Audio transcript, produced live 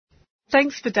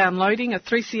Thanks for downloading a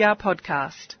 3CR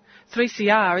podcast.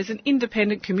 3CR is an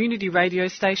independent community radio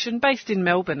station based in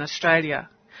Melbourne, Australia.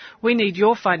 We need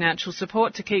your financial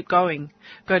support to keep going.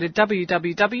 Go to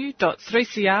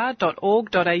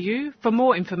www.3cr.org.au for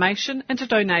more information and to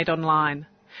donate online.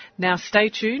 Now stay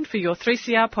tuned for your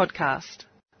 3CR podcast.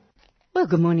 Well,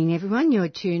 good morning, everyone. You're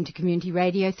tuned to Community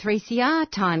Radio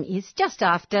 3CR. Time is just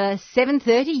after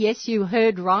 7:30. Yes, you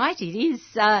heard right. It is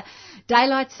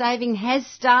daylight saving has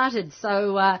started.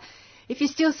 So if you're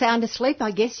still sound asleep,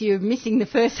 I guess you're missing the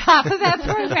first half of our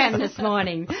program this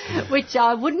morning, which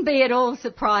I wouldn't be at all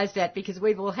surprised at because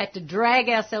we've all had to drag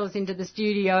ourselves into the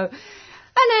studio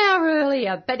an hour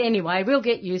earlier. But anyway, we'll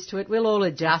get used to it. We'll all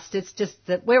adjust. It's just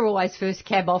that we're always first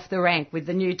cab off the rank with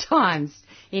the new times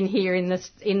in here in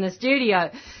the studio.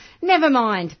 Never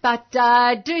mind, but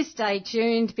do stay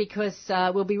tuned because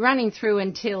we'll be running through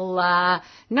until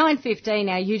 9:15,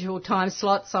 our usual time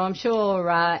slot, so I'm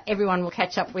sure everyone will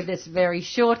catch up with us very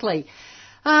shortly.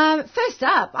 First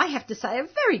up, I have to say a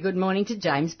very good morning to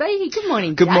James Beattie. Good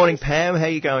morning, James. Good morning, Pam. How are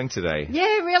you going today?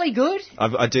 Yeah, really good.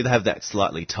 I do have that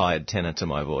slightly tired tenor to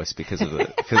my voice because of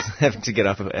because having to get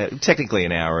up technically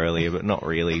an hour earlier, but not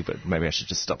really. But maybe I should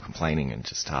just stop complaining and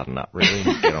just harden up, really,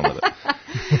 and get on with it.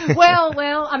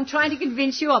 Well, I'm trying to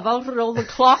convince you. I've altered all the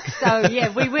clocks, so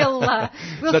yeah, we will. We'll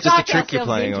it's not just a trick you're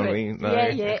playing on me. No,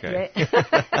 yeah.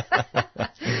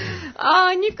 Oh,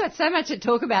 and you've got so much to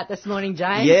talk about this morning,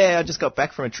 James. Yeah, I just got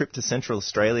back from a trip to Central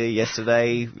Australia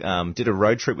yesterday. Did a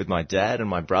road trip with my dad and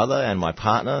my brother and my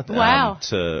partner to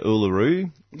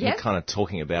Uluru. Yep. We were kind of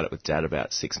talking about it with Dad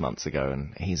about 6 months ago,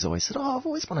 and he's always said, "Oh, I've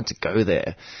always wanted to go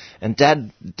there." And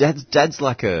Dad's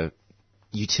like a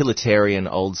utilitarian,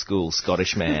 old-school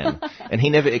Scottish man, and he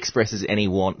never expresses any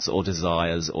wants or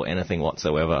desires or anything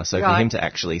whatsoever. So for him to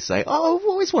actually say, "Oh, I've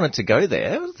always wanted to go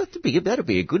there," that'd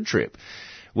be a good trip.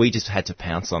 We just had to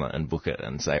pounce on it and book it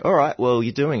and say, all right, well,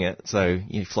 you're doing it, so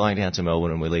you're flying down to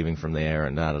Melbourne and we're leaving from there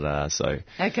and da-da-da. So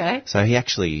he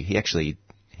actually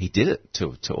did it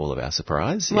to all of our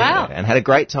surprise. Wow. Yeah, and had a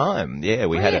great time. Yeah,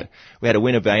 we had a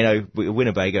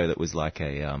Winnebago that was like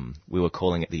we were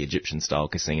calling it the Egyptian style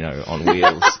casino on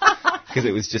wheels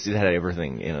because it had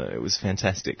everything in it. It was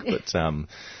fantastic. But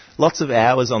lots of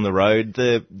hours on the road.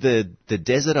 The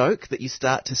desert oak that you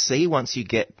start to see once you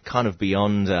get kind of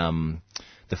beyond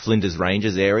the Flinders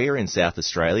Ranges area in South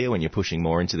Australia when you're pushing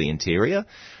more into the interior.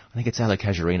 I think it's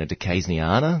Allocasuarina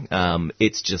decazniana.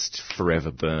 It's just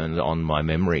forever burned on my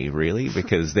memory, really,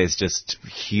 because there's just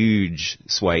huge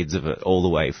swathes of it all the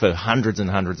way for hundreds and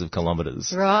hundreds of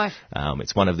kilometres. Right.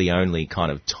 It's one of the only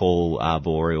kind of tall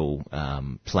arboreal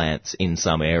plants in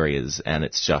some areas, and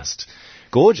it's just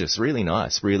gorgeous, really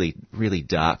nice, really, really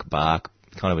dark bark,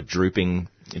 kind of a drooping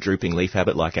leaf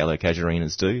habit like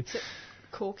Allocasuarinas do.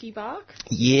 Corky bark?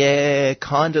 Yeah,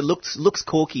 kind of looks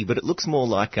corky, but it looks more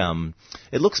like the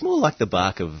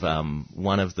bark of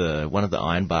one of the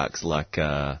ironbarks, like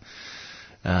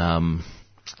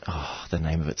the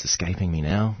name of it's escaping me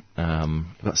now.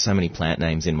 I've got so many plant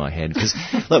names in my head because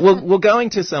we're going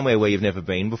to somewhere where you've never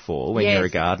been before when you're a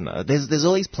gardener. There's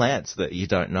all these plants that you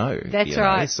don't know. That's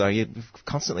right. So you're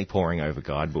constantly poring over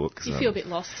guidebooks. You feel a bit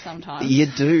lost sometimes. You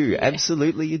do,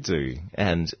 absolutely you do.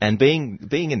 And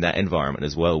being in that environment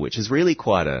as well, which is really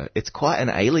quite an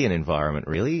alien environment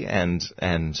really, and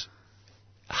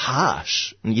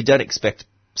harsh. And you don't expect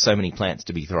so many plants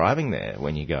to be thriving there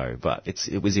when you go, but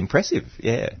it was impressive,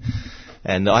 yeah.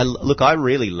 And I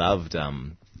really loved.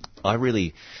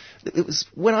 It was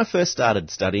when I first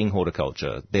started studying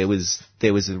horticulture. There was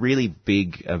a really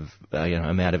big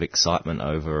amount of excitement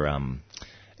over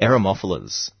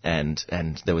Eremophilas, and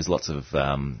there was lots of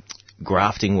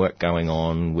grafting work going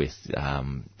on with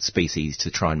species to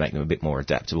try and make them a bit more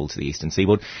adaptable to the eastern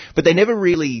seaboard, but they never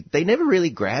really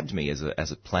grabbed me as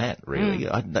a plant. Really,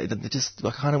 I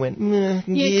kind of went,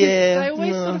 they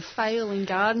always sort of fail in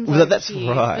gardens. Well, that's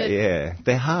right. Yeah,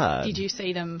 they're hard. Did you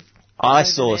see them? I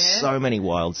saw so many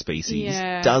wild species,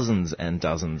 dozens and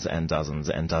dozens and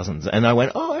dozens and dozens, and I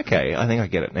went, oh, okay, I think I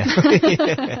get it now.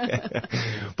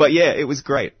 But yeah, it was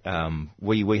great.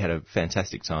 We had a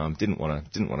fantastic time. Didn't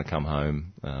want to come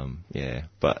home.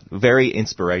 But very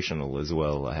inspirational as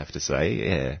well, I have to say.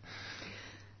 Yeah.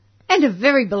 And a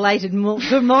very belated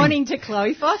good morning to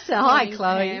Chloe Foster. Hi,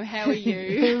 Chloe. Pam. How are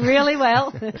you? Really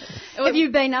well. Have you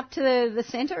been up to the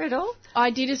centre at all?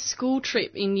 I did a school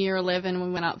trip in Year 11 when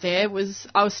we went up there. I was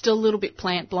still a little bit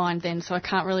plant blind then, so I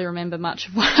can't really remember much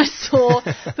of what I saw.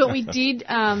 But we did.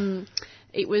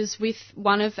 It was with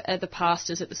one of the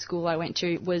pastors at the school I went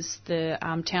to. It was the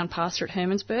town pastor at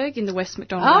Hermannsburg in the West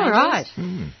Macdonald Ranges. Oh,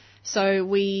 right. So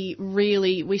we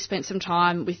spent some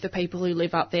time with the people who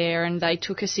live up there, and they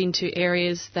took us into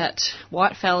areas that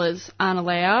white fellas aren't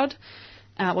allowed.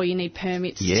 Well, you need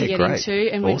permits to get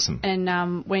into. And awesome.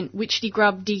 Went witchetty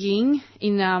grub digging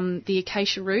in the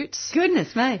acacia roots.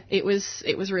 Goodness me. It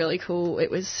was really cool.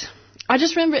 I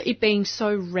just remember it being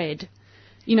so red,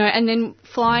 and then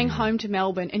flying home to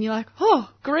Melbourne, and you're like, oh,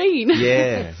 green.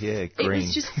 Yeah, green. It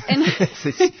was just, and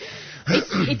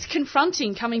it's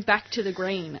confronting coming back to the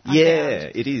green.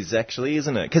 It is actually,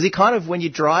 isn't it? Because it kind of, when you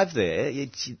drive there,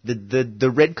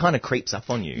 the red kind of creeps up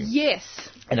on you. Yes.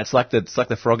 And it's like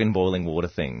the frog in boiling water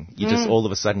thing. You just all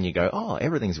of a sudden you go, oh,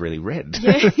 everything's really red.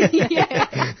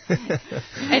 Yeah.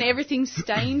 And everything's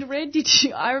stained red.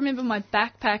 I remember my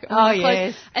backpack.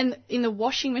 Yes. And in the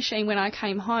washing machine when I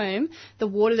came home, the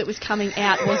water that was coming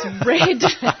out was red.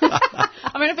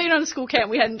 I'd been on a school camp.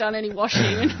 We hadn't done any washing,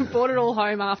 and brought it all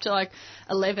home after like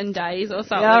 11 days or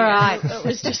something. All right. It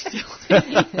was just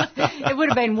filthy. It would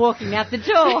have been walking out the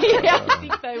door. Yeah,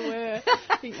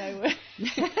 I think they were.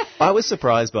 I was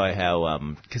surprised by how,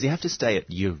 because you have to stay at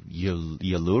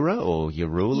Uluru or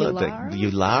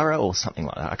Ulara or something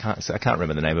like that. I can't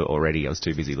remember the name of it already. I was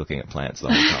too busy looking at plants the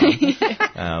whole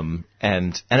time.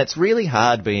 And it's really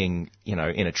hard being, in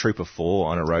a troop of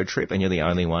 4 on a road trip, and you're the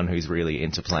only one who's really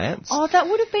into plants. Oh, that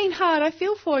would have been hard. I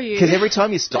feel for you. Because every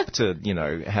time you stop to,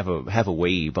 have a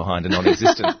wee behind a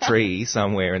non-existent tree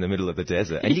somewhere in the middle of the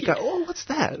desert, and you go, oh, what's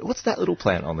that? What's that little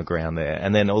plant on the ground there?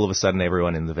 And then all of a sudden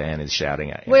everyone in the van is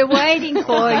shouting at you. We're waiting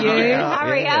for you.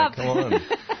 Hurry up. Come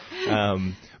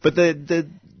on. But the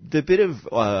bit of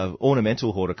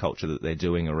ornamental horticulture that they're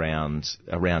doing around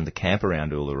the camp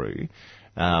around Uluru,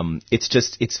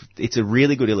 it's a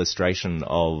really good illustration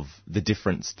of the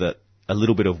difference that a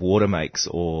little bit of water makes,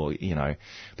 or,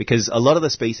 because a lot of the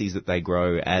species that they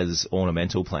grow as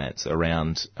ornamental plants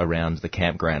around the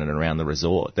campground and around the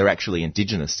resort, they're actually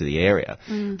indigenous to the area,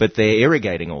 but they're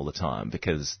irrigating all the time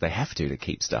because they have to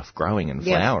keep stuff growing and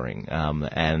flowering,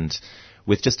 and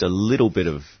with just a little bit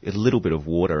of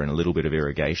water and a little bit of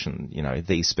irrigation,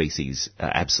 these species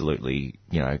are absolutely,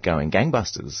 going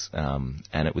gangbusters,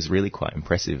 and it was really quite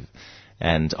impressive.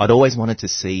 And I'd always wanted to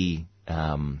see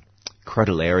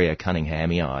Crotalaria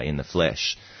cunninghamii in the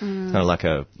flesh, kind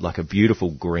of like a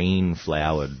beautiful green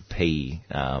flowered pea,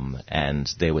 and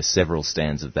there were several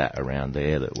stands of that around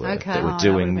there that were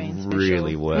doing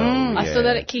really well. I saw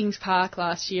that at Kings Park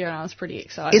last year, and I was pretty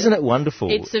excited. Isn't it wonderful?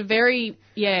 It's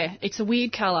it's a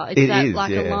weird colour. It's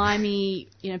a limey,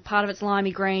 part of it's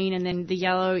limey green, and then the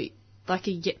yellow, like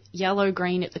a yellow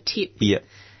green at the tip. Yeah.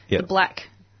 The black.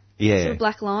 Yeah, sort of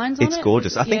black lines on it. It's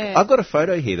gorgeous. I think I've got a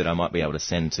photo here that I might be able to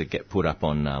send to get put up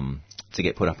on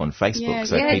Facebook,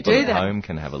 so people at home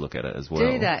can have a look at it as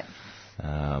well. Do that.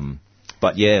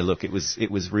 But yeah, look, it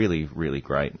was really, really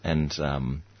great, and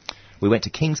we went to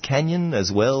Kings Canyon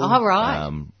as well. Oh,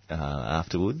 right.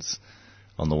 Afterwards,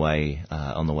 on the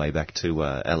way back to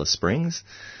Alice Springs.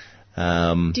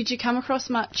 Did you come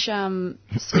across much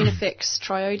Spinifex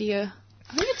triodia?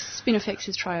 I think it's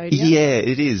Spinifex's triodia. Yeah,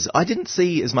 it is. I didn't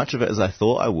see as much of it as I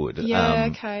thought I would. Yeah,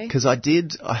 okay. Because I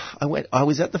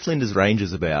was at the Flinders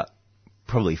Ranges about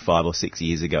probably 5 or 6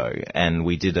 years ago, and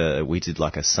we did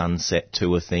like a sunset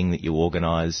tour thing that you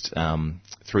organised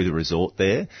through the resort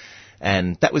there.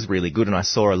 And that was really good, and I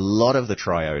saw a lot of the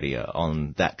triodia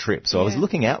on that trip. So I was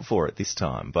looking out for it this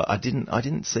time, but I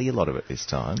didn't see a lot of it this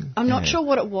time. I'm not sure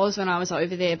what it was when I was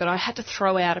over there, but I had to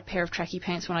throw out a pair of tracky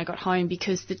pants when I got home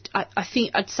because I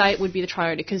think I'd say it would be the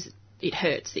triodia because it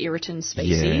hurts, the irritant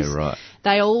species. Yeah, right.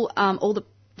 They all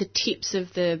the tips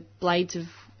of the blades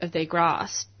of their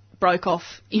grass broke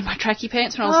off in my tracky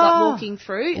pants when I was like walking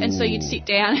through, and so you'd sit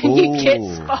down and you'd get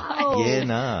spikes. Yeah,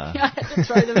 nah. I had to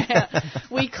throw them out.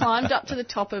 We climbed up to the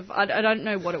top of, I don't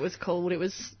know what it was called, it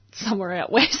was somewhere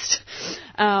out west.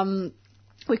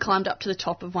 We climbed up to the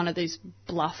top of one of the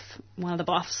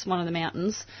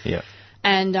mountains. Yeah.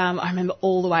 And I remember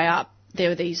all the way up there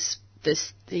were these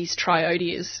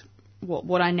triodias,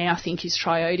 what I now think is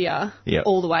triodia,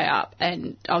 all the way up,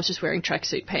 and I was just wearing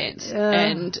tracksuit pants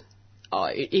and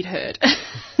it hurt.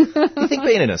 You think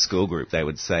being in a school group, they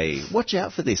would say, watch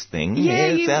out for this thing. Yeah,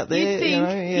 it's out there.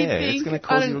 It's going to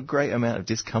cause you a great amount of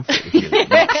discomfort if you're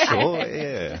not sure.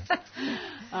 Yeah.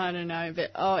 I don't know,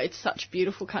 but it's such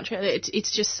beautiful country.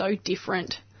 It's just so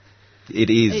different. It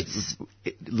is.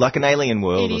 It's like an alien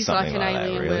world or something like an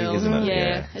alien really, world. Isn't it?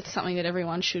 Yeah, it's something that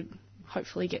everyone should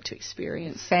hopefully get to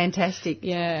experience. Fantastic.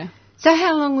 Yeah. So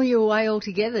how long were you away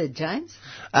altogether, James?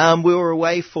 We were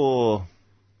away for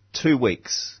 2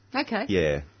 weeks. Okay.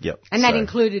 Yeah, yep. And that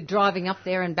included driving up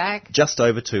there and back? Just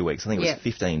over 2 weeks. I think it was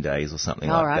 15 days or something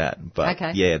like that.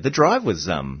 But yeah, the drive was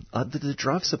the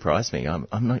drive surprised me.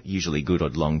 I'm not usually good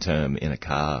on long term in a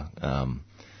car,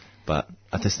 but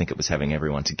I just think it was having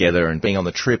everyone together and being on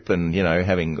the trip and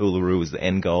having Uluru as the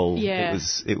end goal. Yeah.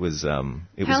 It was. How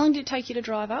long did it take you to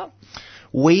drive up?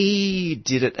 We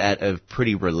did it at a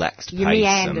pretty relaxed pace.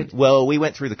 Meandered. Well, we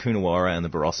went through the Coonawarra and the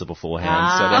Barossa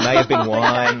beforehand, so there may have been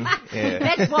wine. Yeah.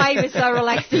 That's why he was so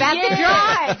relaxed about the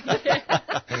drive.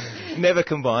 Never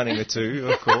combining the two,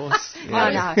 of course.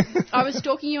 Yeah. Oh, no. I was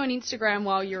stalking you on Instagram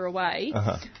while you were away.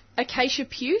 Acacia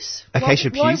Puce.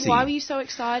 Acacia Puce. Why were you so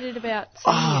excited about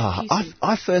seeing Puce?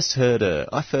 I first heard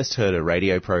a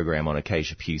radio program on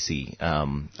Acacia Puce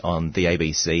on the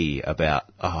ABC about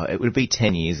it would be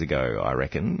 10 years ago, I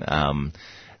reckon,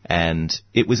 and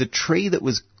it was a tree that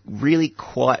was really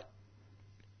quite.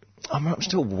 I'm not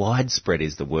sure widespread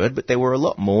is the word, but there were a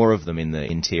lot more of them in the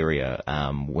interior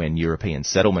when European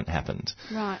settlement happened.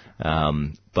 Right.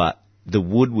 But the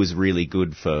wood was really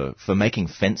good for making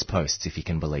fence posts, if you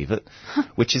can believe it,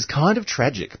 which is kind of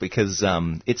tragic because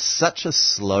it's such a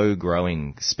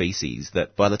slow-growing species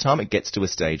that by the time it gets to a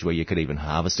stage where you could even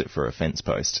harvest it for a fence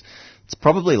post, it's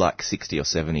probably like 60 or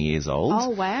 70 years old.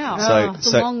 Oh, wow.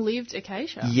 It's a long-lived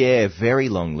acacia. Yeah, very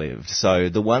long-lived. So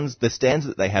the stands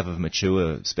that they have of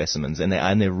mature specimens, and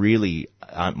there really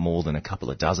aren't more than a couple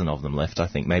of dozen of them left, I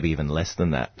think, maybe even less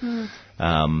than that.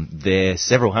 They're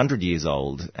several hundred years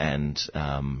old and,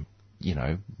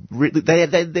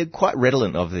 they're quite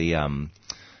redolent of the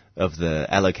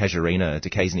Allocasuarina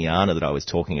decazeniana that I was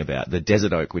talking about, the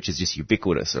desert oak, which is just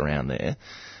ubiquitous around there.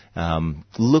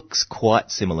 Looks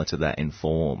quite similar to that in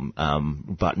form,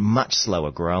 but much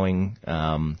slower growing.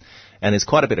 And there's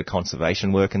quite a bit of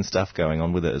conservation work and stuff going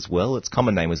on with it as well. Its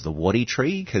common name is the waddy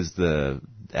tree because the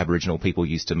Aboriginal people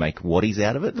used to make waddies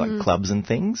out of it, like clubs and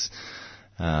things.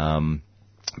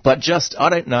 But just, I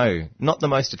don't know, not the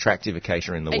most attractive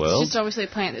acacia in the world. It's just obviously a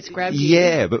plant that's grabbed you.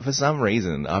 Yeah, but for some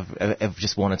reason, I've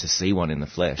just wanted to see one in the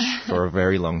flesh for a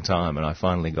very long time, and I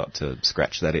finally got to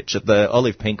scratch that itch at the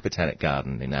Olive Pink Botanic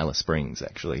Garden in Alice Springs,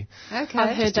 actually. Okay.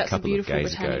 I've heard that's a beautiful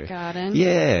botanic garden.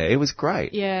 Yeah, it was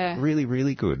great. Yeah. Really,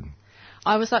 really good.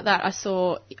 I was like that.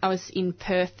 I was in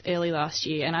Perth early last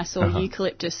year and I saw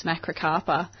Eucalyptus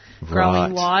macrocarpa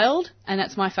growing wild, and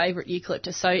that's my favourite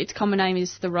eucalyptus. So its common name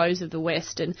is the Rose of the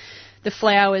West, and the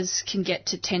flowers can get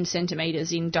to 10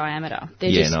 centimetres in diameter.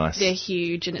 They're nice. They're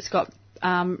huge, and it's got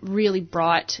really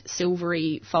bright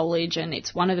silvery foliage, and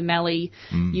it's one of the Mallee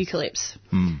eucalypts.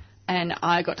 And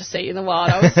I got to see it in the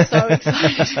wild. I was so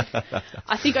excited.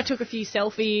 I think I took a few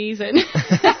selfies and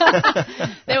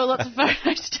there were lots of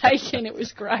photos taken. It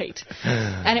was great.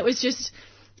 And it was just,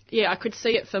 I could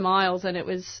see it for miles, and it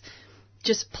was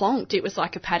just plonked. It was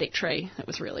like a paddock tree. It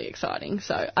was really exciting.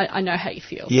 So I know how you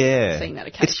feel. Yeah. Seeing that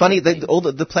occasionally. It's funny, all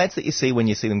the plants that you see when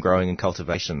you see them growing in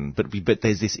cultivation, but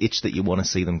there's this itch that you want to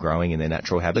see them growing in their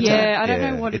natural habitat. Yeah, I don't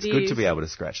know what it is. It's good to be able to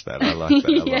scratch that. I like that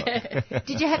a lot.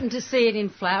 Did you happen to see it in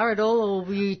flower at all, or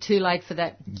were you too late for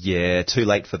that? Yeah, too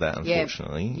late for that,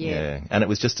 unfortunately. Yeah. And it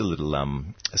was just a little,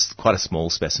 quite a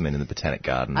small specimen in the Botanic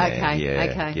Garden there. Okay.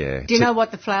 Yeah. Do you know what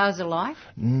the flowers are like?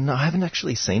 No, I haven't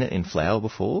actually seen it in flower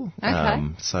before. Okay.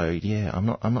 So yeah, I'm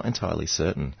not entirely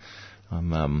certain.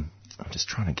 I'm just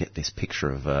trying to get this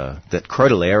picture of that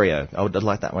Crotalaria. I'd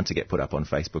like that one to get put up on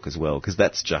Facebook as well, because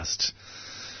that's just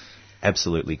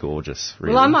absolutely gorgeous.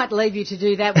 Really. Well, I might leave you to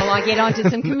do that while I get onto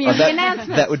some community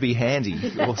announcements. That would be handy.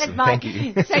 Awesome. Thank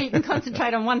you. So you can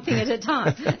concentrate on one thing at a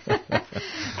time.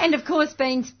 And of course,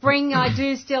 being spring, I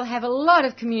do still have a lot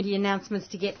of community announcements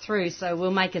to get through, so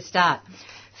we'll make a start.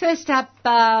 First up,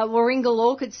 Warringal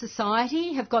Orchid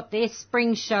Society have got their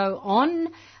spring show on.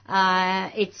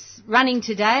 It's running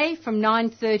today from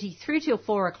 9:30 through till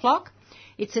 4 o'clock.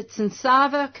 It's at St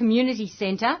Sava Community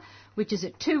Centre, which is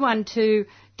at 212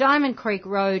 Diamond Creek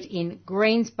Road in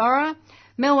Greensborough.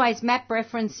 Melway's map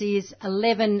reference is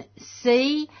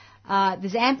 11C.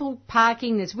 There's ample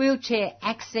parking, there's wheelchair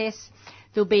access.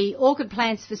 There'll be orchid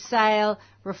plants for sale,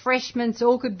 refreshments,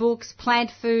 orchid books, plant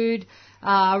food,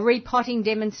 repotting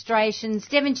demonstrations,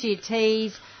 Devonshire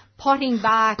teas, potting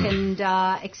bark and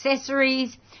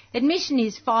accessories. Admission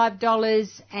is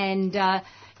 $5 and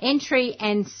entry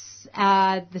and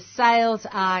the sales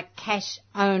are cash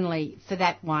only for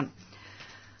that one.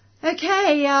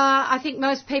 Okay, I think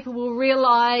most people will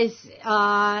realise,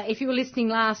 if you were listening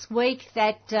last week,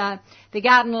 that the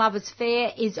Garden Lovers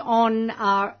Fair is on,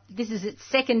 this is its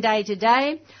second day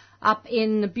today, up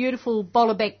in the beautiful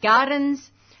Bollerbeck Gardens.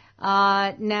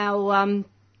 Now,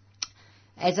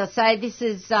 as I say, this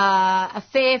is a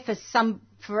fair for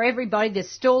for everybody. There's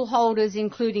stall holders,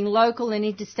 including local and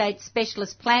interstate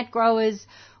specialist plant growers,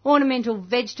 ornamental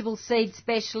vegetable seed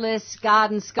specialists,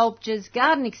 garden sculptures,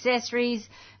 garden accessories,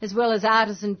 as well as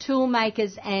artisan tool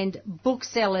makers and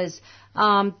booksellers.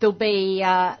 There'll be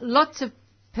lots of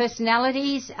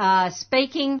personalities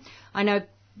speaking. I know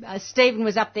Stephen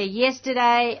was up there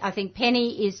yesterday. I think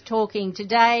Penny is talking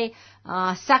today.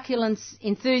 Succulents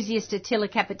enthusiast Attila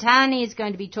Capitani is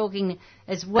going to be talking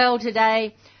as well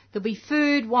today. There'll be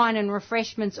food, wine and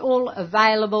refreshments all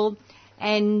available.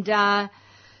 And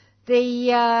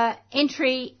the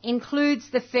entry includes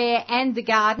the fair and the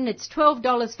garden. It's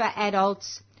 $12 for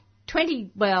adults.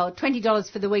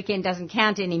 $20 for the weekend doesn't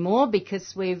count anymore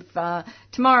because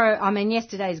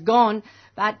yesterday's gone.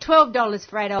 But $12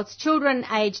 for adults. Children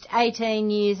aged 18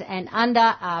 years and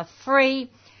under are free.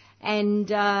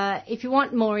 And if you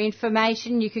want more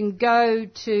information, you can go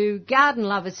to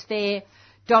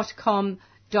gardenloversfair.com.au.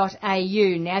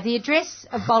 Now, the address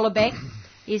of Bolabec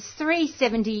is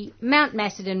 370 Mount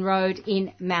Macedon Road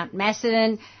in Mount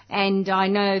Macedon, and I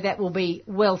know that will be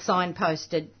well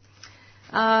signposted.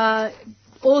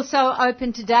 Also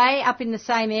open today up in the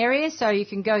same area, so you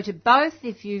can go to both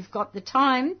if you've got the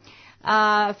time.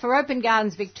 For Open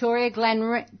Gardens Victoria,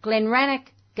 Glenrannoch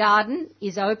Garden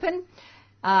is open.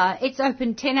 It's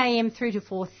open 10 a.m. through to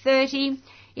 4:30.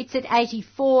 It's at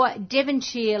 84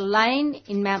 Devonshire Lane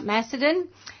in Mount Macedon.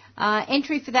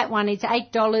 Entry for that one is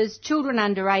 $8. Children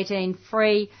under 18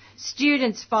 free.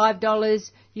 Students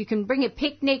 $5. You can bring a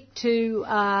picnic to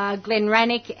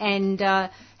Glenrannoch and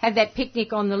have that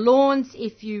picnic on the lawns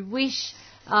if you wish.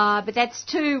 But that's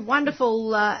two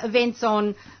wonderful events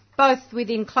on both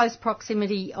within close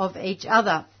proximity of each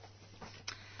other.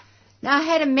 Now, I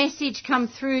had a message come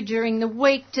through during the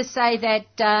week to say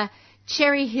that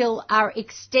Cherry Hill are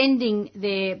extending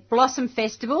their Blossom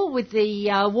Festival with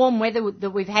the warm weather that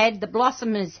we've had. The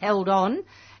blossom has held on,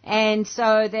 and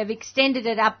so they've extended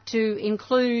it up to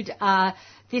include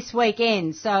this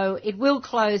weekend. So it will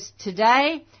close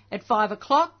today at 5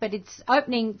 o'clock, but it's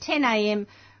opening 10 a.m,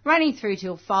 running through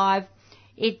till 5.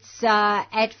 It's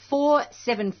at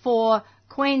 474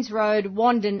 Queens Road,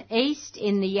 Wandon East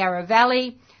in the Yarra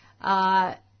Valley.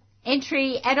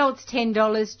 Entry, adults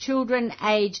 $10, children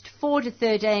aged 4 to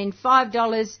 13,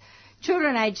 $5,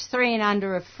 children aged 3 and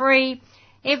under are free.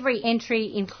 Every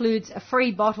entry includes a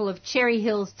free bottle of Cherry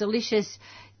Hill's delicious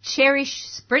Cherish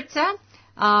Spritzer.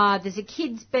 There's a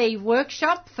Kids Bee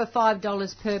workshop for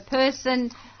 $5 per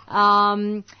person.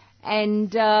 And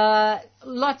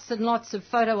lots and lots of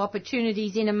photo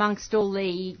opportunities in amongst all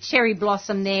the cherry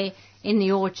blossom there in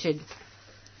the orchard.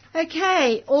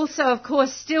 Okay, also, of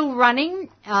course, still running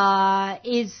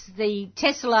is the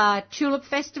Tesla Tulip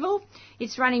Festival.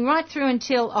 It's running right through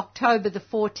until October the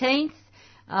 14th.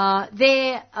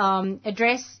 Their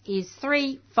address is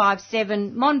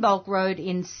 357 Monbulk Road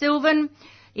in Sylvan.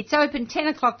 It's open 10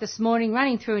 o'clock this morning,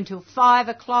 running through until 5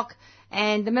 o'clock,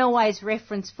 and the Melways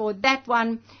reference for that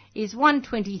one is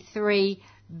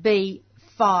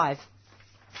 123B5.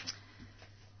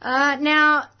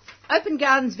 Now, Open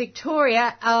Gardens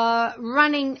Victoria are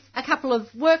running a couple of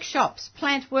workshops,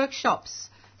 plant workshops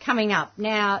coming up.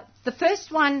 Now, the first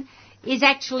one is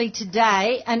actually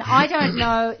today, and I don't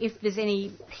know if there's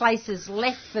any places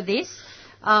left for this.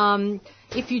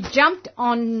 If you jumped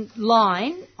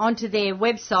online onto their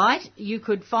website, you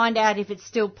could find out if it's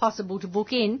still possible to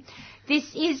book in.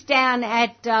 This is down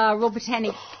at Royal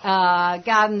Botanic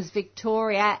Gardens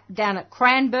Victoria, down at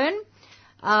Cranbourne,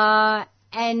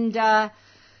 and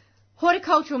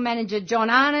Horticultural Manager John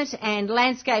Arnott and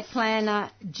Landscape Planner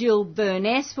Jill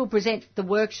Burness will present the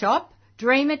workshop,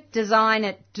 Dream It, Design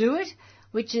It, Do It,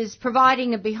 which is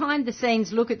providing a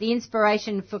behind-the-scenes look at the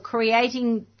inspiration for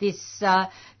creating this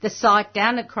the site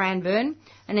down at Cranbourne,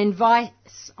 and advice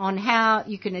on how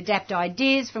you can adapt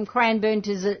ideas from Cranbourne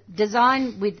to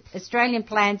design with Australian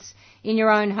plants in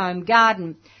your own home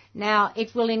garden. Now,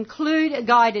 it will include a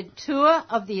guided tour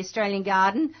of the Australian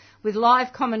garden with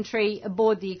live commentary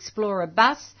aboard the Explorer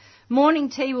bus. Morning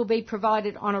tea will be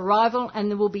provided on arrival, and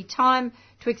there will be time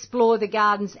to explore the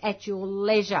gardens at your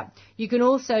leisure. You can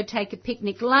also take a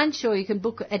picnic lunch, or you can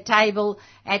book a table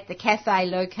at the cafe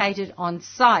located on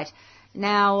site.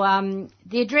 Now,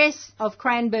 the address of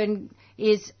Cranbourne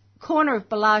is corner of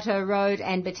Bellato Road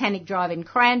and Botanic Drive in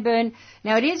Cranbourne.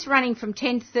 Now, it is running from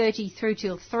 10:30 through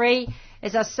till 3.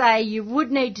 As I say, you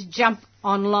would need to jump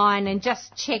online and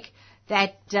just check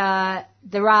that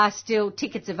there are still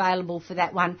tickets available for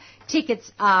that one.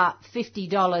 Tickets are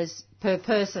 $50 per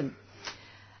person.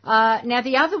 Now,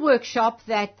 the other workshop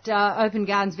that Open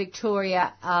Gardens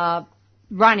Victoria are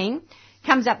running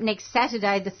comes up next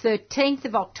Saturday, the 13th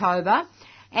of October,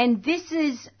 And this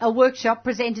is a workshop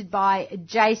presented by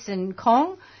Jason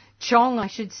Chong, I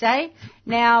should say.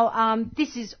 Now,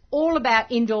 this is all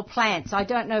about indoor plants. I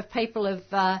don't know if people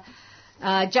have...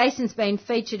 Jason's been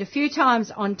featured a few times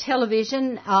on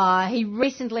television. He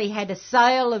recently had a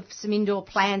sale of some indoor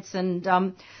plants, and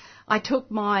I took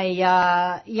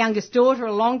my youngest daughter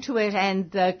along to it,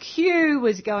 and the queue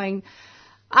was going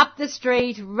up the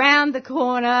street, round the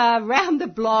corner, round the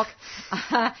block.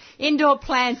 Indoor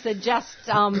plants are just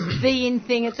the in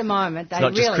thing at the moment. They it's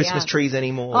not really just Christmas are. trees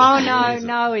anymore. Oh,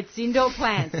 no, it's indoor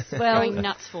plants. Well, Going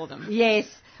nuts for them. Yes.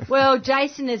 Well,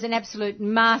 Jason is an absolute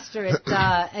master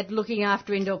at looking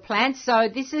after indoor plants. So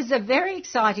this is a very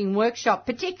exciting workshop,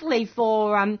 particularly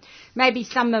for maybe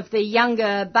some of the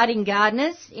younger budding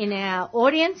gardeners in our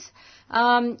audience.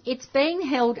 It's being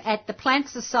held at the Plant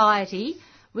Society,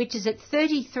 which is at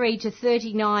 33 to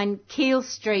 39 Keele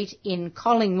Street in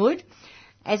Collingwood.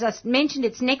 As I mentioned,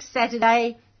 it's next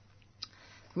Saturday,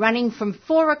 running from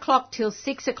 4 o'clock till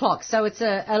 6 o'clock. So it's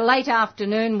a late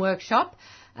afternoon workshop.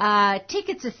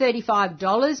 Tickets are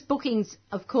 $35. Bookings,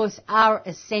 of course, are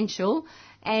essential.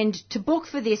 And to book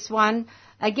for this one,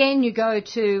 again, you go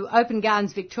to Open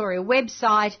Gardens Victoria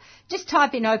website. Just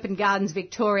type in Open Gardens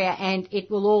Victoria and it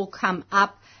will all come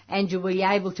up and you'll be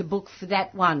able to book for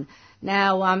that one.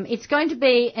 Now, it's going to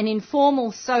be an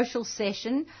informal social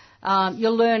session.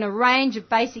 You'll learn a range of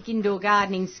basic indoor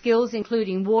gardening skills,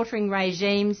 including watering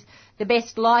regimes, the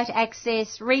best light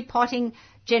access, repotting,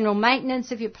 general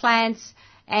maintenance of your plants,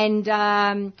 and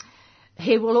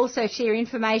he will also share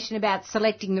information about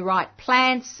selecting the right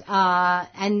plants,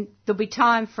 and there'll be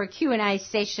time for a Q&A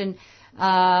session,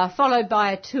 followed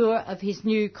by a tour of his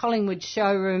new Collingwood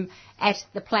showroom at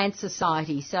the Plant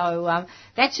Society. So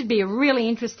that should be a really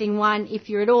interesting one if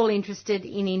you're at all interested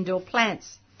in indoor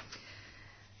plants.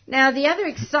 Now, the other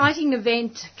exciting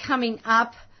event coming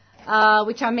up,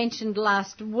 which I mentioned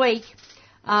last week,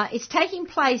 is taking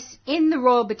place in the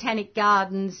Royal Botanic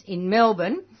Gardens in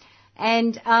Melbourne,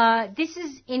 and this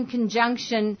is in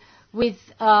conjunction with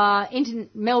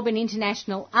Melbourne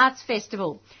International Arts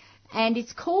Festival, and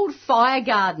it's called Fire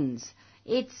Gardens.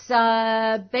 It's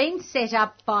been set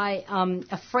up by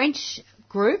a French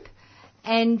group,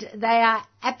 and they are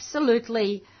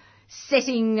absolutely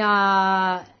setting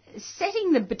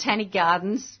the Botanic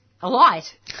Gardens alight.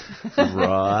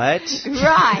 Right.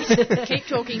 Right. Keep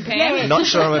talking, Pam. Yeah. Not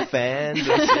sure I'm a fan.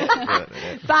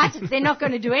 But they're not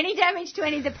going to do any damage to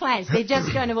any of the plants. They're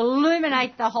just going to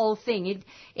illuminate the whole thing.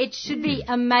 It should be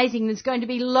amazing. There's going to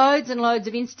be loads and loads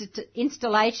of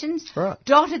installations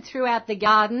dotted throughout the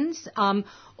gardens,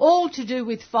 all to do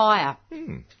with fire.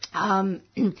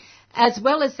 As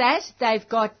well as that, they've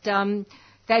got a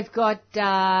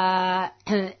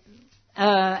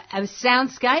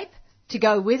soundscape to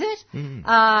go with it.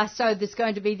 So there's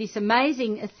going to be this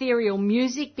amazing ethereal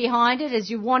music behind it as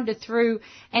you wander through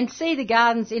and see the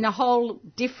gardens in a whole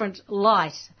different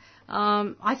light.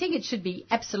 I think it should be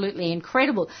absolutely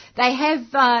incredible. They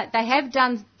have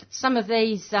done some of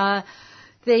these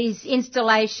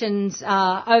installations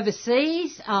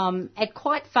overseas at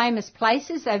quite famous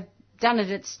places. They've done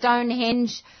it at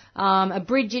Stonehenge, a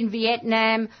bridge in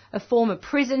Vietnam, a former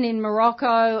prison in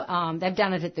Morocco. They've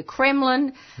done it at the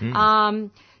Kremlin.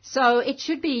 So it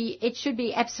should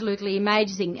be absolutely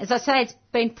amazing. As I say, it's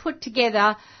been put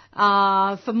together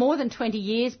for more than 20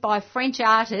 years by French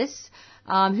artists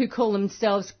who call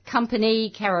themselves Compagnie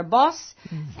Carabosse,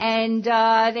 and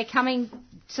they're coming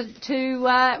to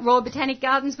Royal Botanic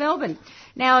Gardens, Melbourne.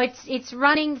 Now it's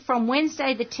running from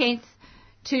Wednesday the 10th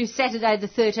to Saturday the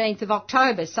 13th of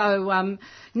October, so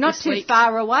not too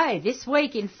far away. This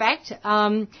week, in fact.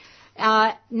 Now,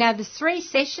 there's 3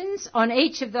 sessions on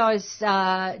each of those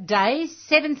days,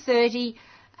 7:30,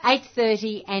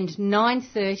 8:30 and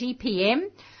 9:30 p.m.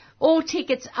 All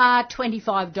tickets are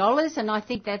 $25, and I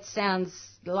think that sounds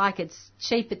like it's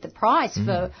cheap at the price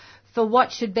for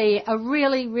what should be a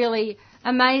really, really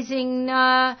amazing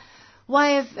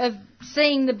way of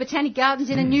seeing the Botanic Gardens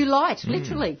in a new light,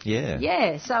 literally.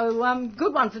 Yeah, so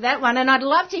good one for that one. And I'd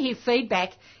love to hear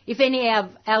feedback if any of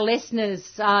our listeners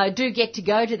do get to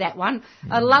go to that one.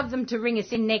 I'd love them to ring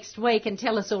us in next week and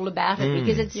tell us all about it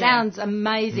because it sounds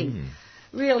amazing,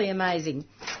 really amazing.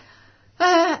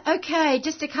 Okay,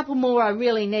 just a couple more I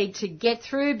really need to get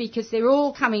through because they're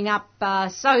all coming up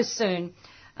so soon.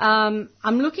 I'm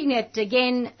looking at,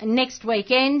 again, next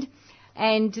weekend.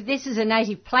 And this is a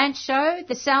native plant show.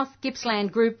 The South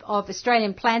Gippsland group of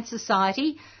Australian Plant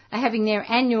Society are having their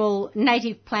annual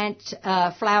native plant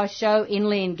flower show in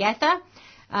Leongatha,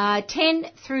 10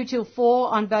 through till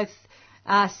 4 on both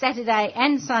Saturday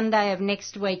and Sunday of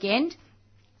next weekend.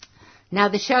 Now,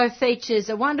 the show features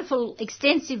a wonderful,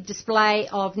 extensive display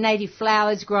of native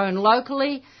flowers grown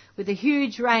locally with a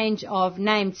huge range of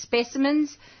named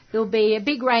specimens. There'll be a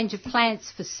big range of plants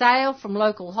for sale from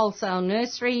local wholesale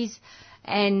nurseries,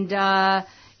 and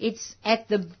it's at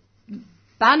the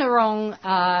Bunurong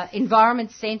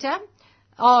Environment Centre.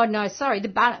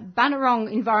 The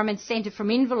Bunurong Environment Centre from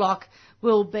Inverloch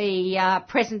will be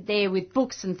present there with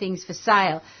books and things for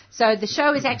sale. So the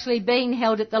show is actually being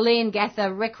held at the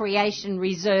Leongatha Recreation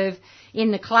Reserve in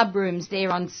the club rooms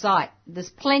there on site. There's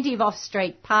plenty of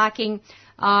off-street parking.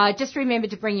 Just remember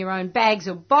to bring your own bags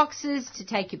or boxes to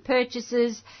take your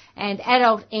purchases, and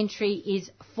adult entry is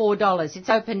 $4. It's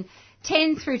open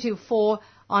 10 through till 4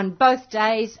 on both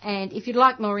days, and if you'd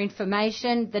like more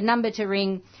information, the number to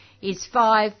ring is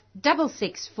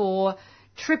 5664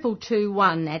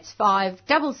 22221. That's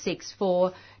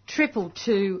 5664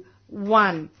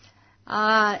 22221.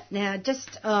 Now,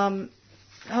 just oh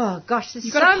gosh, there's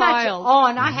You've so got a much pile.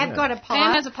 on. I have got a pile.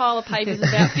 Anne has a pile of papers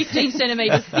about 15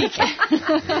 centimetres thick.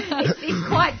 It's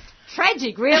quite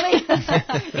tragic, really.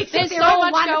 There's so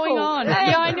much going on.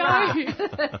 Yeah, I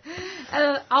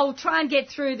know. I'll try and get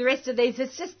through the rest of these.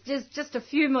 There's just a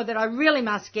few more that I really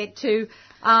must get to.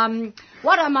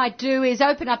 What I might do is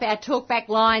open up our talkback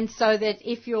line so that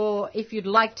if you'd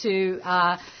like to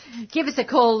give us a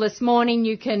call this morning,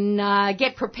 you can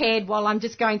get prepared while I'm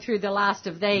just going through the last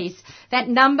of these. That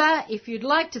number, if you'd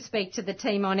like to speak to the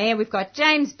team on air, we've got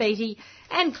James Beattie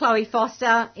and Chloe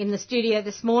Foster in the studio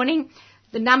this morning.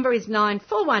 The number is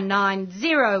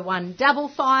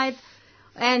 94190155.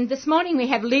 And this morning we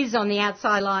have Liz on the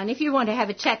outside line. If you want to have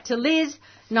a chat to Liz,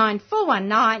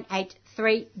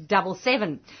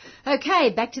 94198377. Okay,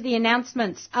 back to the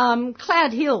announcements.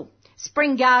 Cloud Hill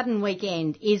Spring Garden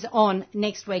Weekend is on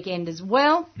next weekend as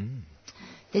well.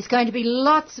 There's going to be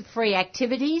lots of free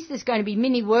activities. There's going to be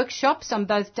mini workshops on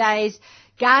both days,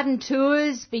 garden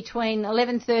tours between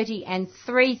 11:30 and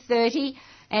 3:30.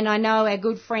 And I know our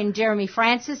good friend Jeremy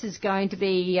Francis is going to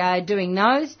be doing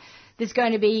those. There's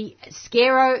going to be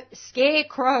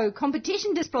scarecrow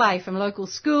competition display from local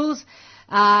schools.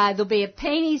 There'll be a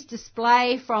peonies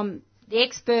display from the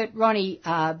expert Ronnie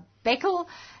Beckel,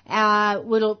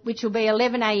 which will be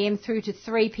 11 a.m. through to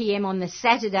 3 p.m. on the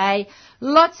Saturday.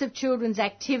 Lots of children's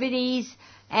activities,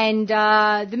 and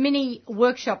the mini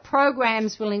workshop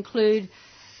programs will include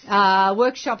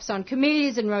workshops on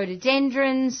camellias and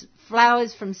rhododendrons,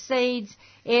 flowers from seeds,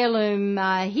 heirloom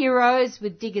heroes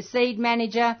with Digger Seed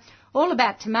Manager, all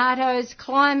about tomatoes,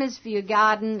 climbers for your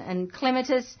garden and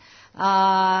clematis,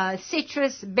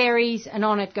 citrus, berries, and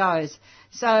on it goes.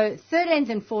 So 13th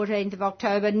and 14th of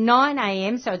October, 9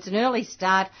 a.m, so it's an early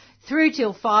start, through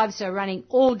till 5, so running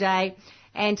all day.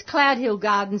 And Cloud Hill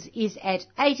Gardens is at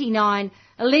 89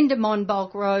 Alinda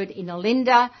Monbulk Road in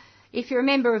Alinda. If you're a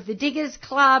member of the Diggers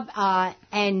Club or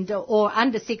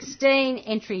under 16,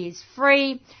 entry is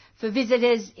free. For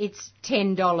visitors, it's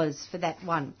 $10 for that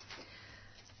one.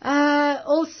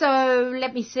 Also,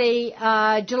 let me see,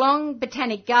 Geelong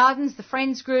Botanic Gardens, the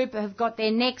Friends Group, have got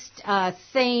their next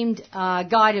themed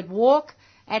guided walk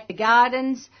at the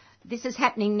gardens. This is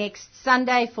happening next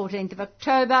Sunday, 14th of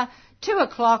October, 2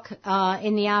 o'clock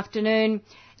in the afternoon,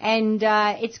 and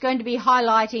it's going to be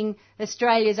highlighting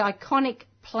Australia's iconic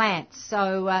plants.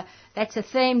 So that's a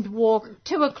themed walk,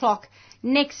 2 o'clock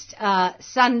next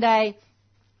Sunday.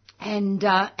 And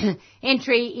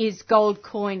entry is gold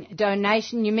coin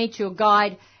donation. You meet your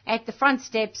guide at the front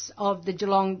steps of the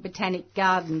Geelong Botanic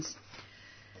Gardens.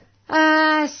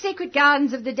 Secret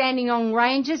Gardens of the Dandenong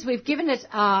Ranges. We've given it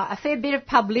a fair bit of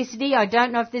publicity. I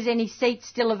don't know if there's any seats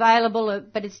still available,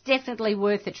 but it's definitely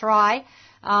worth a try.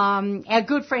 Our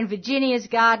good friend Virginia's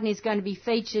garden is going to be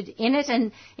featured in it,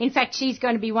 and in fact she's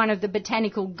going to be one of the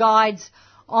botanical guides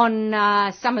on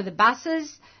some of the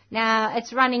buses. Now,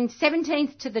 it's running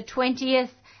 17th to the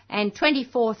 20th and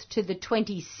 24th to the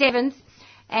 27th.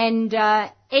 And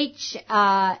each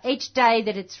day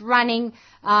that it's running,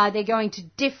 they're going to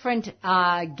different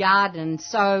gardens.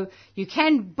 So you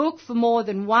can book for more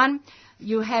than one.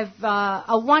 You have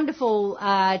a wonderful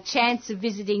chance of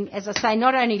visiting, as I say,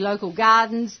 not only local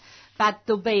gardens, but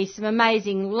there'll be some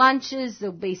amazing lunches,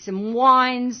 there'll be some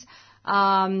wines.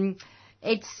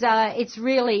 It's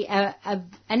really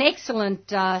an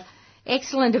excellent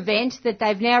event that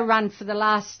they've now run for the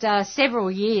last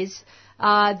several years.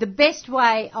 The best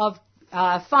way of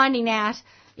finding out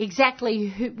exactly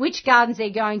which gardens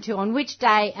they're going to on which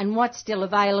day and what's still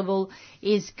available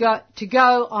is to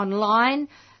go online,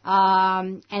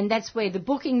 and that's where the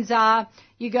bookings are.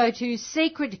 You go to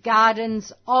Secret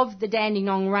Gardens of the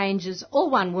Dandenong Ranges,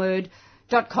 all one word,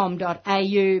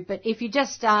 but if you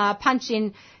just punch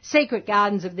in Secret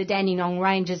Gardens of the Dandenong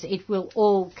Ranges, it will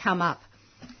all come up.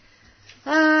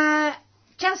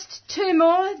 Just two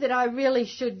more that I really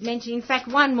should mention. In fact,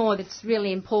 one more that's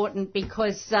really important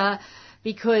because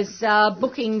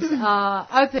bookings are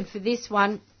open for this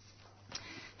one.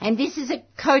 And this is a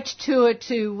coach tour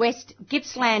to West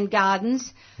Gippsland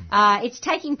Gardens. It's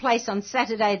taking place on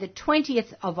Saturday the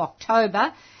 20th of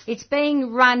October. It's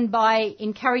being run by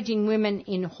Encouraging Women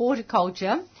in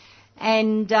Horticulture.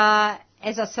 And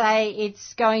as I say,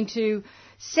 it's going to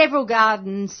several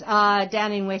gardens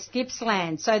down in West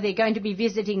Gippsland. So they're going to be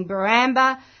visiting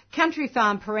Baramba, Country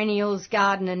Farm Perennials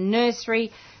Garden and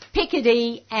Nursery,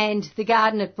 Picardy and the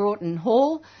garden at Broughton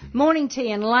Hall. Morning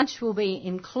tea and lunch will be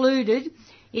included.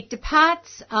 It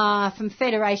departs from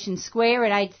Federation Square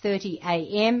at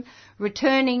 8:30am,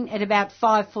 returning at about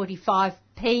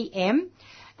 5:45pm.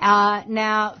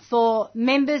 Now, for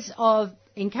members of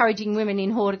Encouraging Women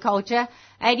in Horticulture,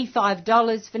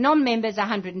 $85. For non-members,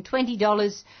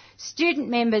 $120. Student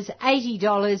members,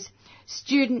 $80.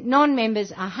 Student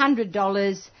non-members,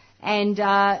 $100. And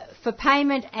for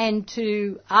payment and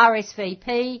to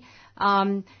RSVP,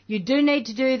 you do need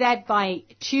to do that by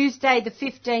Tuesday the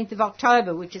 15th of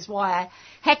October, which is why I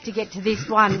had to get to this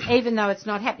one, even though it's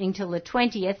not happening till the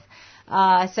 20th.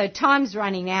 So time's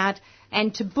running out.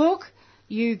 And to book,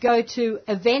 you go to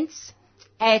events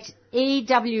at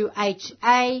ewha.com.au.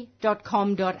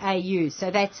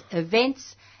 So that's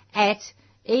events at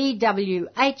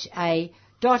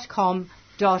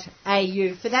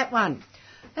ewha.com.au for that one.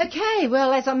 Okay,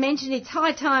 well, as I mentioned, it's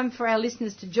high time for our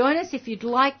listeners to join us. If you'd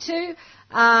like to,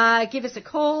 give us a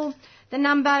call. The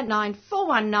number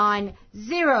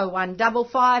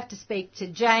 9419-0155 to speak to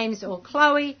James or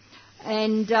Chloe.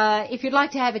 And if you'd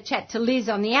like to have a chat to Liz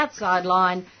on the outside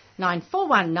line,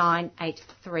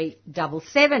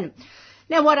 9419-8377.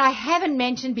 Now, what I haven't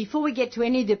mentioned before we get to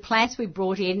any of the plants we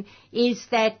brought in is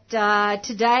that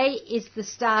today is the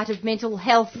start of Mental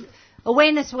Health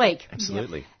Awareness Week.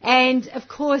 Absolutely. And, of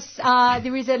course,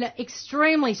 there is an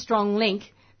extremely strong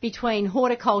link between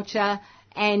horticulture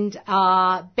and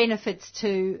benefits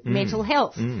to mental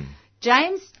health.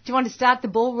 James, do you want to start the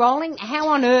ball rolling? How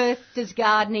on earth does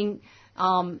gardening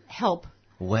help?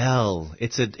 Well,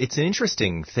 it's an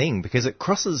interesting thing because it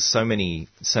crosses so many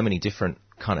different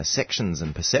kind of sections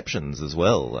and perceptions as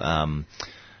well.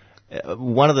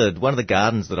 One of the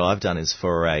gardens that I've done is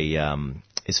for a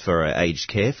aged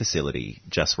care facility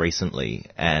just recently,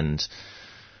 and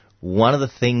one of the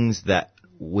things that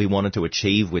we wanted to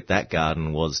achieve with that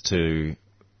garden was to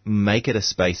make it a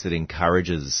space that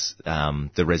encourages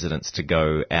the residents to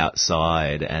go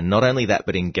outside, and not only that,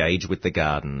 but engage with the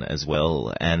garden as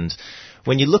well. And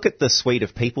when you look at the suite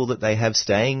of people that they have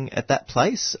staying at that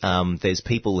place, there's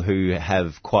people who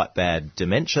have quite bad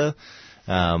dementia,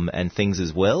 and things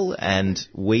as well, and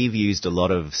we've used a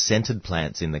lot of scented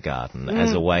plants in the garden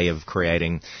as a way of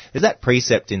creating. There's that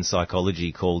precept in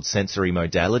psychology called sensory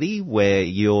modality, where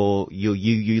you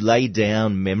lay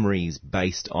down memories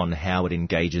based on how it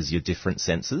engages your different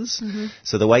senses.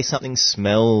 So the way something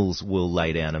smells will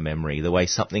lay down a memory. The way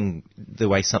something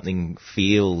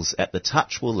feels at the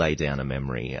touch will lay down a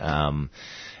memory.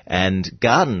 And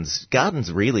gardens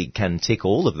really can tick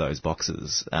all of those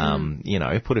boxes. You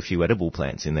know, put a few edible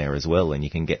plants in there as well, and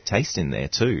you can get taste in there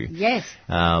too. Yes.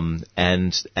 And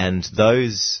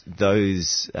those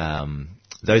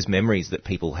memories that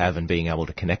people have and being able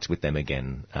to connect with them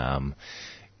again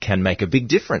can make a big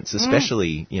difference,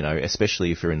 especially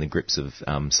if you're in the grips of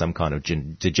some kind of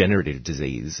degenerative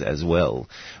disease as well.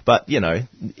 But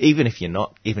even if you're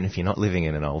not living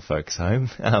in an old folks'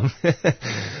 home,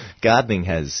 gardening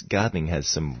has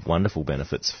some wonderful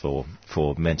benefits for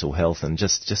mental health, and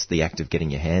just the act of getting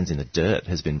your hands in the dirt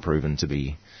has been proven to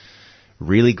be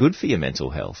really good for your mental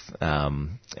health.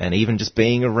 And even just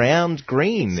being around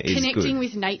green is good. Connecting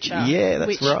with nature. Yeah,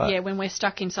 that's right. Yeah, when we're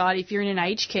stuck inside, if you're in an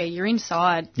aged care, you're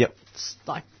inside. Yep.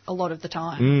 Like a lot of the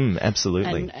time.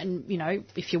 Absolutely. And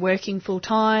if you're working full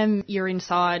time, you're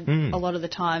inside a lot of the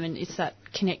time, and it's that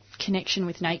connection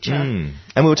with nature. And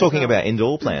we were talking about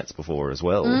indoor plants before as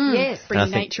well. Yes.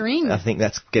 Bringing nature in. I think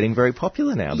that's getting very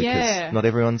popular now because not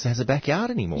everyone has a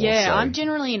backyard anymore. Yeah, so. I'm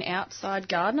generally an outside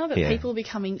gardener, but people are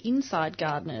becoming inside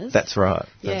gardeners. That's right.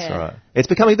 That's right. It's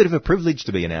becoming a bit of a privilege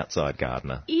to be an outside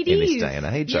gardener in this day and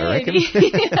age, I reckon.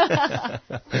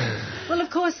 Well, of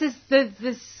course,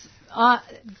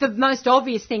 the most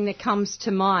obvious thing that comes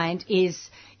to mind is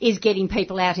getting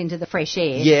people out into the fresh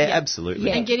air. Yeah, absolutely.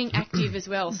 Yeah. And getting active as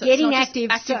well. So getting it's not active,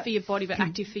 just active for your body, but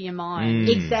active for your mind.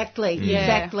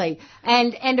 Exactly.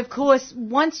 And of course,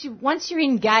 once you're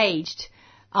engaged,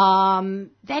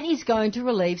 that is going to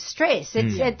relieve stress.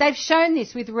 They've shown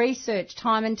this with research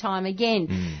time and time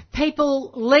again.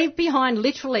 People leave behind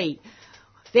literally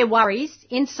their worries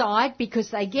inside because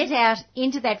they get out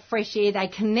into that fresh air, they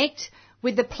connect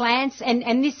with the plants,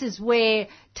 and this is where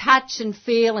touch and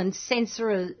feel and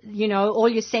all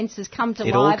your senses come to life.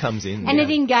 It all comes in. And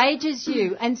it engages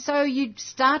you, and so you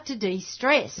start to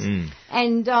de-stress.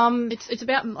 And it's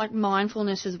about like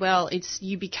mindfulness as well.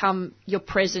 You're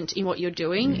present in what you're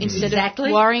doing instead of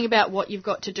worrying about what you've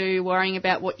got to do, worrying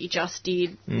about what you just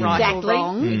did, right or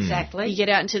wrong. Exactly. You get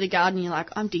out into the garden and you're like,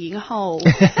 I'm digging a hole,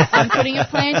 I'm putting a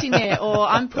plant in there, or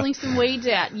I'm pulling some weeds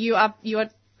out. You are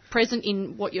present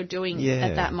in what you're doing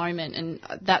at that moment, and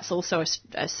that's also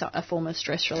a form of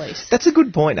stress release. That's a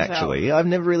good point, actually. I've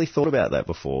never really thought about that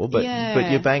before, but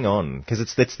you're bang on, because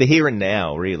it's the here and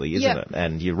now, really, isn't it?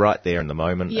 And you're right there in the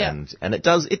moment, and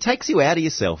it takes you out of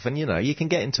yourself, and you can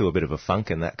get into a bit of a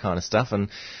funk and that kind of stuff. And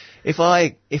if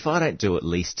I don't do at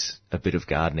least a bit of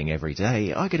gardening every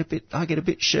day, I get a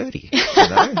bit shirty.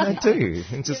 I do.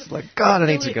 And just like, God, I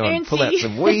need to go and pull out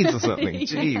some weeds or something.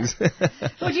 Jeez.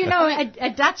 Well,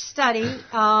 a Dutch study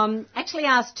actually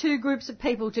asked two groups of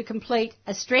people to complete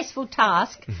a stressful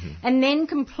task, and then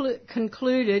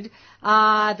concluded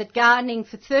that gardening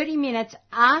for 30 minutes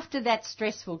after that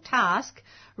stressful task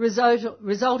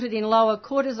resulted in lower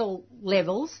cortisol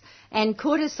levels, and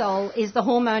cortisol is the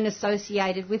hormone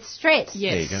associated with stress.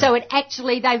 Yes. So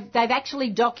they've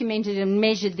actually documented and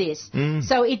measured this.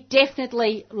 So it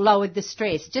definitely lowered the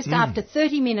stress just after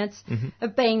 30 minutes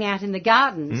of being out in the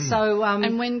garden. So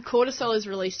and when cortisol is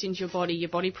released into your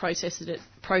body processes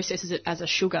it as a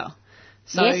sugar.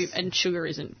 So and sugar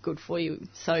isn't good for you.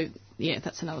 So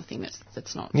that's another thing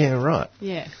that's not. Yeah, right.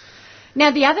 Yeah.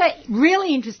 Now, the other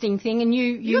really interesting thing, and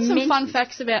you got some fun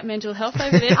facts about mental health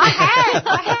over there.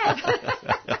 I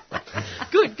have.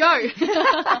 Good, go.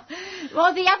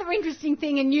 Well, the other interesting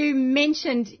thing, and you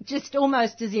mentioned just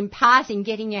almost as in passing,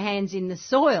 getting your hands in the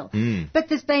soil. But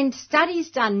there's been studies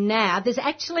done now. There's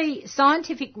actually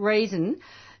scientific reason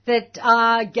that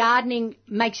gardening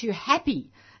makes you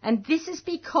happy. And this is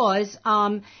because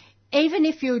even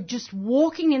if you're just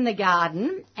walking in the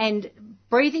garden and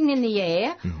breathing in the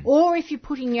air, or if you're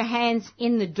putting your hands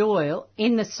in the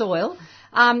soil,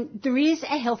 there is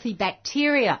a healthy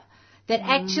bacteria that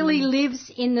actually lives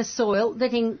in the soil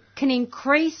that can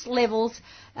increase levels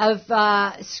of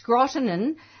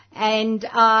serotonin, and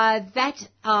that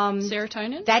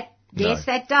serotonin. Yes,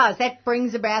 that does. That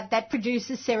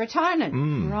produces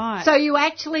serotonin. Right. So you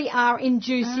actually are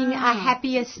inducing a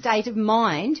happier state of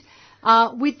mind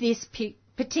with this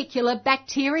particular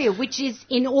bacteria, which is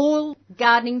in all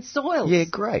gardening soils. Yeah,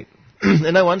 great.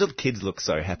 And no wonder the kids look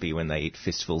so happy when they eat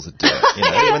fistfuls of dirt.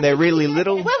 When they're really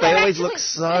little, they always look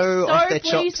so off their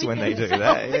chops when they do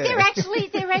that. But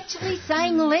they're actually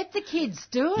saying let the kids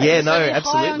do it. Yeah, so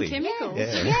absolutely. High on chemicals.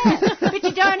 Yeah. But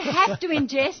you don't have to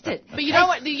ingest it. But you don't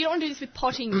want to do this with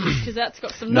potting mix, because that's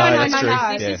got some. No.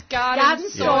 This is garden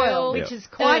soil, which is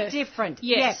quite different.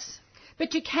 Yes.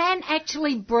 But you can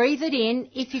actually breathe it in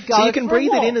if you go. So you can for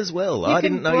breathe a walk. it in as well. I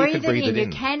didn't know you could breathe it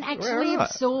in. You can actually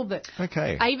absorb it.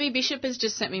 Okay. A.V. Bishop has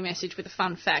just sent me a message with a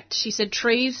fun fact. She said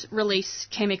trees release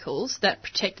chemicals that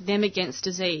protect them against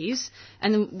disease,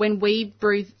 and when we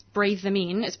breathe them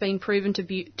in, it's been proven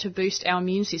to boost our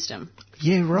immune system.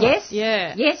 Yeah, right. Yes.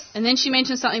 Yeah. Yes. And then she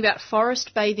mentioned something about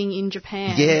forest bathing in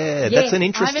Japan. Yeah, that's an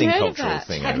interesting cultural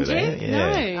thing Haven't over there. you?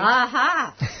 Yeah. No.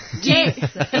 Aha. Yes.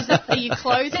 Are you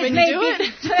closed when you do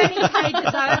it? Turning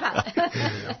pages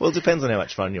over. Well, it depends on how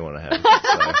much fun you want to have.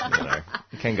 So,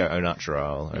 you can go au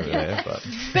naturel over there.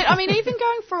 But, I mean, even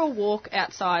going for a walk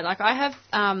outside, like I have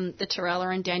the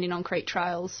Torella and Dandenong Creek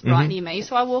trails right near me,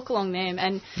 so I walk along them,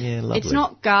 and it's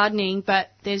not gardening,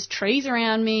 but there's trees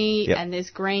around me and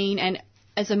there's green, and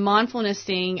as a mindfulness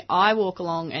thing, I walk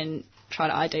along and try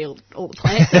to ideal all the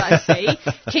plants that I see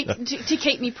to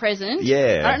keep me present.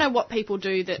 Yeah. I don't know what people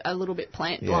do that are a little bit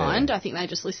plant blind. I think they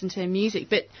just listen to music,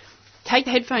 but take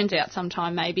the headphones out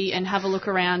sometime maybe and have a look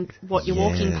around what you're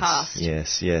walking past.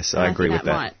 Yes, I agree with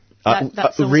that.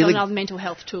 That's also really, another mental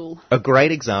health tool. A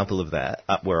great example of that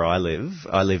up where I live.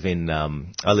 I live in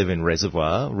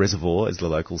Reservoir as the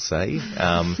locals say.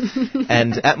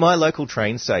 And at my local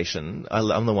train station,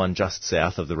 I'm the one just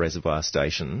south of the Reservoir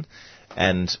station,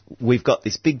 and we've got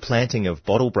this big planting of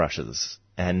bottle brushes.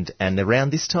 And around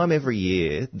this time every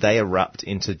year, they erupt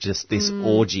into just this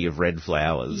orgy of red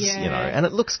flowers, and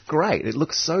it looks great. It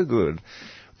looks so good.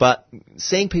 But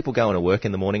seeing people going to work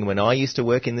in the morning, when I used to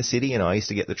work in the city and I used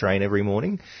to get the train every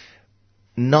morning,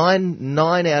 9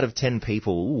 out of 10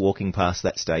 people walking past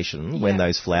that station when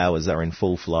those flowers are in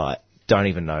full flight don't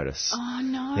even notice. Oh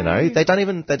no. You know, they don't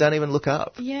even look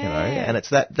up. Yeah. You know, and it's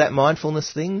that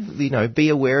mindfulness thing. You know, be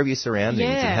aware of your surroundings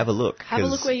and have a look. Have a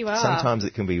look where you are. Sometimes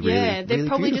it can be really they're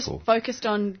probably beautiful. just focused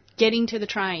on getting to the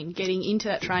train, getting into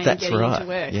that train, and getting into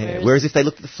work. Yeah. Whereas if they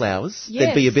looked at the flowers,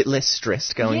 they'd be a bit less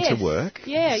stressed going to work.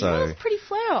 Yeah. So, it's a pretty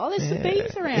flower. Oh, there's some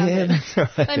bees around it.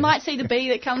 That's right. They might see the bee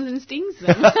that comes and stings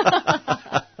them.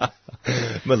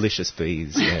 Malicious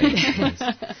bees.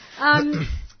 Yeah.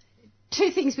 Two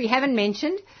things we haven't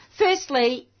mentioned.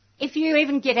 Firstly, if you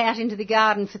even get out into the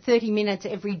garden for 30 minutes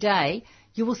every day,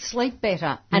 you will sleep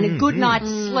better. And a good night's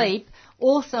sleep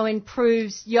also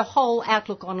improves your whole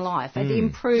outlook on life. It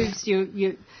improves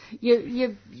it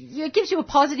gives you a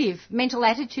positive mental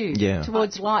attitude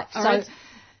towards life. So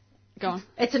go on.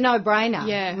 It's a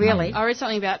no-brainer, really. I read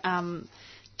something about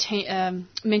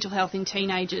mental health in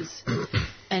teenagers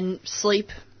and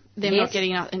sleep. Them not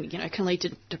getting enough, and can lead to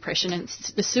depression. And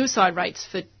the suicide rates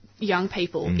for young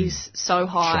people is so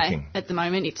high at the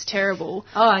moment. It's terrible.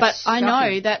 But I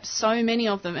know that so many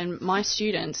of them, and my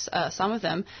students, some of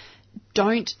them,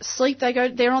 don't sleep.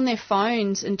 They're on their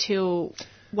phones until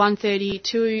 1:30,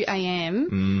 2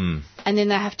 a.m. And then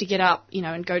they have to get up,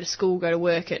 and go to school, go to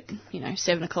work at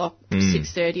 7 o'clock,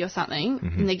 6:30 or something,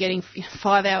 and they're getting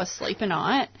 5 hours sleep a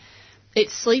night.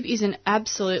 Sleep is an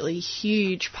absolutely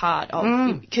huge part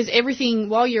of because everything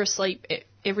while you're asleep,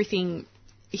 everything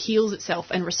heals itself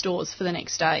and restores for the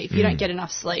next day. If you don't get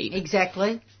enough sleep,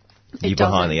 exactly, you're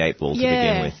behind the eight ball to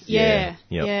begin with.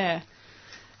 Yeah.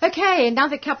 Okay,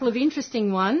 another couple of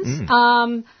interesting ones.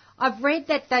 I've read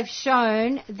that they've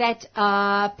shown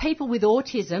that people with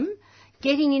autism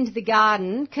getting into the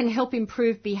garden can help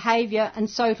improve behaviour and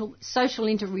social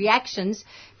interactions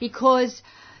because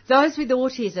those with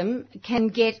autism can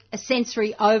get a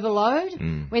sensory overload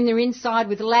when they're inside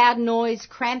with loud noise,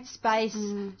 cramped space,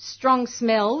 strong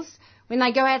smells. When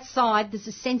they go outside, there's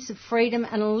a sense of freedom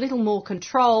and a little more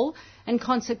control, and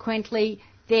consequently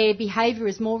their behaviour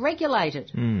is more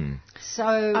regulated.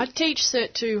 So I teach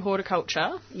Cert 2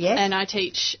 horticulture, and I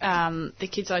teach the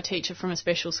kids I teach are from a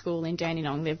special school in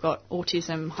Dandenong. They've got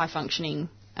autism, high functioning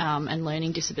and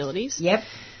learning disabilities. Yep.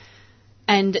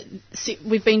 And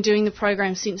we've been doing the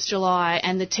program since July,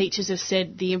 and the teachers have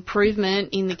said the improvement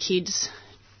in the kids'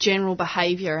 general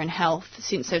behaviour and health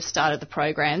since they've started the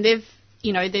program. They've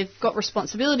got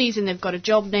responsibilities and they've got a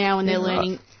job now, and they're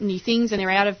learning new things, and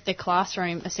they're out of their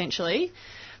classroom essentially.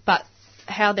 But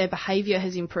how their behaviour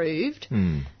has improved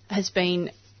has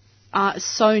been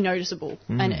so noticeable,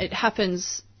 and it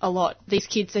happens a lot. These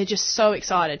kids, they're just so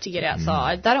excited to get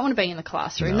outside. They don't want to be in the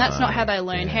classroom. That's not how they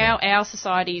learn. How our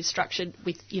society is structured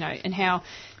with, and how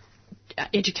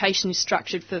education is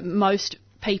structured for most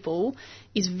people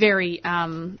is very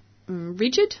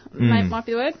rigid, might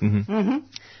be the word.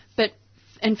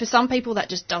 And for some people that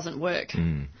just doesn't work.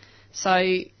 So,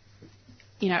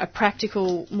 a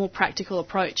more practical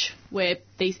approach where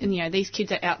these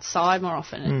kids are outside more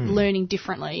often and learning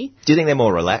differently. Do you think they're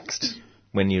more relaxed?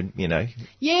 When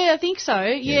Yeah, I think so.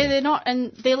 Yeah, they're not,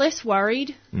 and they're less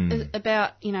worried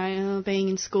about, being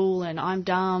in school and I'm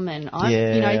dumb and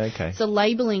it's a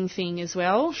labelling thing as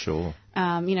well. Sure.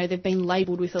 They've been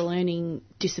labelled with a learning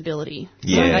disability.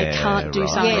 Yeah, so they can't do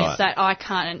something that I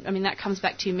can't. And, that comes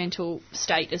back to your mental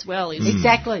state as well. Is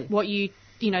exactly what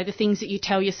the things that you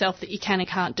tell yourself that you can and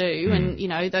can't do. And,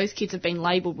 those kids have been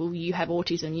labelled, well, you have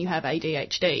autism, you have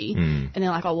ADHD. And they're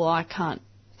like, oh, well, I can't.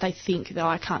 They think that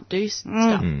I can't do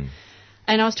stuff.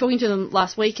 And I was talking to them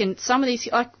last week, and some of these,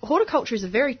 horticulture is a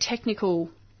very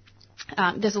technical,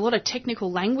 there's a lot of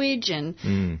technical language and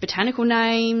botanical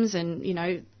names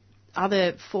and,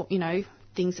 other,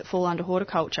 things that fall under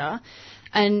horticulture.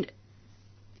 And,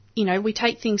 we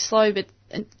take things slow, but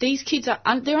these kids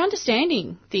they're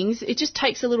understanding things. It just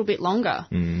takes a little bit longer.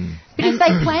 But if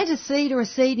they plant a seed or a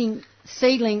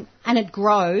seedling and it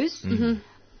grows,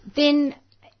 then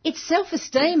it's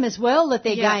self-esteem as well that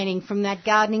they're gaining from that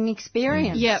gardening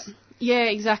experience. Yeah,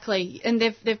 exactly. And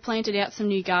they've planted out some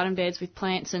new garden beds with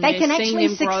plants, and they can actually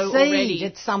them grow succeed already.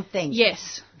 at something.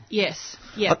 Yes.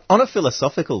 On a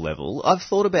philosophical level, I've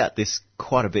thought about this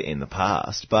quite a bit in the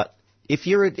past. But if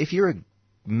you're a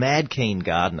mad keen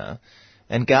gardener,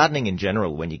 and gardening in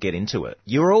general, when you get into it,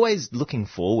 you're always looking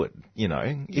forward,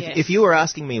 If you were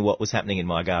asking me what was happening in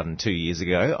my garden 2 years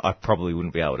ago, I probably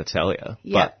wouldn't be able to tell you.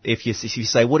 But if you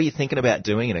say, what are you thinking about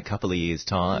doing in a couple of years'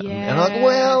 time? And I'm like,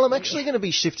 well, I'm actually going to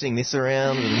be shifting this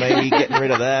around and maybe getting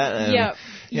rid of that.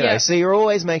 And, so you're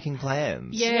always making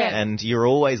plans. And you're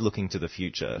always looking to the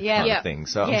future kind of thing.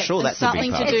 So I'm sure that's a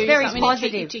big part. It's very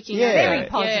positive. Very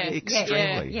positive.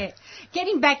 Extremely. Yeah.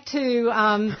 Getting back to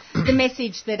the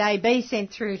message that AB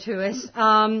sent through to us,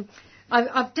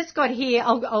 I've just got here.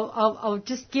 I'll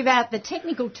just give out the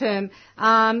technical term.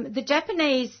 The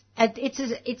Japanese,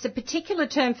 it's a particular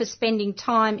term for spending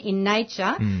time in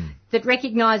nature that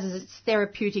recognises its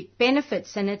therapeutic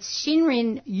benefits, and it's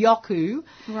Shinrin Yoku,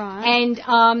 Right.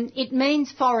 and it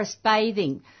means forest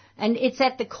bathing. And it's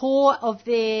at the core of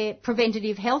their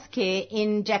preventative health care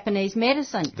in Japanese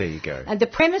medicine. There you go. And the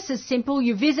premise is simple.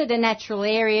 You visit a natural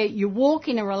area, you walk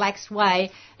in a relaxed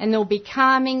way, and there'll be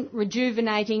calming,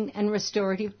 rejuvenating and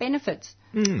restorative benefits.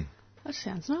 That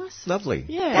sounds nice. Lovely.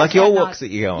 Yeah. Like your That's walks nice. that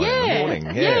you go on in the morning.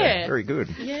 Yeah. Yeah. Very good.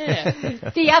 Yeah.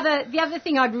 The other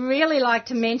thing I'd really like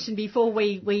to mention before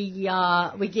we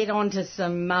get on to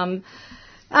some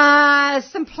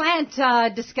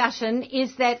plant discussion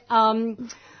is that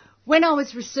when I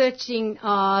was researching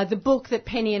the book that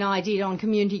Penny and I did on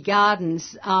community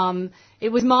gardens,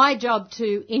 it was my job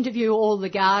to interview all the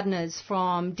gardeners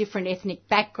from different ethnic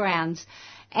backgrounds,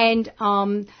 and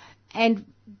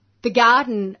the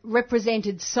garden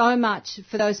represented so much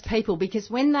for those people, because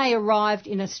when they arrived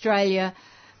in Australia,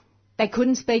 they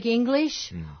couldn't speak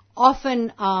English.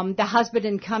 Often the husband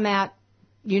had come out,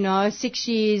 6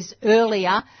 years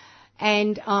earlier,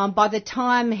 and by the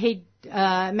time he'd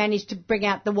managed to bring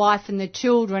out the wife and the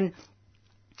children,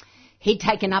 he'd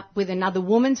taken up with another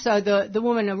woman. So the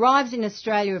woman arrives in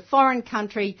Australia, a foreign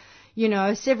country,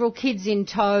 several kids in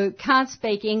tow, can't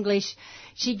speak English.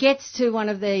 She gets to one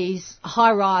of these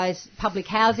high-rise public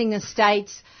housing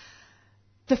estates.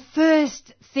 The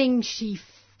first thing she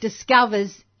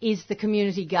discovers is the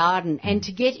community garden. And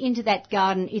to get into that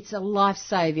garden, it's a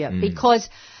lifesaver, because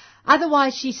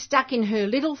otherwise she's stuck in her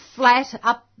little flat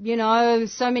up,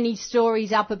 so many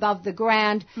stories up above the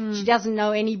ground. She doesn't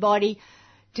know anybody.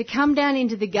 To come down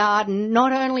into the garden,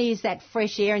 not only is that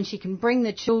fresh air and she can bring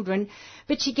the children,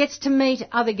 but she gets to meet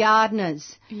other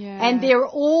gardeners. Yeah. And they're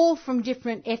all from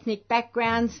different ethnic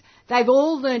backgrounds. They've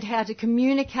all learned how to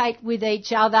communicate with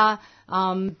each other,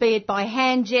 be it by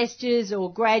hand gestures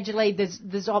or gradually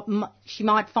she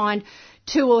might find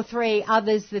 2 or 3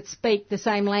 others that speak the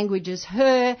same language as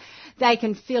her. They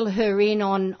can fill her in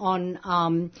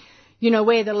on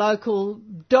where the local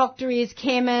doctor is,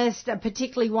 chemist,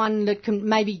 particularly one that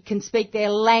can speak their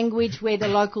language, where the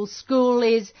local school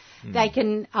is. They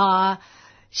can,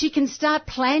 she can start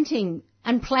planting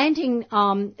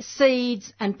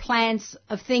seeds and plants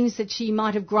of things that she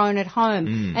might have grown at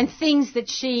home and things that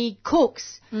she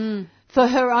cooks for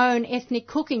her own ethnic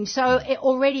cooking. So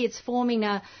already it's forming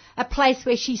a place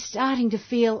where she's starting to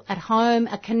feel at home,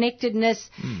 a connectedness,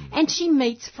 and she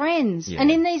meets friends. Yeah.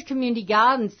 And in these community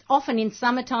gardens, often in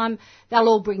summertime, they'll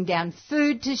all bring down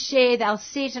food to share. They'll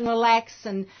sit and relax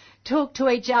and talk to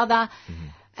each other.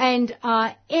 And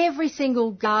every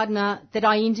single gardener that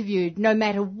I interviewed, no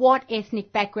matter what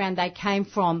ethnic background they came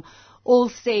from, all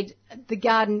said, the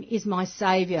garden is my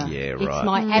saviour. Yeah, right. It's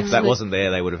my absolute... If that wasn't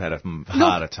there, they would have had a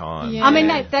harder time. Yeah. I mean,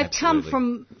 Yeah, they've come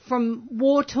from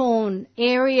war-torn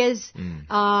areas.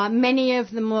 Many of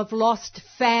them have lost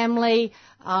family.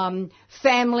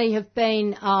 Family have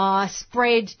been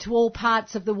spread to all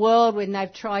parts of the world when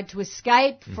they've tried to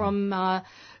escape from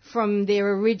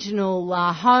their original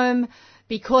home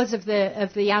because of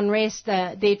the unrest.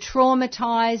 They're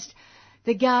traumatised.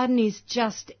 The garden is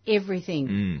just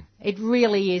everything. It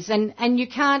really is. And you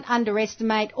can't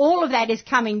underestimate. All of that is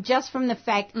coming just from the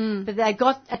fact that they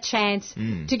got a chance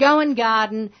to go and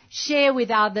garden, share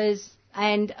with others,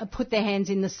 and put their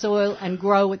hands in the soil and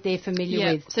grow what they're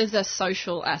familiar with. So there's a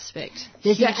social aspect.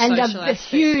 There's Huge social a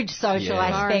huge social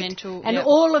aspect. Environmental, and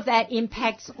all of that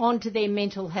impacts onto their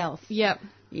mental health. Yep.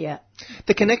 Yeah.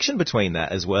 The connection between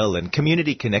that as well, and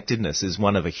community connectedness is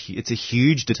it's a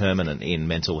huge determinant in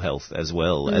mental health as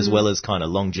well as kind of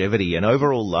longevity and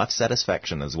overall life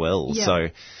satisfaction as well. Yeah. So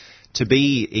to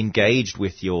be engaged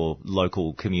with your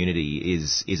local community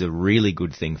is a really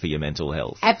good thing for your mental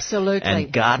health. Absolutely.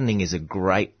 And gardening is a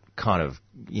great kind of,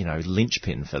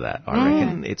 linchpin for that, I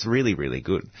reckon. It's really, really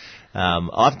good.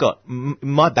 I've got,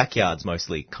 my backyard's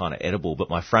mostly kind of edible, but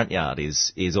my front yard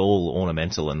is all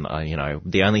ornamental, and,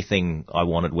 the only thing I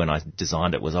wanted when I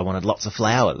designed it was I wanted lots of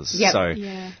flowers. Yep. So,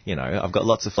 Yeah. I've got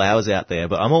lots of flowers out there,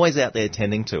 but I'm always out there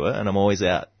tending to it, and I'm always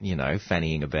out,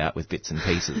 fannying about with bits and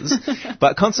pieces.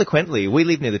 But consequently, we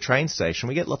live near the train station,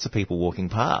 we get lots of people walking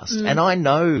past, and I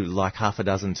know like half a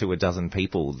dozen to a dozen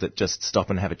people that just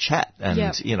stop and have a chat, and,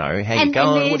 how you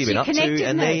going? What have you been up to?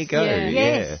 And there you go. Yeah.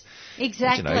 Yes,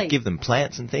 exactly. Give them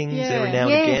plants and things Yeah. every now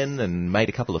and again, and made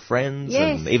a couple of friends,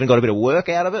 Yes. and even got a bit of work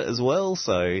out of it as well.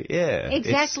 So yeah,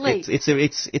 Exactly.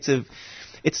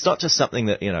 it's not just something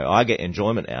that, I get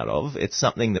enjoyment out of. It's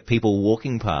something that people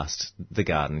walking past the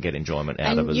garden get enjoyment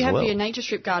out of as well. And you have your nature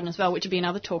strip garden as well, which would be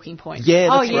another talking point. Yeah,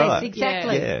 that's yes, right.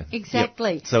 Exactly. Yeah.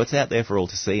 Exactly. Yep. So it's out there for all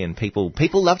to see, and people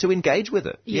love to engage with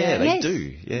it. Yeah, they Yes.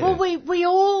 do. Yeah.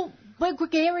 Well, we're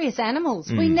gregarious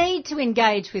animals. We need to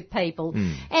engage with people.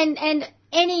 And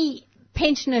any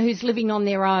pensioner who's living on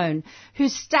their own,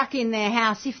 who's stuck in their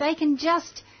house, if they can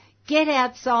just get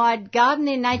outside, garden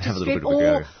their nature strip,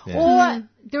 or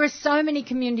there are so many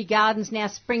community gardens now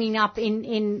springing up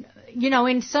in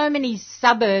so many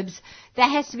suburbs. There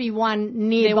has to be one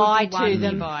nearby to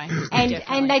them,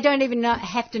 and they don't even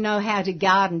have to know how to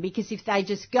garden, because if they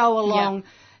just go along.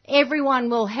 Everyone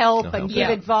will help and give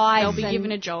advice. They'll be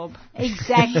given a job.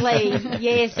 Exactly,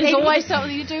 yes. There's always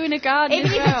something to do in a garden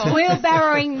Even as if well. it's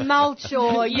wheelbarrowing mulch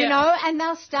or, and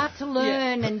they'll start to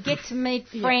learn and get to meet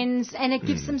friends, and it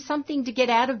gives them something to get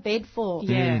out of bed for.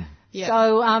 Yeah.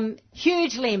 So,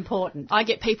 hugely important. I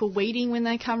get people weeding when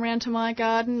they come round to my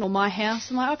garden or my house.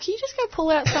 I'm like, can you just go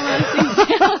pull out some of those things?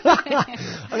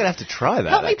 I'm going to have to try that,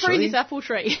 Help me prune this apple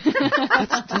tree.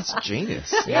 That's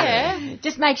genius. Yeah.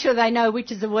 Just make sure they know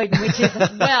which is a weed and which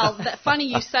isn't. Well, funny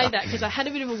you say that, because I had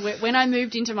a bit of when I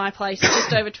moved into my place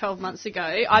just over 12 months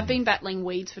ago, I've been battling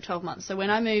weeds for 12 months. So when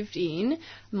I moved in,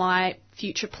 my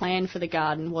future plan for the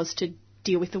garden was to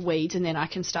deal with the weeds, and then I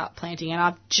can start planting. And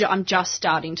I'm just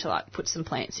starting to put some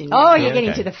plants in. Oh, you're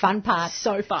getting to the fun part.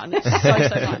 So fun. It's so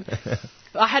fun.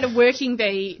 I had a working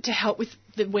bee to help with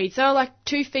the weeds. They were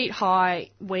 2 feet high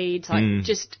weeds,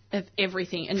 just of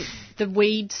everything. And the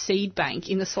weed seed bank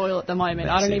in the soil at the moment,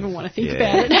 I don't even want to think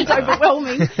about it. It's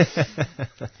overwhelming.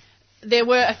 There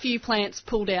were a few plants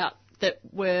pulled out that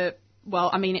were,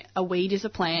 a weed is a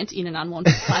plant in an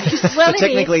unwanted place. Well,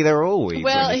 technically they're all weeds.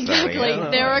 Well, exactly.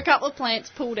 There were a couple of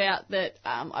plants pulled out that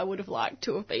I would have liked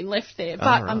to have been left there, but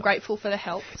I'm grateful for the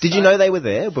help. Did you know they were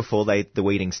there before the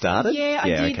weeding started? Yeah, I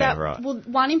did. Okay, That. Right. Well,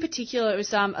 one in particular, it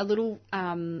was a little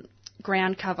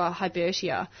ground cover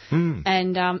Hybertia,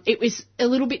 and it was a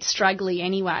little bit straggly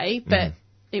anyway, but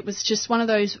it was just one of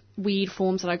those weird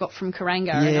forms that I got from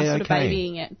Karanga, and I was sort of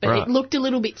babying it. But it looked a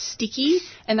little bit sticky,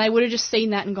 and they would have just seen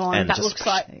that and gone, that looks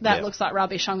like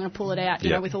rubbish, I'm going to pull it out,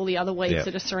 with all the other weeds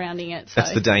that are surrounding it. So.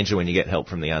 That's the danger when you get help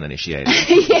from the uninitiated.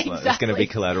 Exactly. There's going to be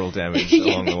collateral damage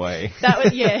along the way.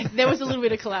 There was a little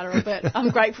bit of collateral, but I'm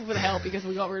grateful for the help because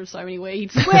we got rid of so many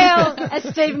weeds. Well, as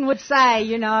Stephen would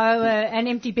say, an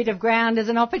empty bit of ground is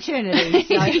an opportunity.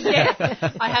 So.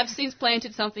 I have since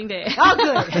planted something there. Oh,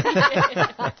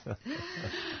 good.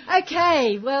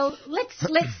 Okay, well, let's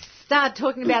start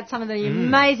talking about some of the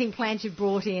amazing plants you've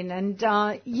brought in,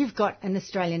 and you've got an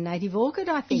Australian native orchid,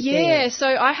 I think. Yeah, so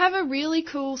I have a really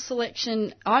cool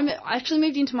selection. I actually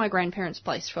moved into my grandparents'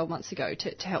 place 12 months ago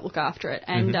to help look after it,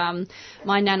 and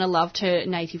my nana loved her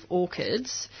native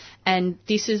orchids, and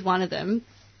this is one of them.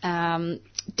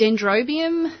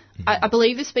 Dendrobium, I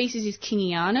believe the species is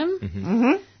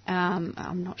Kingianum.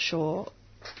 I'm not sure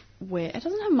where. It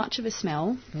doesn't have much of a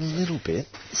smell. A little bit.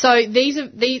 So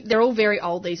they're all very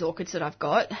old, these orchids that I've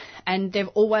got, and they've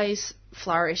always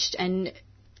flourished, and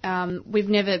we've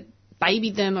never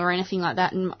babied them or anything like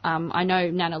that, and I know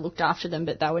Nana looked after them,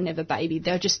 but they were never babied.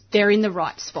 They're in the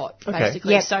right spot,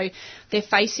 basically. Yep. So they're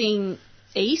facing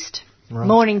east. Right.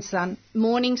 Morning sun,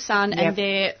 and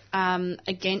they're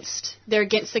against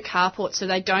the carport, so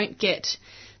they don't get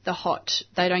the hot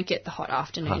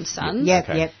afternoon sun.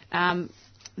 Yep.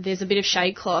 There's a bit of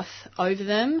shade cloth over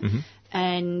them,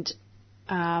 and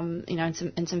and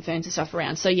some ferns and stuff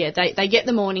around. So they get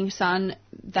the morning sun.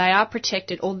 They are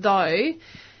protected, although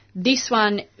this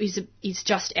one is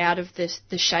just out of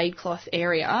the shade cloth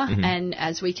area, and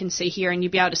as we can see here, and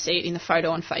you'll be able to see it in the photo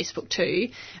on Facebook too.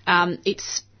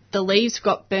 The leaves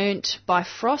got burnt by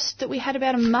frost that we had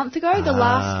about a month ago, the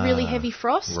last really heavy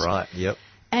frost. Right, yep.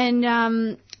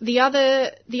 And the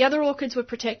other orchids were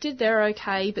protected, they're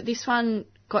okay, but this one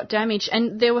got damaged,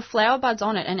 and there were flower buds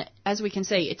on it, and as we can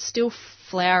see, it's still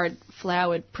flowered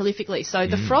prolifically. So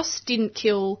the frost didn't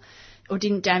kill or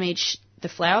didn't damage the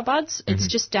flower buds, it's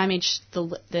just damaged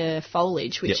the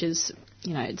foliage, which is,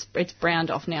 it's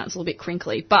browned off now, it's a little bit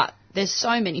crinkly, but there's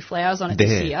so many flowers on it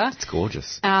this year. It's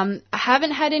gorgeous. I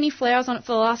haven't had any flowers on it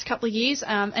for the last couple of years,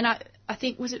 and I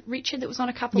think, was it Richard that was on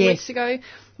a couple of weeks ago,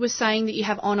 was saying that you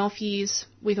have on-off years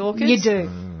with orchids? You do.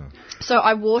 So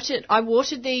I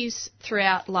watered these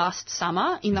throughout last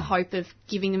summer in the hope of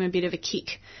giving them a bit of a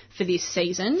kick for this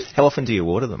season. How often do you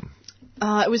water them?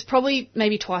 It was probably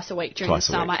maybe twice a week during the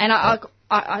summer, and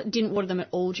I didn't water them at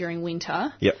all during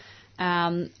winter. Yep.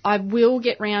 I will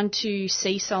get round to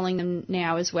sea soling them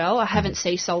now as well. I haven't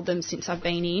sea soled them since I've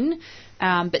been in,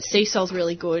 but sea sol's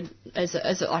really good as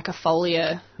like a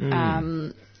foliar,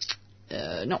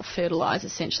 not fertiliser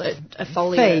essentially, a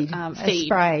foliar feed. A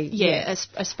spray. Yeah,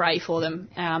 a spray for them.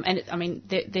 And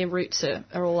their roots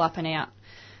are all up and out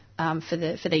for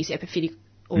these epiphytic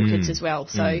orchids as well.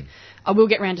 So I will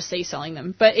get round to sea soling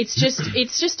them. But it's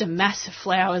just a mass of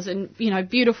flowers and,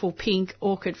 beautiful pink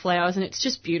orchid flowers, and it's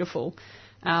just beautiful.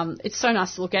 It's so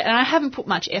nice to look at. And I haven't put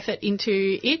much effort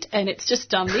into it, and it's just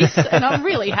done this, and I'm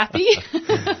really happy.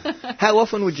 How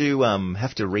often would you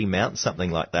have to remount something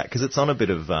like that? Because it's on a bit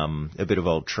of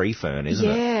old tree fern, isn't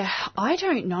it? Yeah, I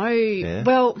don't know. Yeah.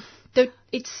 Well,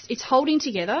 it's holding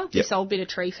together, this old bit of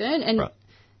tree fern, and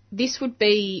this would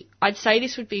be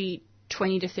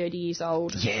 20 to 30 years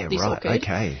old. Yeah, this right. orchid.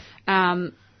 Okay.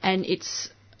 And it's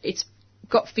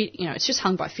got it's just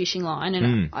hung by fishing line,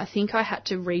 and I think I had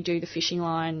to redo the fishing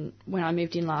line when I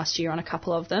moved in last year on a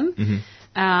couple of them.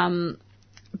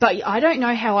 But I don't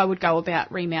know how I would go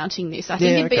about remounting this. I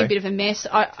think it'd be a bit of a mess.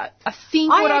 I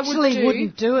think what I would do... I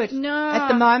wouldn't do it at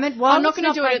the moment. I'm not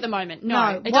going to do it at the moment.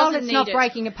 No, while it's not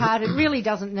breaking apart, it really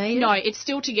doesn't need it. No, it's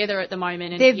still together at the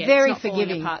moment. And they're very it's not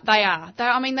forgiving. Apart. They are.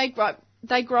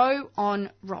 They grow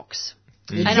on rocks.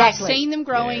 Exactly. And I've seen them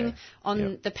growing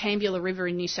on the Pambula River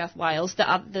in New South Wales,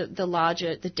 the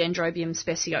larger, the Dendrobium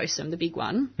speciosum, the big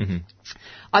one.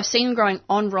 I've seen them growing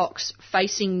on rocks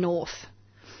facing north.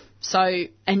 So,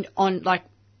 and on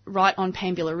right on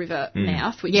Pambula River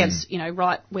mouth, which is,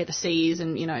 right where the sea is,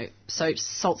 and, so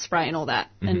salt spray and all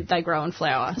that, and they grow and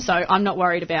flower. So I'm not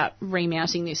worried about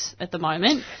remounting this at the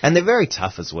moment. And they're very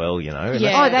tough as well, Yeah.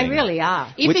 Oh, they really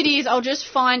are. If it is, I'll just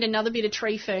find another bit of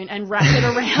tree fern and wrap it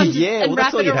around.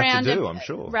 That's all you have to do, I'm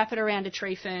sure. Wrap it around a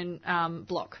tree fern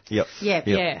block. Yep.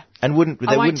 Yeah. And there wouldn't be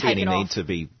any need to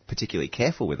be particularly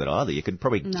careful with it either. You could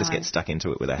probably just get stuck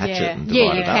into it with a hatchet and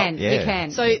divide it up. You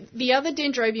can. So the other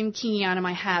Dendrobium kingianum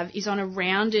I have is on a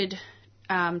rounded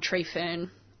tree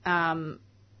fern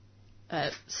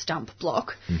stump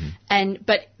block,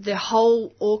 but the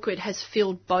whole orchid has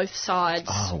filled both sides.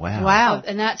 Oh wow! Wow,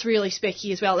 and that's really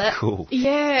specky as well. Cool.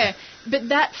 Yeah, but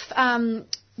that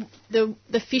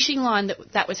the fishing line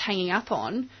that was hanging up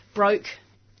on broke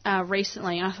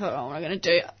recently, and I thought, what am I going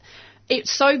to do?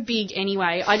 It's so big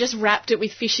anyway. I just wrapped it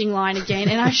with fishing line again,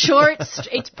 and I'm sure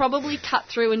it's probably cut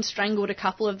through and strangled a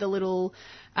couple of the little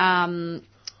what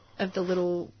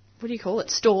do you call it,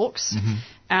 stalks.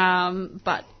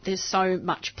 But there's so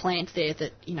much plant there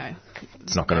that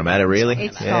it's not going to matter really.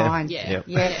 It's fine. Yeah.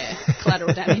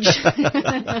 Collateral damage.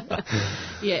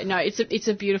 No, it's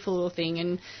a beautiful little thing,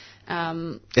 and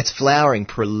it's flowering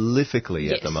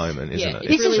prolifically at the moment, isn't it?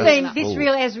 This has been,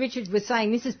 as Richard was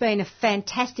saying, this has been a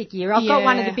fantastic year. I've got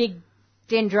one of the big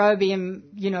Dendrobium,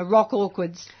 rock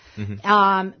orchids,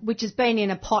 which has been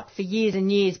in a pot for years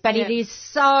and years, but it is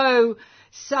so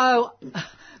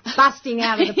busting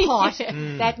out of the pot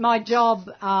that my job,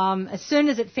 as soon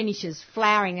as it finishes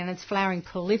flowering, and it's flowering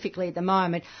prolifically at the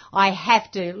moment, I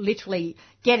have to literally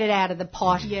get it out of the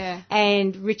pot. Yeah.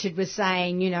 And Richard was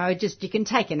saying, just you can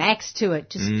take an axe to it,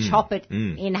 just chop it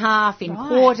in half, in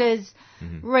quarters,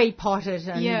 repot it,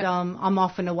 and I'm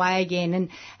off and away again.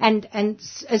 And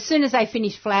as soon as they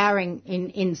finish flowering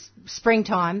in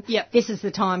springtime, this is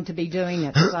the time to be doing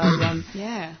it. So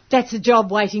that's a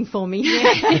job waiting for me.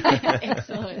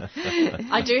 Excellent.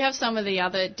 I do have some of the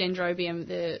other Dendrobium,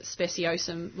 the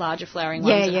speciosum, larger flowering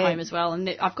ones at home as well, and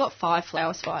I've got 5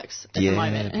 flower spikes at the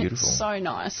moment. And it's so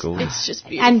nice. Cool. It's just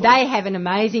beautiful. And they have an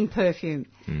amazing perfume.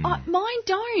 Mine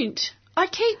don't. I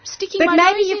keep sticking my nose But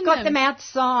maybe you've in got them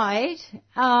outside,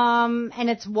 and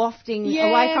it's wafting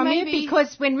away from you,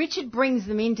 because when Richard brings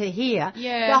them into here,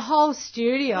 the whole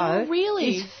studio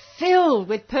is filled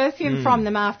with perfume from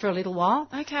them after a little while.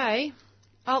 Okay.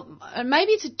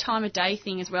 Maybe it's a time of day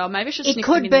thing as well. Maybe I should sniff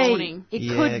them in the morning. It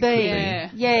could be.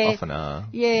 Yeah. Often are.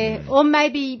 Yeah. Or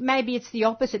maybe it's the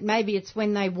opposite. Maybe it's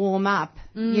when they warm up,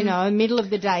 middle of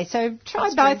the day. So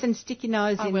try both and stick your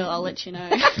nose in. I will. I'll let you know.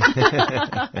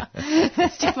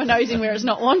 Stick my nose in where it's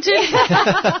not wanted.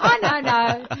 Oh,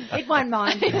 no. It won't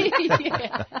mind.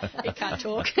 It can't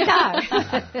talk. No.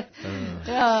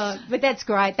 But that's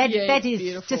great. That is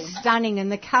beautiful. Just stunning.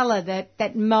 And the colour,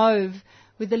 that mauve,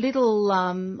 with a little,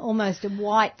 almost a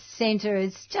white centre,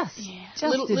 is just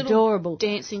adorable. Little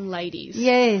dancing ladies.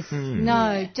 Yes.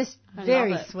 Just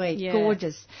very sweet,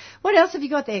 gorgeous. What else have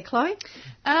you got there, Chloe?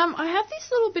 I have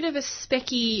this little bit of a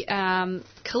specky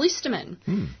callistemon.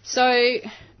 So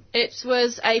it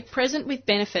was a present with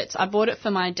benefits. I bought it for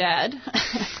my dad,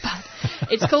 but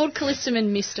It's called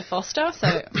Callistemon Mr. Foster,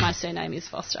 so my surname is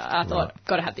Foster. I thought,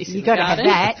 got to have this in the got to have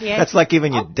garden. that, yeah. That's like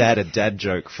giving your dad a dad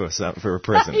joke for a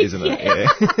present, isn't it? Yeah.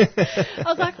 I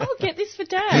was like, oh, get this for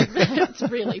Dad. It's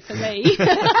really for me.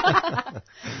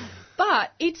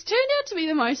 But it's turned out to be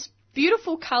the most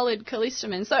beautiful coloured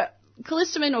callistemon. So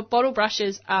callistemon or bottle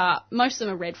brushes most of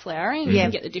them are red flowering. You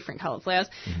can get the different coloured flowers.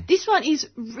 This one is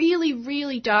really,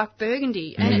 really dark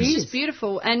burgundy, and it's just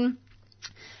beautiful. And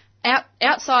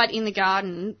outside in the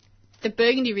garden, the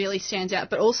burgundy really stands out,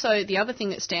 but also the other thing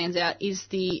that stands out is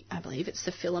I believe it's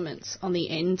the filaments on the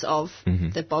ends of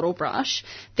the bottle brush.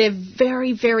 They're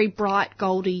very, very bright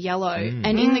goldy yellow,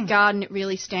 and in the garden it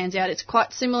really stands out. It's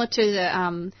quite similar to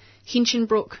the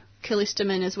Hinchinbrook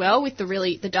callistemon as well, with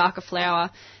the darker flower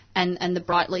and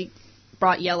the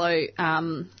bright yellow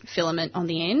filament on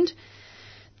the end.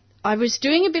 I was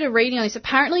doing a bit of reading on this.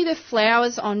 Apparently the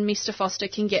flowers on Mr. Foster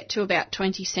can get to about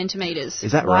 20 centimetres.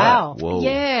 Is that Wow. right? Whoa.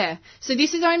 Yeah. So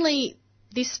this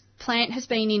plant has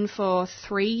been in for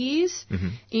 3 years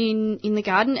in the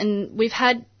garden, and we've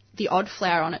had the odd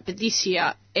flower on it, but this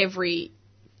year every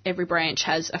branch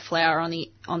has a flower on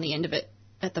the end of it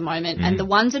at the moment, and the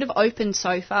ones that have opened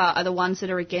so far are the ones that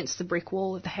are against the brick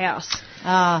wall of the house.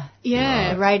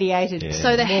 Yeah. Radiated. Yeah.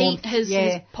 So the warmth. heat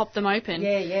has popped them open.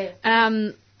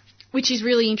 Yeah. Which is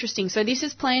really interesting. So this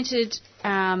is planted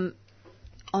on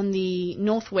the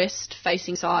northwest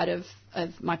facing side of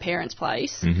my parents'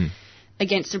 place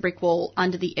against a brick wall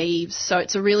under the eaves. So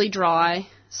it's a really dry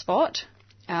spot.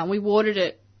 We've watered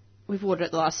it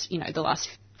the last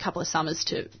couple of summers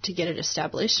to get it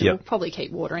established. And we'll probably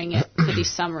keep watering it for this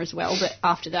summer as well. But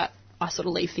after that, I sort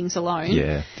of leave things alone.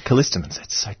 Yeah. Callistemons,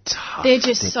 it's so tough. They're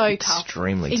just so tough.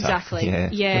 Extremely tough. Exactly.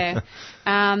 Yeah.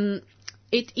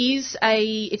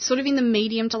 It's sort of in the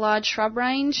medium to large shrub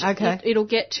range. Okay. It'll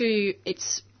get to,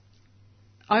 it's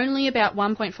only about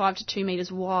 1.5 to 2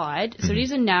 metres wide, so it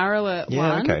is a narrower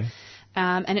one. Okay.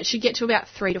 And it should get to about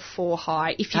 3 to 4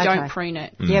 high if you don't prune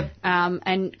it. Yep.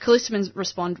 And callistemons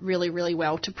respond really, really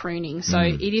well to pruning, so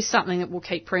it is something that will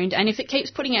keep pruned. And if it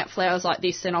keeps putting out flowers like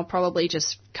this, then I'll probably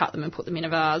just cut them and put them in a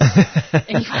vase.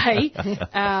 Anyway,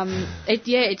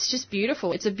 it's just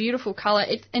beautiful. It's a beautiful colour,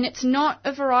 and it's not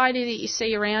a variety that you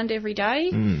see around every day.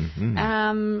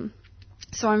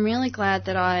 So I'm really glad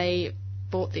that I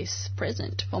bought this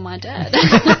present for my dad.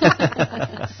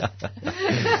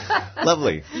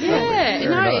 Lovely. Yeah, Very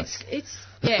nice.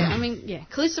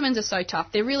 callistemons are so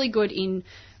tough. They're really good in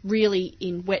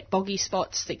wet boggy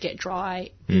spots that get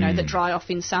dry, that dry off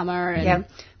in summer, and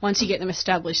once you get them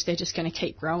established, they're just going to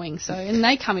keep growing. So, and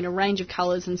they come in a range of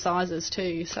colours and sizes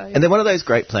too. So, and they're one of those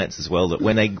great plants as well that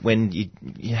when you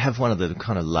have one of the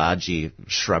kind of larger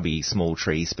shrubby small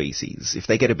tree species, if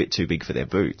they get a bit too big for their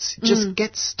boots, just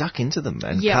get stuck into them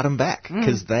and cut them back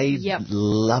because they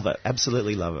love it,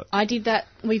 absolutely love it. I did that.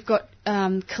 We've got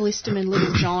Callistemon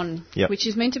Little John, which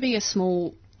is meant to be a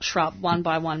small shrub, 1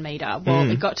 by 1 metre.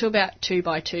 Well, it got to about 2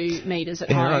 by 2 metres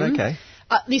at home. Right, okay.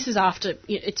 This is after,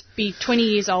 it's be 20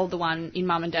 years old, the one in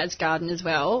Mum and Dad's garden as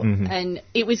well, and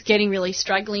it was getting really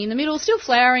straggly in the middle, still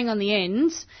flowering on the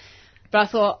ends, but I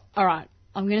thought, all right,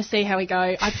 I'm going to see how we go.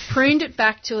 I pruned it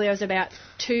back till there was about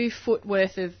 2 foot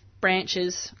worth of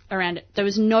branches around it. There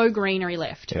was no greenery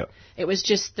left. Yep. It was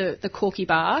just the corky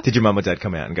bark. Did your mum or dad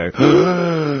come out and go,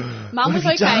 Mum was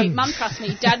okay. Mum trusts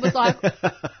me. Dad was like,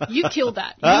 you killed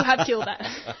that. You have killed that.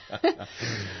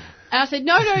 And I said,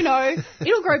 no.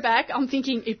 It'll grow back. I'm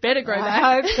thinking, it better grow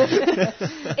back.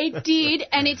 It did.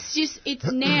 And it's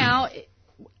now,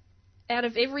 out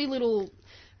of every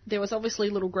there was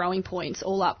obviously little growing points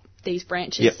all up these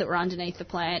branches that were underneath the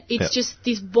plant. It's just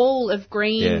this ball of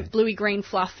green, bluey-green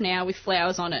fluff now with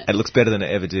flowers on it. It looks better than it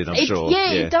ever did, I'm sure.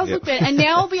 Yeah, it does look better. And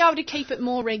now I'll be able to keep it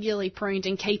more regularly pruned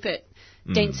and keep it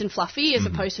dense and fluffy as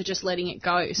opposed to just letting it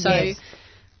go. So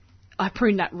I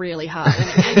pruned that really hard when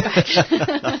it came back.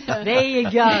 There you go.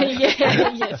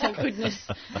 yeah, thank goodness.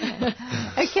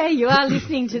 Okay, you are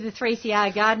listening to the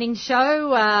 3CR Gardening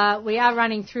Show. We are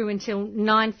running through until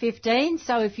 9:15,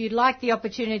 so if you'd like the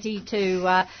opportunity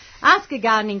to ask a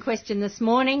gardening question this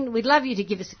morning, we'd love you to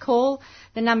give us a call.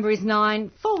 The number is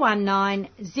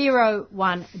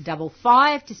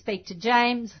 94190155 to speak to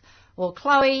James or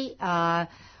Chloe,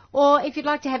 or if you'd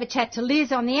like to have a chat to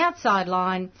Liz on the outside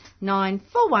line,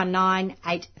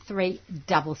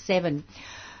 94198377.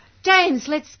 James,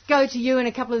 let's go to you and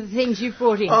a couple of the things you've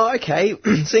brought in. Oh, okay.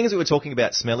 Seeing as we were talking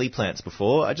about smelly plants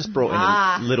before, I just brought in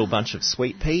a little bunch of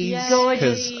sweet peas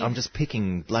because I'm just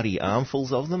picking bloody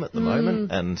armfuls of them at the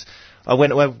moment. And I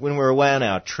went when we were away on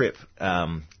our trip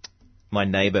my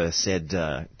neighbour said,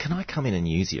 can I come in and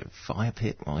use your fire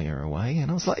pit while you're away? And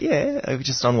I was like, yeah,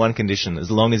 just on one condition, as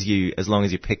long as you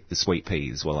pick the sweet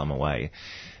peas while I'm away.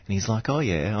 And he's like, oh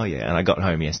yeah. And I got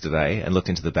home yesterday and looked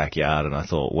into the backyard and I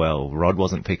thought, well, Rod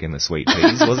wasn't picking the sweet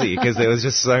peas, was he? Because there was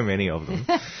just so many of them.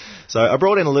 So I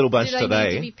brought in a little bunch today. Do they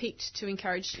need to be picked to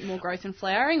encourage more growth and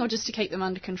flowering, or just to keep them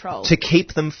under control? To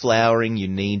keep them flowering, you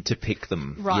need to pick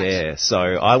them. Right. Yeah. So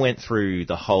I went through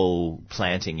the whole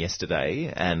planting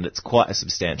yesterday, and it's quite a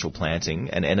substantial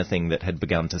planting, and anything that had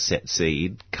begun to set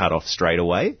seed, cut off straight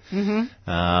away.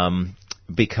 Mm-hmm.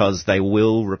 Because they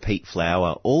will repeat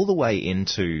flower all the way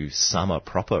into summer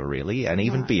proper, really, and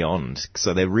even beyond.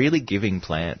 So they're really giving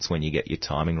plants when you get your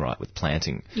timing right with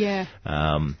planting. Yeah.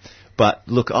 But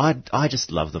look, I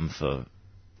just love them for.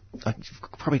 I've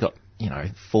probably got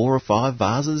 4 or 5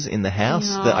 vases in the house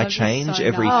that I change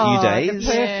every few days.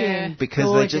 The perfume. Because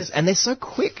gorgeous. they're so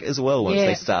quick as well once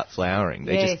they start flowering.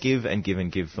 They just give and give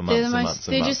and give for months and months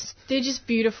and months. They're just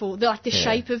beautiful. They're like the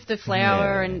shape of the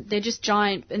flower, and they're just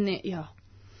giant, and they're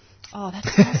oh, that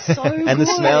smells so good. And the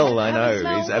smell, I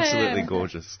know, is absolutely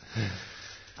gorgeous.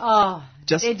 Oh,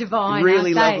 just they're divine,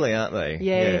 really aren't they? lovely, aren't they?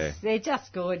 Yes, they're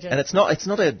just gorgeous. And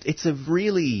it's a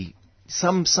really,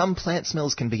 some plant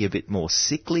smells can be a bit more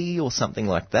sickly or something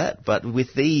like that, but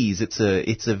with these, it's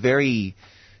a very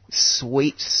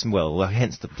sweet smell,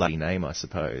 hence the bloody name, I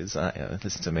suppose.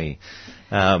 Listen to me.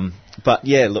 But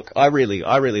yeah, look, I really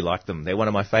like them. They're one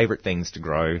of my favourite things to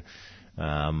grow,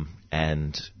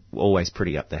 and always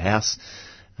pretty up the house.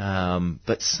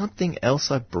 But something else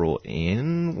I brought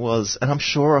in was, and I'm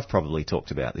sure I've probably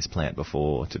talked about this plant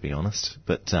before, to be honest,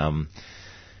 but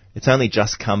it's only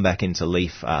just come back into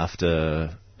leaf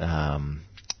after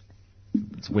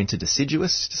it's winter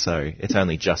deciduous, so it's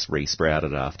only just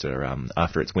re-sprouted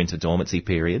after its winter dormancy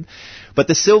period. But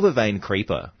the silver vein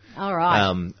creeper. All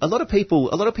right. A lot of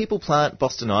people plant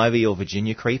Boston ivy or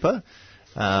Virginia creeper.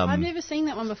 I've never seen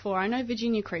that one before. I know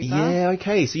Virginia creeper. Yeah,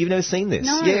 okay. So you've never seen this?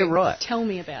 No. Yeah, right. Tell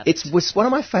me about it. It was one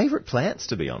of my favourite plants,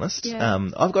 to be honest. Yeah.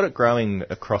 I've got it growing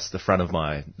across the front of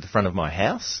my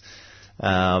house.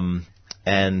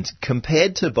 And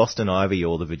compared to Boston ivy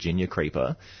or the Virginia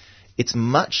creeper, it's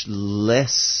much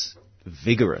less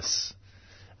vigorous.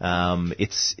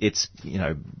 It's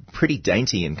pretty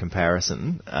dainty in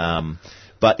comparison.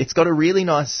 But it's got a really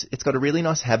nice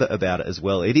habit about it as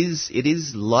well. It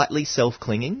is lightly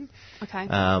self-clinging. Okay.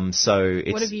 So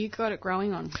what have you got it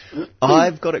growing on?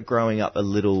 I've got it growing up a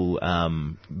little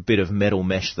bit of metal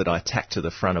mesh that I tacked to the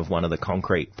front of one of the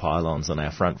concrete pylons on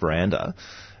our front veranda,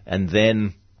 and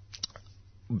then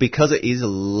because it is a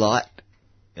light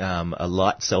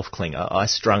self-clinger, I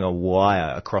strung a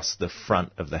wire across the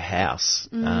front of the house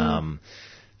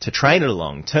to train it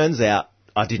along. Turns out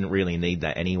I didn't really need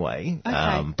that anyway,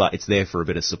 but it's there for a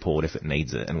bit of support if it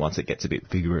needs it, and once it gets a bit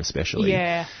bigger especially.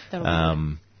 Yeah, that'll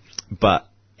be but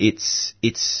it's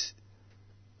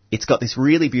got this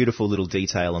really beautiful little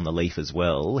detail on the leaf as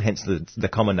well, hence the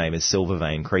common name is silver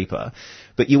vein creeper.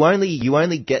 But you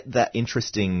only get that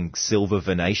interesting silver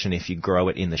venation if you grow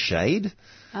it in the shade.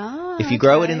 If you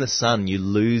grow it in the sun, you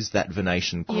lose that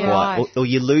venation quite, or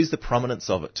you lose the prominence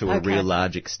of it to a real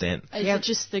large extent. Is it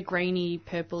just the greeny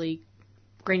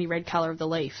red colour of the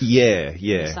leaf? Yeah.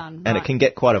 In the sun, and it can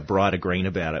get quite a brighter green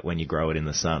about it when you grow it in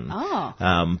the sun.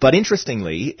 Oh. But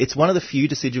interestingly, it's one of the few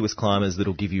deciduous climbers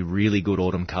that'll give you really good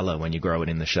autumn colour when you grow it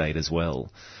in the shade as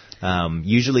well.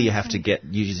 Usually you have to get,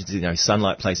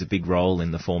 sunlight plays a big role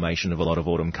in the formation of a lot of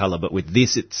autumn colour, but with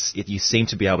this, you seem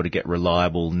to be able to get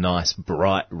reliable, nice,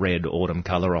 bright red autumn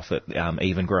colour off it,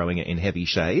 even growing it in heavy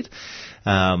shade.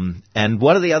 And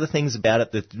one of the other things about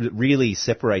it that really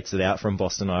separates it out from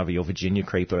Boston ivy or Virginia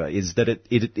creeper is that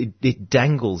it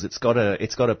dangles. It's got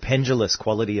a pendulous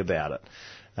quality about it.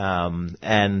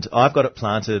 And I've got it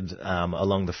planted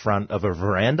along the front of a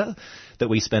veranda that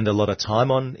we spend a lot of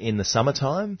time on in the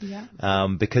summertime. Yeah.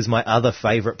 Because my other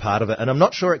favourite part of it, and I'm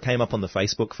not sure it came up on the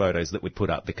Facebook photos that we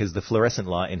put up, because the fluorescent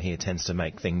light in here tends to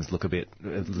make things look a bit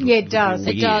it does.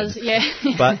 weird. It does, yeah.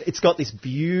 But it's got this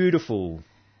beautiful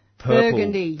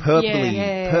purpley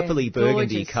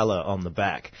burgundy colour on the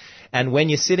back. And when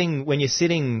you're sitting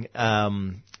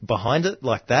behind it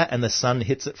like that and the sun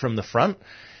hits it from the front,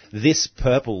 this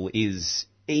purple is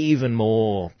even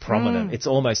more prominent. It's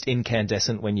almost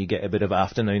incandescent when you get a bit of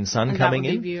afternoon sun coming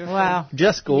in. Beautiful. Wow.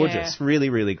 Just gorgeous. Yeah. Really,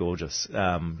 really gorgeous.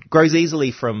 Grows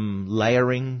easily from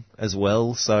layering as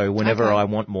well. So whenever I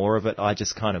want more of it, I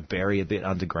just kind of bury a bit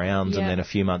underground, and then a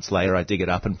few months later I dig it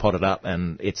up and pot it up,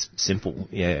 and it's simple.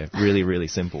 Yeah, really, really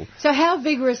simple. So how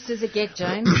vigorous does it get,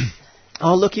 James?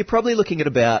 Oh, look, you're probably looking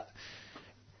at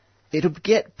it'll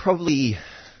get probably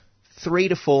 3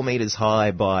 to 4 metres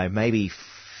high by maybe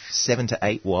 7 to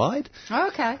 8 wide.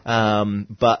 Okay.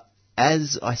 But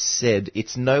as I said,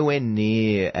 it's nowhere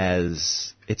near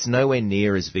as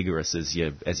vigorous as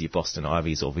your Boston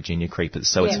ivies or Virginia creepers.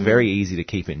 So it's very easy to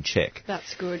keep in check.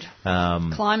 That's good.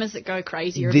 Climbers that go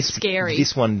crazy are a bit scary.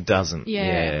 This one doesn't.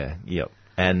 Yeah. Yep.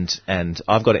 And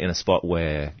I've got it in a spot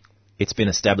where it's been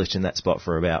established in that spot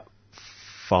for about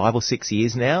 5 or 6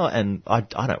 years now, and I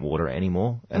don't water it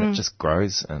anymore, and it just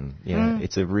grows, and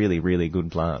it's a really, really good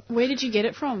plant. Where did you get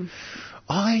it from?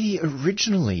 I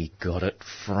originally got it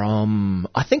from,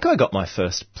 I think I got my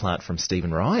first plant from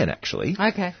Stephen Ryan, actually.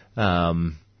 Okay.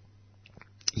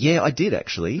 Yeah, I did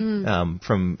actually,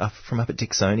 from up at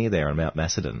Dixonia there on Mount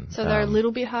Macedon. So they're a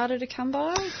little bit harder to come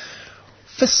by?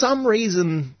 For some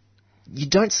reason, you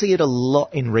don't see it a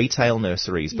lot in retail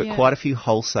nurseries, but quite a few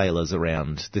wholesalers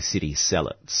around the city sell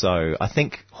it. So I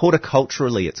think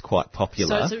horticulturally it's quite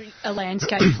popular. So it's a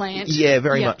landscape plant. Yeah,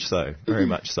 very much so. Very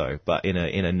much so. But in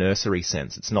a nursery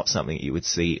sense, it's not something you would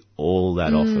see all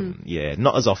that often. Yeah,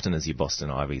 not as often as your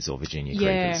Boston ivies or Virginia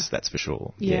creepers, that's for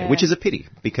sure. Yeah. Which is a pity,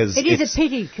 because it is a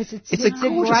pity, because it's a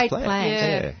great plant.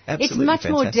 Yeah, absolutely. It's much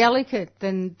more delicate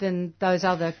than those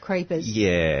other creepers.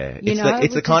 Yeah.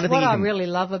 It's the kind of thing I really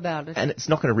love about it. And it's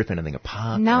not going to rip anything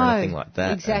apart or anything like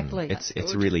that. Exactly. And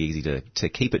it's really easy to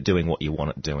keep it doing what you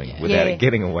want it doing without it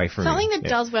getting away from Something that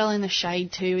does well in the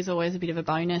shade too is always a bit of a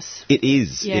bonus. It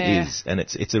is. It is. And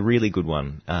it's a really good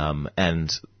one.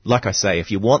 And like I say,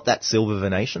 if you want that silver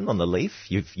venation on the leaf,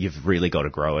 you've really got to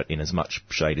grow it in as much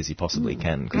shade as you possibly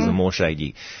can, because the more shade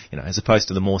you as opposed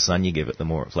to the more sun you give it, the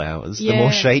more it flowers. The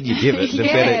more shade you give it,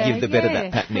 the better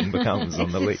that patterning becomes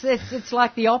on the leaf. It's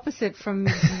like the opposite from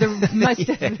most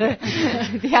of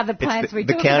the other plants we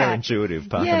talk about. The counterintuitive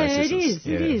Parthenocissus.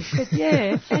 It is. But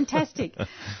fantastic.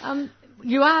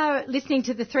 You are listening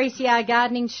to the 3CR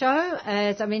Gardening Show.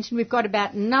 As I mentioned, we've got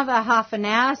about another half an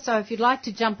hour, so if you'd like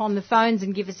to jump on the phones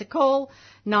and give us a call,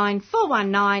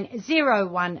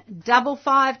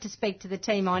 9419-0155 to speak to the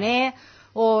team on air,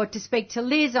 or to speak to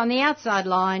Liz on the outside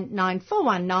line,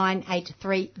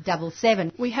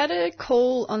 9419-8377. We had a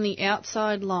call on the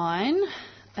outside line.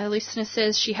 A listener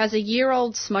says she has a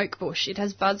year-old smoke bush. It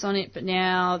has buds on it, but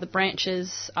now the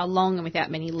branches are long and without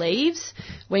many leaves.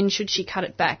 When should she cut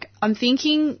it back? I'm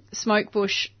thinking smoke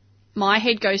bush. My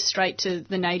head goes straight to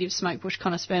the native smoke bush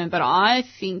conospermum, but I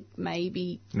think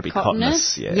maybe it'll be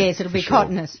cotinus. Yes, it'll be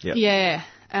cotinus. Yep. Yeah.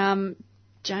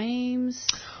 James?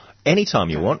 Anytime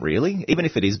you want, really. Even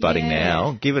if it is budding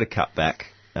now, give it a cut back.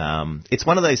 It's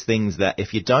one of those things that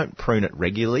if you don't prune it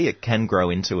regularly, it can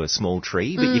grow into a small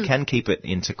tree, but you can keep it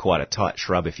into quite a tight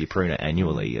shrub if you prune it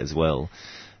annually as well.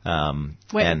 When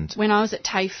I was at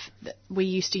TAFE, we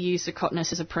used to use the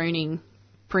cotinus as a pruning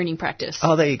practice.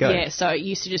 Oh, there you go. Yeah, so it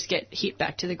used to just get hit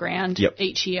back to the ground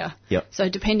each year. Yep. So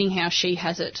depending how she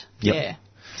has it,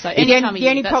 So the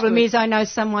only problem is I know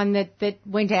someone that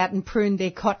went out and pruned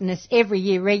their cotinus every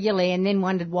year regularly and then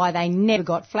wondered why they never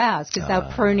got flowers, because they were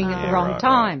pruning at the wrong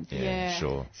time. Right. Yeah,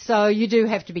 sure. So you do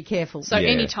have to be careful. So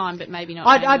any time, but maybe not.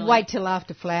 I'd wait till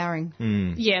after flowering.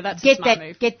 Yeah, that's a smart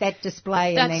move. Get that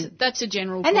display. That's a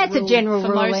general rule. And that's a general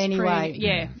rule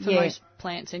anyway. For most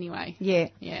plants anyway. Yeah.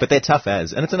 But they're tough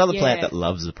as. And it's another plant that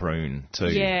loves a prune too.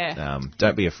 Yeah.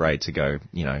 Don't be afraid to go,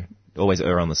 always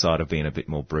err on the side of being a bit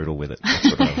more brutal with it.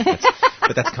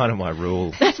 But that's kind of my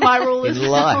rule. That's my rule in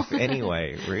life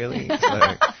anyway, really. So.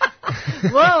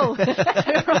 Whoa.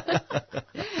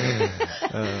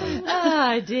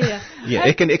 Oh dear. Yeah,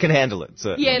 it can handle it.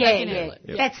 Certainly. Yeah, they can handle it.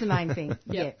 That's the main thing.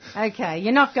 Yeah. Okay,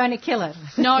 you're not going to kill it.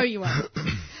 No, you won't.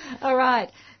 All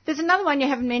right. There's another one you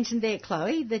haven't mentioned there,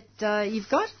 Chloe, that you've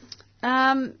got.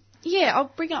 Yeah,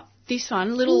 I'll bring up this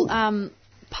one. Little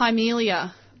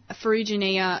Pimelia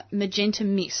ferruginea magenta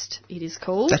mist, it is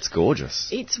called. That's gorgeous.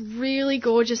 It's really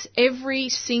gorgeous. Every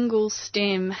single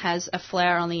stem has a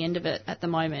flower on the end of it at the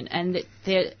moment, and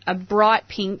they're a bright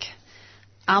pink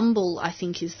umbel, I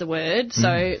think is the word.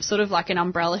 So sort of like an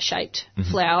umbrella-shaped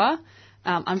flower,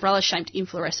 umbrella-shaped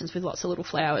inflorescence with lots of little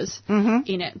flowers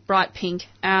in it, bright pink.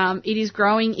 It is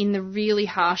growing in the really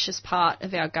harshest part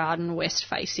of our garden,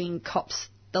 west-facing, cops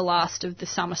the last of the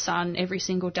summer sun every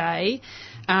single day.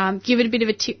 Give it a bit of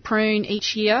a tip prune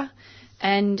each year,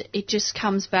 and it just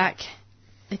comes back.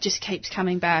 It just keeps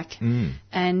coming back. And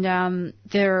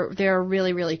they're a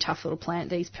really, really tough little plant,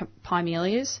 these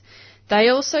Pimelias. They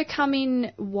also come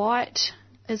in white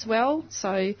as well,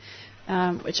 so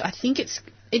which I think it's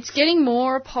getting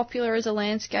more popular as a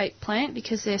landscape plant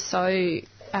because they're so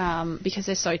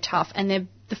tough, and the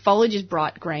foliage is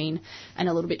bright green and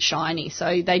a little bit shiny,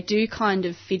 so they do kind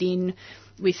of fit in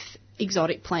with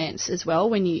exotic plants as well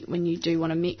when you do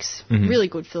want to mix. Really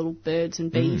good for little birds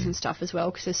and bees and stuff as well,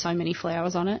 because there's so many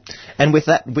flowers on it. And with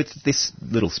this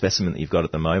little specimen that you've got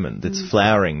at the moment, that's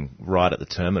flowering right at the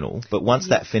terminal, but once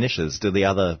that finishes, do the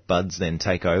other buds then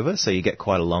take over, so you get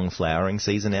quite a long flowering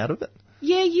season out of it?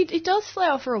 Yeah, it does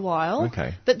flower for a while.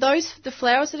 Okay. But the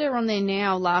flowers that are on there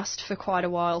now last for quite a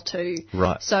while too.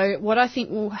 Right. So what I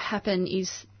think will happen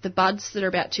is the buds that are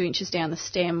about 2 inches down the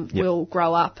stem will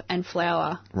grow up and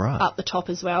flower up the top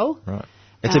as well. Right.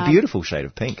 It's a beautiful shade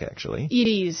of pink, actually. It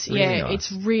is, Really nice.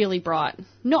 It's really bright.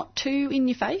 Not too in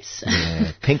your face.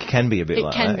 Yeah, pink can be a bit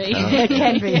like that. It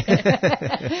can be.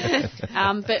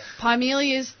 But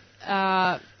Pimellias,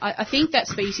 I think that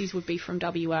species would be from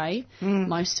WA.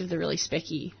 Most of the really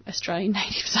specky Australian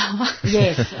natives are.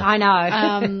 Yes, I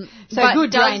know. So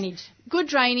good drainage. Good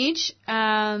drainage.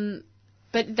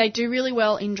 But they do really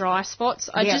well in dry spots.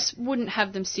 I just wouldn't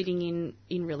have them sitting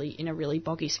in a really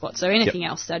boggy spot. So anything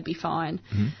else, they'd be fine.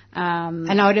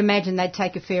 And I would imagine they'd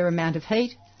take a fair amount of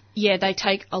heat. Yeah, they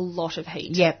take a lot of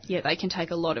heat. Yep. Yeah, they can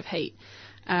take a lot of heat.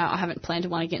 I haven't planted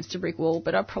one against a brick wall,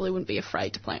 but I probably wouldn't be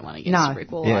afraid to plant one against a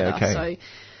brick wall either. Okay. So,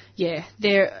 yeah,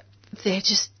 they're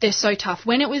so tough.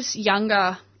 When it was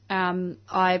younger,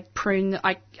 I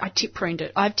tip pruned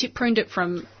it. I've tip pruned it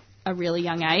from a really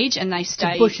young age, and they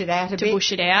stay to bush it out a bit.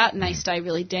 Bush it out, and they stay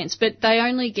really dense. But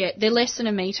they're less than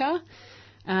a metre.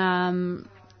 I've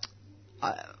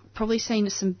probably seen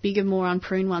some bigger, more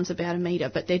unpruned ones about a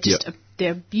metre, but they're just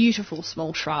they're a beautiful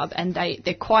small shrub, and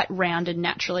they're quite rounded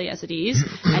naturally as it is.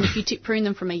 And if you tip prune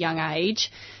them from a young age,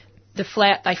 they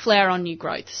flower on new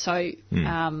growth, so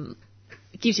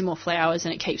it gives you more flowers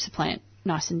and it keeps the plant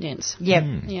nice and dense. Yep.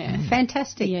 Yeah.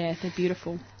 Fantastic. Yeah, they're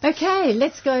beautiful. Okay,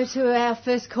 let's go to our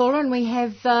first caller, and we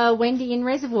have Wendy in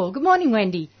Reservoir. Good morning,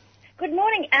 Wendy. Good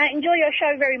morning. Enjoy your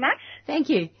show very much. Thank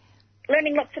you.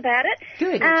 Learning lots about it.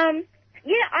 Good.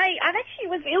 I've actually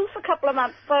was ill for a couple of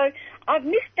months, so I've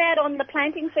missed out on the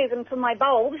planting season for my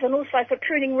bulbs and also for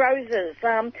pruning roses.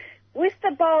 With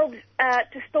the bulbs,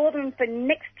 to store them for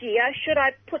next year, should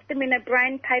I put them in a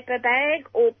brown paper bag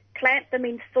or plant them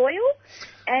in soil?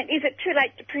 And is it too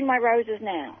late to prune my roses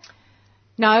now?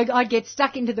 No, I'd get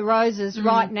stuck into the roses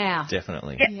right now.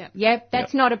 Definitely. Yep,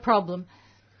 that's not a problem.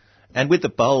 And with the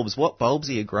bulbs, what bulbs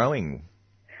are you growing?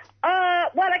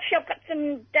 Well, actually, I've got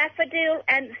some daffodil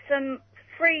and some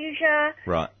freesia.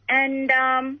 Right. And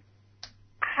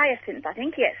hyacinth, I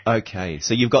think, yes. Okay,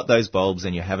 so you've got those bulbs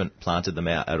and you haven't planted them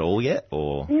out at all yet,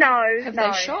 or? No, Have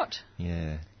they shot?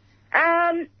 Yeah.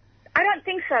 I don't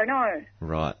think so, no.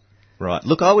 Right.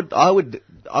 Look, I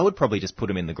would probably just put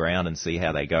them in the ground and see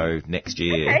how they go next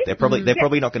year. Okay. They're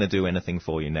probably not going to do anything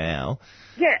for you now.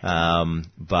 Yeah.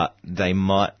 But they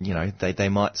might, they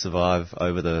might survive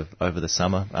over the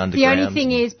summer underground. The only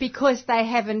thing is, because they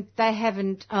haven't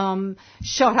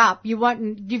shot up,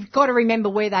 you've got to remember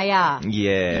where they are.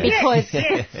 Yeah. Because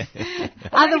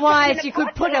otherwise you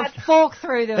could put a fork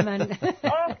through them and.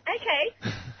 Oh,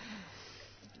 okay.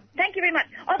 Thank you very much.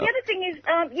 Oh, the other thing is,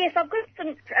 yes, I've got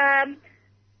some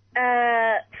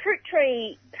fruit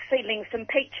tree seedlings, some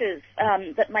peaches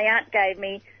that my aunt gave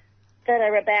me that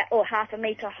are about half a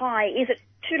metre high. Is it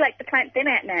too late to plant them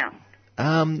out now?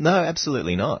 No,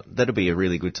 absolutely not. That'll be a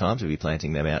really good time to be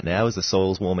planting them out now as the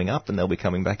soil's warming up and they'll be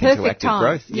coming back into active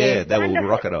growth. Yeah, they will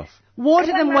rocket off.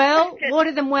 Water them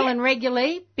well and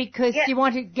regularly, because you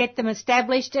want to get them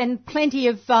established, and plenty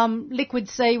of liquid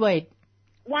seaweed.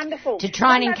 Wonderful. To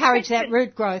try and encourage that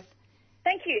root growth.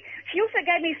 Thank you. She also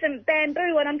gave me some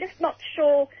bamboo, and I'm just not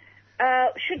sure,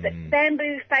 should the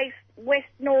bamboo face west,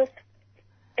 north,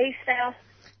 east, south?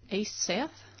 East,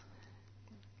 south?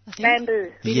 I think.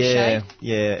 Bamboo. Yeah.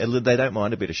 They don't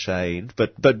mind a bit of shade,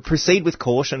 but proceed with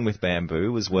caution with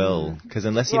bamboo as well, because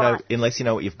unless you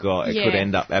know what you've got, it could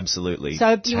end up absolutely.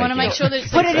 So you want to make sure that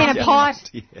it's put it in a pot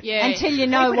yeah. until you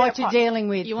know what you're dealing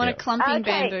with. You want a clumping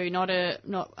bamboo, not a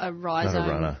rhizome. Not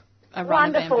a runner. A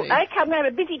runner Wonderful. bamboo. Okay, I'm going to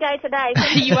have a busy day today.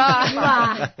 You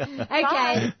are.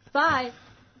 Okay. Bye.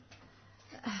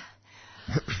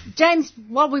 James,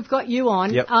 while we've got you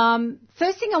on,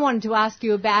 first thing I wanted to ask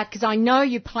you about, because I know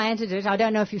you planted it, I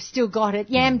don't know if you've still got it,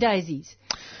 yam daisies.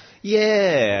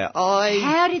 Yeah,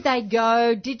 How did they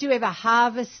go? Did you ever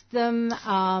harvest them?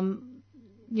 How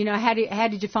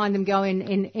did you find them go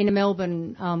in a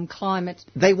Melbourne climate?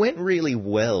 They went really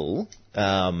well.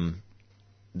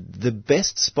 The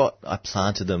best spot I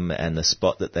planted them and the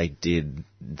spot that they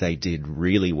did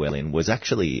really well in was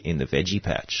actually in the veggie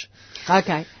patch.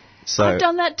 Okay. So I've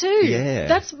done that too. Yeah.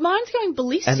 Mine's going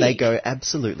ballistic. and they go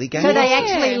absolutely gangbusters. So they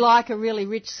actually like a really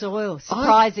rich soil,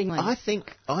 surprisingly. I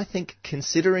think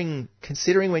considering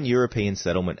when European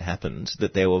settlement happened,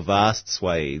 that there were vast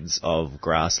swathes of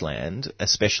grassland,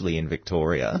 especially in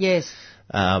Victoria. Yes.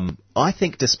 I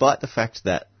think despite the fact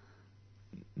that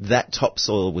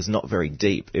topsoil was not very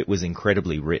deep, it was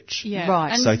incredibly rich. Yeah.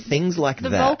 Right. And So things like the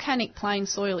that. volcanic plain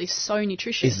soil is so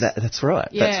nutritious. That's right.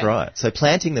 Yeah. That's right. So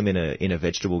planting them in a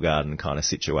vegetable garden kind of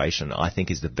situation, I think,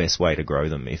 is the best way to grow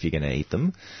them if you're going to eat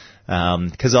them.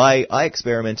 Because I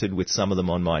experimented with some of them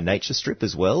on my nature strip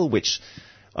as well, which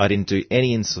I didn't do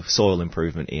any soil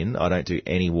improvement in. I don't do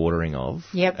any watering of.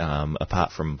 Yep.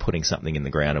 Apart from putting something in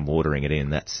the ground and watering it in,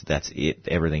 that's it.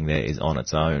 Everything there is on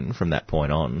its own from that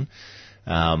point on.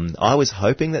 I was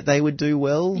hoping that they would do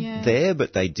well there,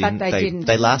 but they didn't. But they didn't.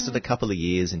 They lasted a couple of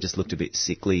years and just looked a bit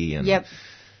sickly and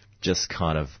just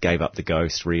kind of gave up the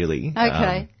ghost, really.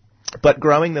 Okay. But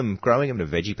growing them in a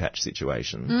veggie patch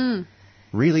situation,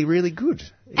 really, really good.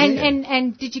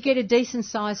 And did you get a decent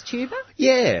sized tuber?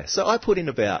 Yeah, so I put in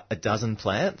about a dozen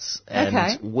plants,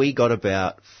 and we got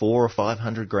about 400 or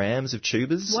 500 grams of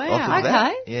tubers Wow. off of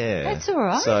that. Okay. Yeah, That's all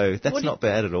right. So that's not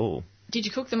bad at all. Did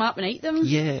you cook them up and eat them?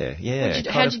 Yeah.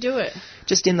 How'd you do it?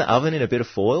 Just in the oven in a bit of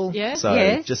foil. Yeah. So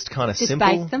Yeah. just kind of Just simple.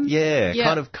 bake them? Yeah, Yeah.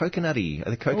 kind of coconutty.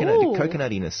 The Ooh.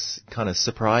 coconuttiness kind of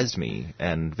surprised me,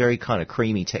 and very kind of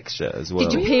creamy texture as well.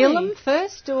 Did you peel them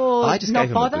first or I just not gave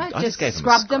them bother? I just gave them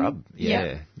scrub a scrub. Yeah.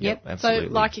 Yeah. Yep. Absolutely.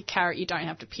 So like a carrot, you don't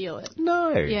have to peel it.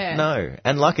 No. Yeah. No.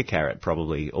 And like a carrot,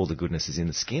 probably all the goodness is in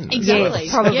the skin. as Exactly.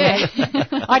 Yes, probably.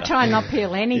 Yeah. I try and not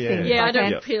peel anything. Yeah. Yeah, I if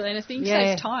can. don't peel anything.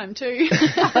 Yeah. Saves time too.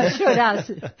 It sure does.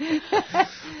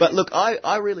 But look,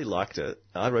 I really liked it.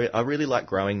 I really like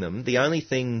growing them. The only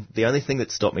thing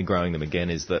that stopped me growing them again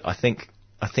is that I think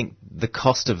the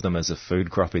cost of them as a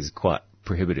food crop is quite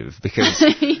prohibitive, because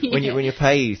when you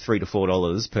pay $3 to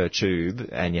 $4 per tube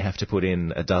and you have to put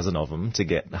in a dozen of them to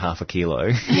get half a kilo,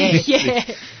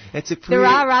 it's a pretty, There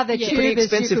are other pretty tubers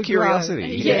expensive you could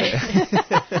curiosity. grow.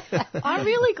 Yeah. I'm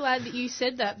really glad that you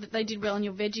said that they did well in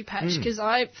your veggie patch, because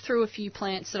I threw a few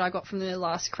plants that I got from the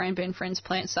last Cranbourne and Friends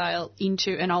plant sale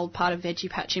into an old part of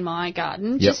veggie patch in my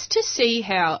garden, just to see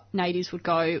how natives would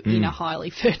go in a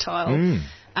highly fertile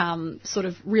sort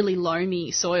of really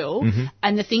loamy soil.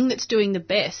 And the thing that's doing the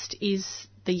best is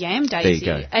the yam daisy.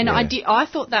 There you go. And Yeah. I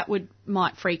thought that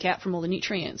might freak out from all the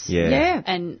nutrients. Yeah.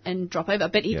 And drop over.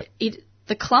 But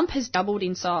the clump has doubled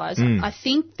in size. I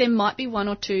think there might be one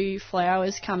or two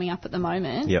flowers coming up at the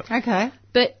moment. Yep. Okay.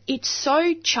 But it's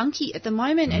so chunky at the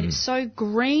moment, and it's so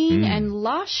green and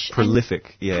lush.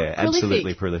 Prolific. Yeah, Prolific.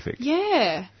 absolutely prolific.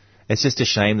 Yeah. It's just a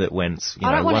shame that once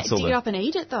I don't want once to all dig the it up and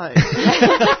eat it, though.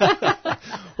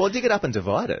 well, dig it up and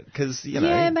divide it, because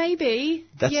Yeah, maybe.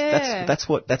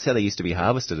 That's how they used to be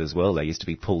harvested as well. They used to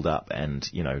be pulled up and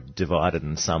divided,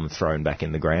 and some thrown back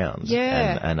in the ground,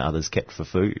 Yeah. and others kept for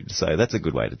food. So that's a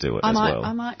good way to do it as well.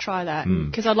 I might try that,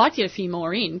 because I'd like to get a few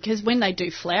more in, because when they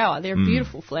do flower, they're a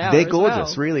beautiful flower. They're as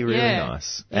gorgeous, well. really, really Yeah.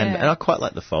 nice, Yeah. and I quite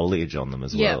like the foliage on them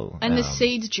as Yeah. well. And the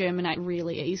seeds germinate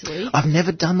really easily. I've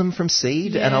never done them from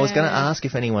seed, and I was going to Yeah. ask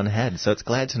if anyone had, so it's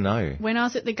glad to know. When I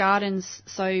was at the gardens,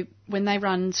 so when they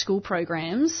run school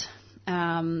programs,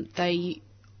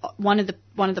 one of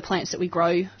the plants that we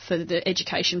grow for the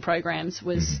education programs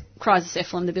was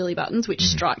Chrysocephalum, the billy buttons, which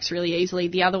strikes really easily.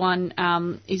 The other one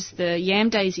is the yam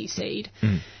daisy seed.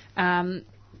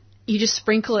 You just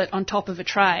sprinkle it on top of a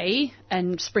tray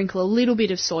and sprinkle a little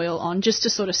bit of soil on, just to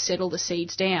sort of settle the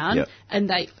seeds down, and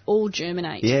they all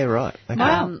germinate. Yeah, right.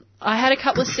 Okay. I had a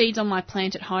couple of seeds on my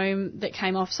plant at home that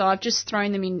came off, so I've just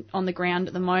thrown them in on the ground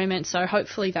at the moment, so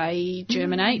hopefully they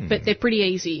germinate, but they're pretty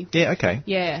easy. Yeah, okay.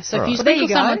 Yeah, so All if you right. There you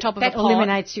sprinkle some go. on top of That a pot...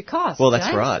 eliminates your cost. Well, that's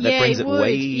don't it? right. That brings it would.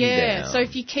 way down. So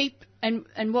if you keep... And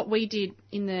what we did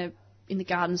in the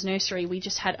gardens nursery, we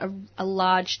just had a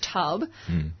large tub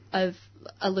of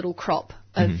a little crop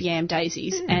of yam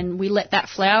daisies, and we let that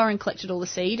flower and collected all the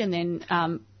seed, and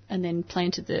then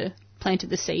planted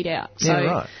the seed out. So, yeah,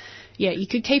 right. Yeah, you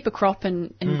could keep a crop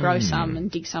and grow some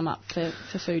and dig some up for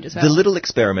food as well. The little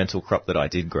experimental crop that I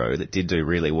did grow that did do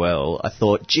really well, I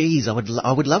thought, geez, I would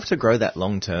love to grow that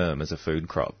long term as a food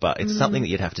crop, but it's something that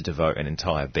you'd have to devote an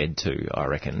entire bed to, I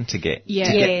reckon, to get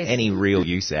any real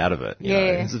use out of it. You know?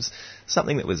 It was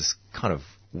something that was kind of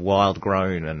wild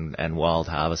grown and wild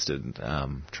harvested,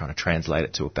 trying to translate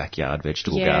it to a backyard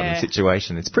vegetable garden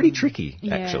situation. It's pretty tricky,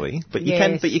 actually, but you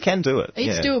can do it.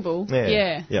 It's doable.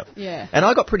 Yeah. And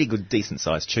I got pretty good, decent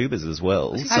sized tubers as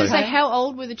well. I was like, how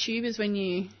old were the tubers when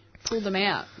you pulled them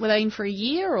out? Were they in for a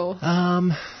year or?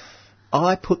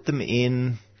 I put them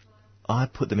in.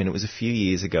 It was a few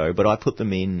years ago, but I put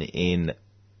them in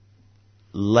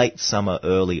late summer,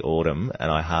 early autumn,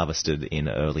 and I harvested in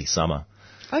early summer.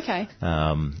 Okay.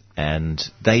 And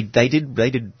they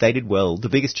did well. The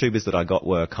biggest tubers that I got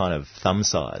were kind of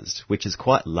thumb-sized, which is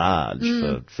quite large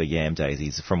for yam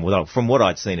daisies. From what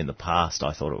I'd seen in the past,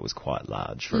 I thought it was quite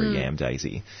large for a yam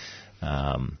daisy.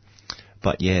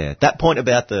 But yeah, that point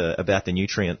about the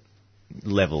nutrient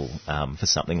level for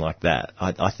something like that,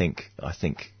 I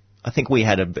think we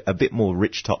had a bit more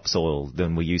rich topsoil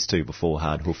than we used to before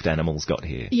hard-hoofed animals got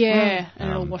here. Yeah,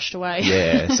 and it all washed away.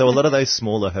 Yeah, so a lot of those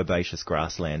smaller herbaceous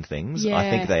grassland things, Yeah. I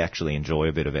think they actually enjoy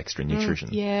a bit of extra nutrition.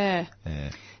 Yeah.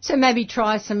 So maybe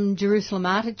try some Jerusalem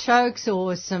artichokes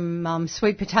or some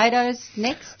sweet potatoes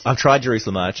next. I've tried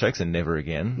Jerusalem artichokes and never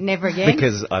again. Never again?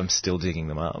 Because I'm still digging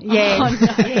them up. Yes,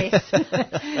 yes.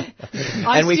 And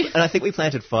I think we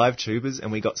planted 5 tubers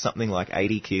and we got something like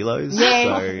 80 kilos.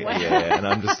 Yeah. So, yeah, and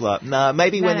I'm just like, nah,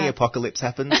 maybe when the apocalypse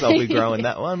happens, I'll be growing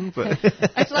that one. But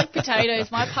It's like potatoes.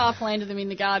 My pa planted them in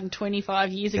the garden 25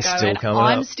 years ago, still and coming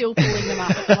I'm up. still pulling them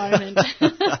up at the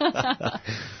moment.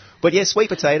 But yeah, sweet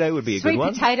potato would be a Sweet good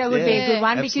one. potato would be a good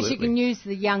one because you absolutely. can use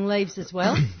the young leaves as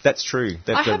well. That's true.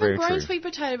 That's I very haven't grown true. sweet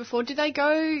potato before.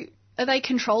 Are they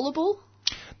controllable?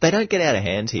 They don't get out of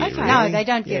hand here. Okay. Really. No, they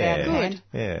don't get out of Yeah. hand.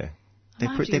 Yeah, I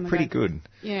might give they're them a pretty go. good.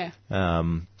 Yeah.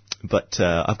 But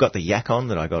I've got the Yacon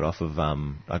that I got off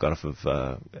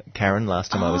of Karen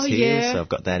last time I was here, yeah. so I've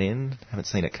got that in. Haven't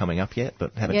seen it coming up yet,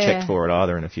 but haven't Yeah. checked for it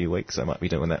either in a few weeks. So I might be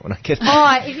doing that when I get it.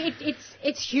 Oh,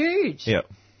 it's huge. Yeah.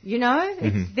 You know,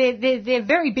 they're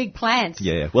very big plants.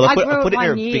 Yeah. Well, I grew put it near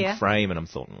a one year. big frame, and I'm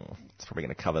thought, it's probably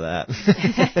going to cover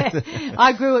that.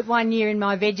 I grew it one year in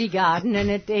my veggie garden, and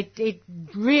it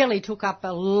really took up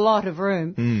a lot of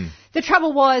room. The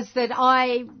trouble was that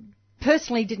I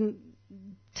personally didn't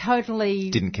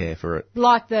care for it.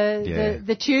 like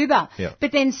the tuber. Yeah.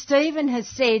 But then Stephen has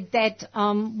said that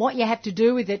what you have to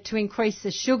do with it to increase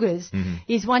the sugars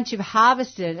is once you've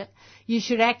harvested it, you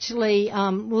should actually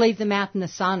leave them out in the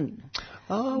sun.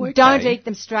 Oh, okay. Don't eat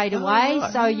them straight away.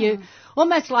 right. So you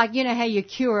almost like, you know how you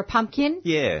cure a pumpkin?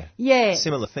 Yeah. Yeah.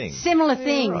 Similar thing. Similar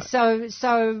thing. right.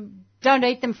 So don't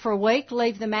eat them for a week.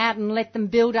 Leave them out and let them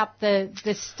build up the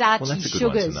starchy Well, that's a good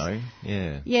sugars. one to know.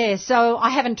 Yeah. Yeah, so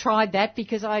I haven't tried that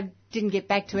because I didn't get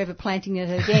back to ever planting it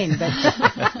again. But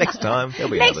Next time.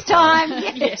 There'll be next another time.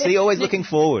 time, yeah. See, always looking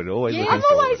forward. Always looking I'm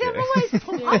forward. always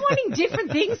I'm wanting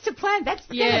different things to plant. That's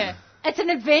the Yeah. It's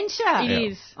an adventure.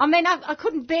 It is. I mean, I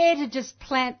couldn't bear to just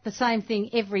plant the same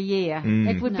thing every year.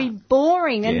 It would be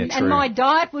boring, and, Yeah, and true. my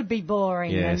diet would be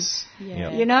boring. Yes. And,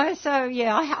 Yep. you know, so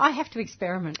yeah, I have to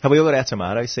experiment. Have we all got our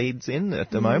tomato seeds in at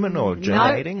the moment, or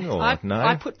germinating, or no?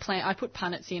 I put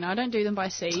punnets in. I don't do them by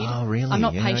seed. Oh, really? I'm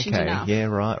not Yeah, patient okay. enough. Yeah,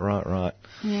 right.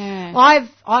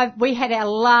 Yeah. We had our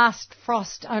last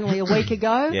frost only a week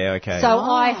ago. Yeah, okay. So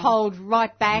I hold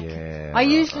right back. Yeah, I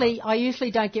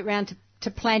usually don't get round to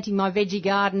planting my veggie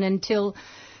garden until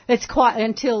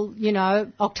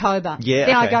October. Yeah,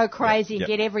 Then I okay. go crazy Yep.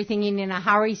 and get everything in a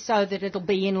hurry so that it'll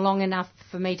be in long enough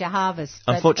for me to harvest.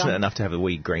 I'm But, fortunate enough to have a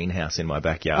wee greenhouse in my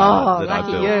backyard Oh, that I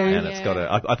lucky built, you. and it's got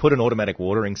I put an automatic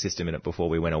watering system in it before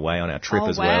we went away on our trip Oh,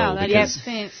 as wow, well, that because is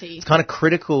fancy. it's kind of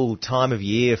critical time of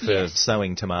year for Yes.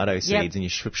 sowing tomato seeds, and you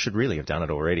should really have done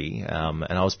it already. And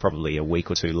I was probably a week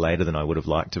or two later than I would have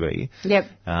liked to be. Yep.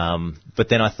 But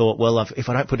then I thought, well, if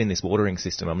I don't put in this watering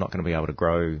system, I'm not going to be able to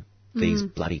grow these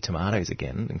bloody tomatoes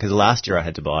again. Because last year I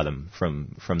had to buy them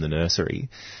from the nursery.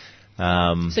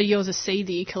 So yours are seed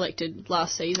that you collected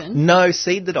last season? No,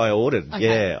 seed that I ordered. Okay.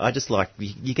 Yeah, I just like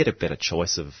you get a better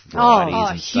choice of varieties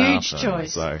and huge stuff.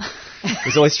 choice. So I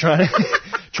was always trying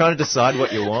to decide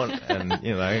what you want, and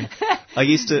I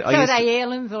used to. So are they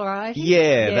heirloom varieties?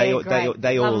 Yeah, great.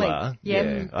 they all Lovely. are. Yep.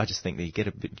 Yeah, I just think that you get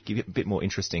a bit more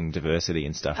interesting diversity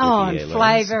and stuff. Oh, with the and heirlooms.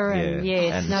 flavour and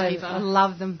yes, no, Flavour. I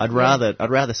love them. I'd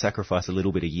rather sacrifice a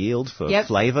little bit of yield for Yep.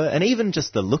 flavour and even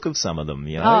just the look of some of them.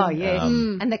 Oh yes,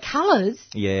 and the colours.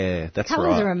 Yeah, that's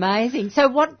Colours right. are amazing. So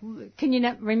what can you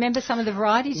remember some of the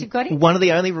varieties you've got in? One of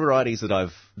the only varieties that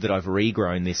I've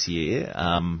regrown this year.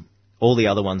 All the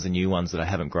other ones are new ones that I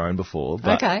haven't grown before,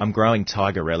 but Okay. I'm growing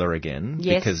Tigerella again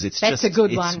Yes, because it's that's just a good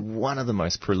it's one. one of the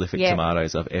most prolific Yep.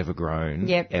 tomatoes I've ever grown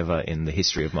Yep. ever in the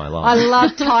history of my I life.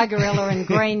 love Tigerella and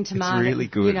green tomato. It's really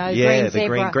good. You know, yeah, green the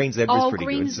zebra. green zebra is pretty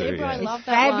green good zebra, too. I Yeah. love It's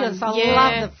that fabulous. one. I Yeah.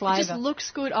 love the flavour. It just looks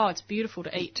good. Oh, it's beautiful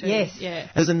to eat too. Yes. Yeah.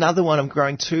 There's another one. I'm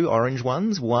growing 2 orange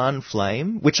ones, one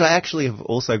flame, which I actually have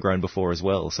also grown before as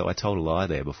well. So I told a lie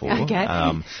there before. Okay.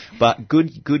 But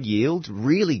good yield,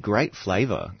 really great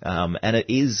flavour, and it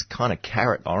is kind of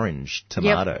carrot orange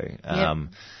tomato. Yep.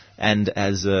 And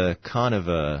as a kind of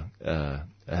a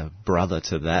brother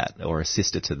to that or a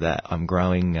sister to that, I'm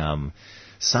growing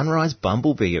Sunrise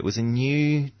Bumblebee. It was a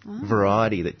new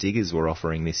variety that diggers were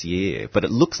offering this year, but it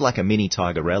looks like a mini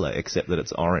Tigerella, except that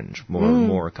it's orange,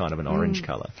 more kind of an orange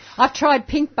colour. I've tried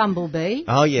Pink Bumblebee.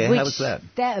 Oh yeah, how was that?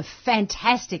 They're a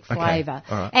fantastic flavour.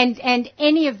 All right. And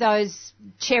any of those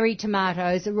cherry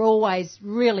tomatoes are always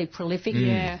really prolific.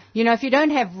 Yeah. You know, if you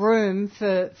don't have room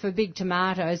for big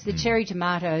tomatoes, the cherry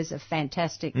tomatoes are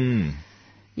fantastic.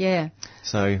 Yeah.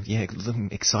 So, yeah, I'm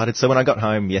excited. So when I got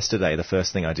home yesterday, the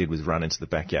first thing I did was run into the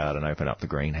backyard and open up the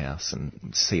greenhouse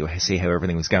and see how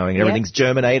everything was going. And everything's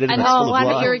germinated and it's full of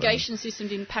life. The irrigation system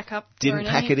didn't pack up. Didn't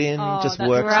pack it in, just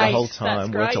worked the whole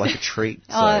time, worked like a treat.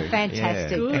 So,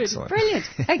 fantastic. Yeah, good. Excellent. Brilliant.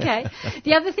 Okay.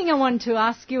 The other thing I wanted to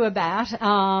ask you about,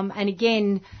 and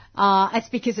again, it's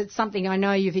because it's something I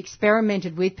know you've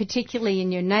experimented with, particularly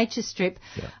in your nature strip.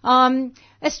 Yeah.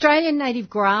 Australian native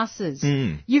grasses.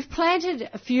 You've planted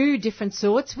a few different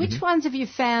sorts. Which ones have you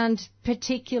found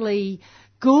particularly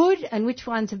good, and which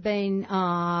ones have been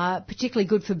particularly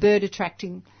good for bird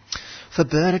attracting? For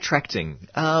bird attracting,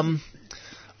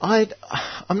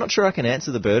 I'm not sure I can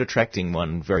answer the bird attracting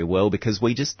one very well because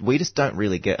we just don't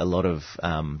really get a lot of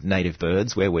native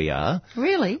birds where we are.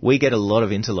 Really? We get a lot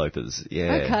of interlopers.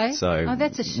 Yeah. Okay. So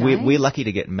that's a shame. We're lucky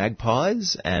to get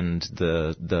magpies and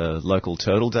the local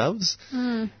turtle doves,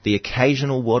 the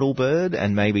occasional wattle bird,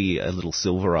 and maybe a little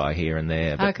silver eye here and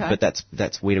there. But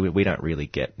that's we don't really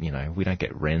get, we don't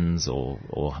get wrens or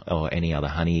any other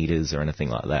honey eaters or anything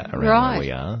like that around where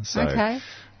we are. So, okay.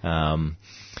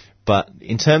 But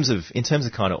in terms of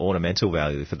kind of ornamental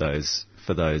value for those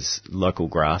local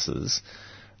grasses,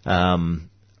 I've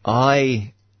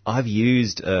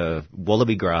used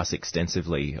wallaby grass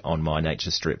extensively on my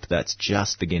nature strip. That's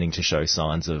just beginning to show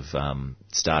signs of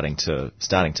starting to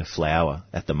flower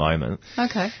at the moment.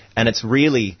 Okay. And it's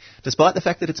really, despite the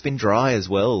fact that it's been dry as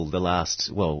well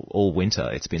all winter,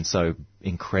 it's been so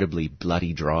incredibly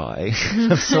bloody dry.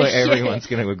 So everyone's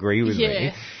going to agree with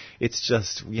me. It's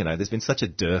just, there's been such a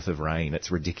dearth of rain, it's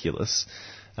ridiculous.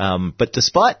 But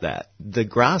despite that, the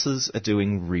grasses are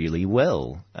doing really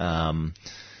well. The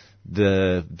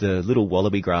little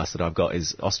wallaby grass that I've got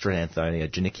is Ostrananthonia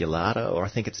geniculata, or I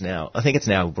think it's now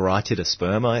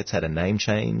Brightidosperma. It's had a name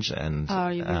change, and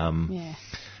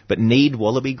but Need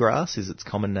wallaby grass is its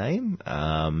common name,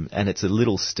 and it's a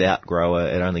little stout grower.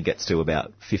 It only gets to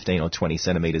about 15 or 20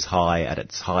 centimetres high at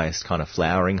its highest kind of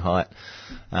flowering height.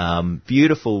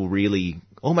 Beautiful, really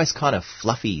almost kind of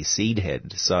fluffy seed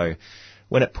head. So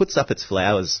when it puts up its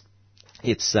flowers,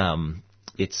 it's not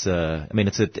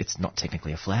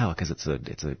technically a flower because it's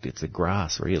a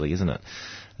grass, really, isn't it?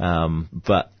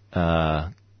 But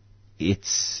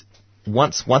it's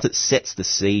once it sets the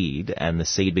seed and the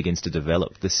seed begins to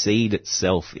develop, the seed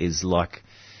itself is like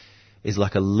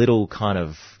a little kind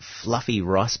of fluffy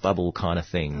rice bubble kind of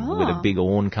thing with a big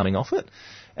awn coming off it.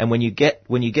 And when you get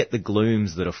the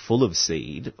glooms that are full of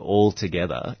seed all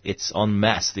together, it's en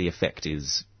masse. The effect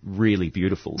is really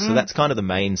beautiful. So that's kind of the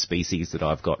main species that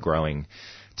I've got growing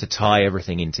to tie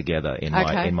everything in together in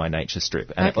my nature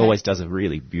strip, and it always does a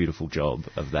really beautiful job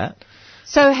of that.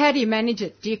 So how do you manage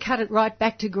it? Do you cut it right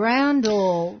back to ground,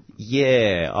 or?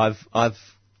 Yeah, I've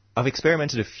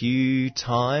experimented a few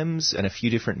times and a few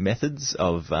different methods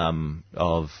of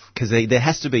because there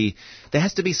has to be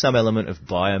some element of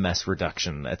biomass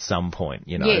reduction at some point,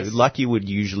 like you would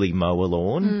usually mow a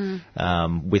lawn.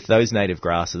 With those native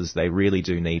grasses, they really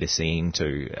do need a seeing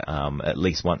to at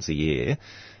least once a year.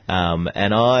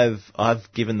 And I've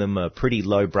given them a pretty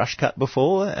low brush cut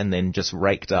before, and then just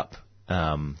raked up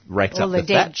the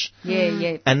thatch.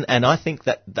 Yeah. And I think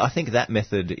that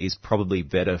method is probably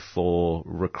better for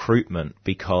recruitment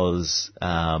because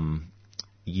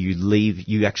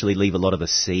you actually leave a lot of the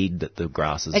seed that the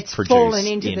grasses produce. It's fallen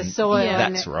into the soil. Yeah.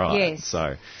 That's right. Yes.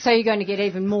 So you're going to get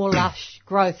even more lush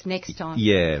growth next time.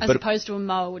 Yeah. As opposed to a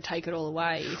mower would take it all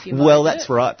away if you that's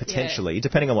right, potentially. Yeah.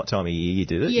 Depending on what time of year you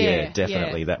did it. Yeah,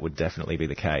 definitely. Yeah. That would definitely be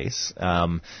the case.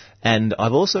 And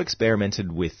I've also experimented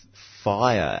with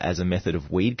fire as a method of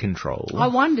weed control. I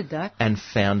wondered that. And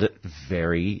found it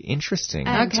very interesting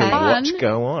to fun. watch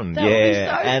go on. That would be so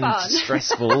and fun.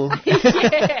 Stressful.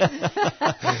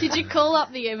 Did you call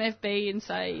up the MFB and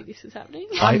say this is happening?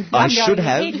 I should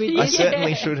have. I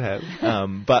certainly should have.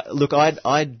 But look,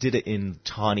 I did it in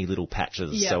tiny little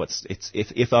patches. Yeah. So it's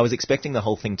if I was expecting the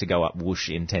whole thing to go up whoosh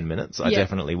in 10 minutes, I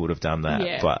definitely would have done that.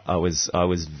 Yeah. But I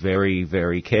was very,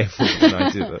 very careful when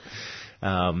I did it.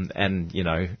 And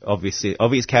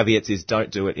obvious caveats is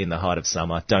don't do it in the height of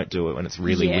summer. Don't do it when it's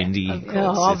really windy.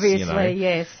 Obviously,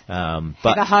 yes. But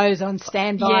have a hose on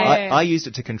standby. Yeah. I used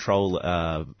it to control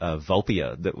a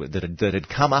Vulpia that had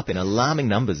come up in alarming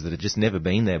numbers that had just never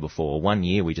been there before. One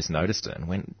year we just noticed it and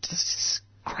went,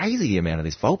 crazy the amount of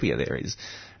this Vulpia there is.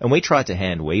 And we tried to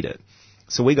hand weed it.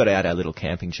 So we got out our little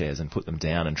camping chairs and put them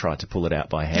down and tried to pull it out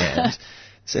by hand.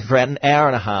 So for an hour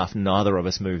and a half, neither of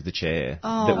us moved the chair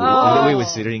that we were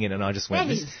sitting in, and I just went,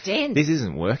 That is dense. this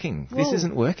isn't working. Whoa. This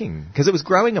isn't working. Because it was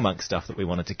growing amongst stuff that we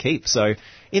wanted to keep. So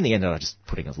in the end, I was just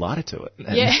putting a lighter to it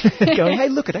and going, hey,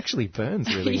 look, it actually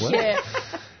burns really well. Yeah.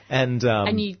 And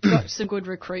you got some good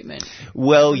recruitment.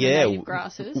 well, from the yeah, native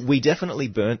grasses. we definitely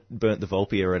burnt the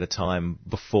Vulpia at a time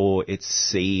before its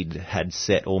seed had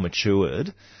set or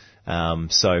matured.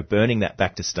 So burning that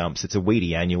back to stumps, it's a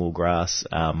weedy annual grass.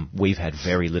 We've had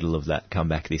very little of that come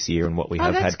back this year, and what we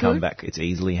have had come back, it's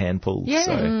easily hand pulled. Yeah.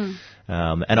 So,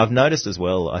 and I've noticed as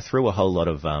well, I threw a whole lot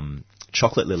of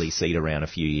chocolate lily seed around a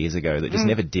few years ago that just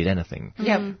never did anything.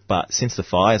 Yep. But since the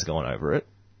fire's gone over it,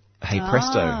 hey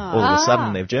presto, all of a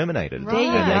sudden they've germinated There you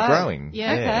and go. they're growing.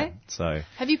 Yeah. Okay. So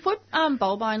Have you put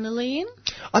bulbine lily in?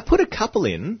 I put a couple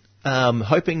in,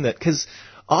 hoping that, because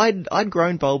I'd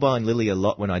grown bulbine lily a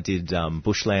lot when I did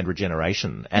bushland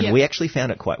regeneration, and we actually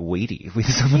found it quite weedy with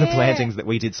some of the plantings that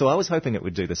we did. So I was hoping it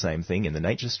would do the same thing in the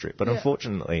nature strip, but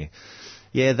unfortunately,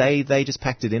 they just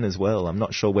packed it in as well. I'm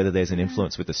not sure whether there's an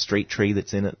influence with the street tree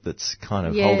that's in it that's kind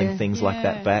of holding things like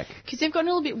that back. Because they've got a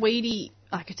little bit weedy,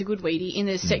 like it's a good weedy, in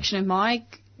the section of my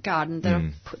garden that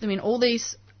I've put them in. All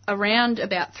these, around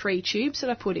about 3 tubes that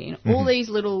I put in, all these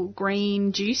little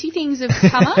green juicy things have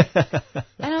come up.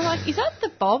 And I'm like, is that the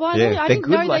bulbine lily? I didn't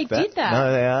know like they did that.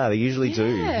 No, they are. They usually do.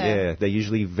 Yeah. Yeah, they're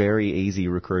usually very easy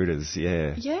recruiters.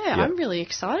 Yeah. Yeah, I'm really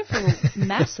excited for a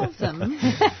mass of them.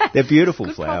 They're beautiful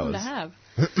Good flowers. problem to have.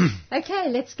 Okay,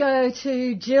 let's go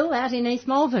to Jill out in East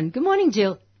Malvern. Good morning,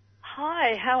 Jill.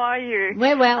 Hi, how are you?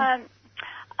 We're well.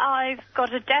 I've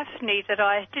got a Daphne that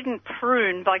I didn't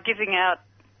prune by giving out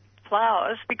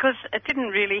flowers because it didn't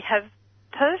really have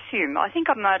perfume. I think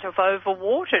I might have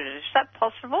overwatered it. Is that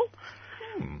possible?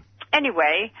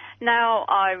 Anyway, now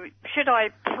should I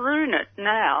prune it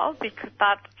now?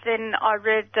 But then I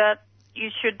read that you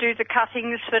should do the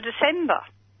cuttings for December.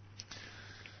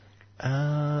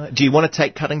 Do you want to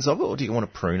take cuttings of it, or do you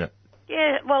want to prune it?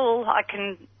 Yeah, well, I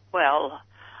can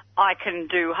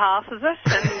do half of it.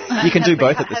 And You can do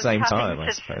both at the have same cuttings. time,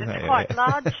 I suppose. It's quite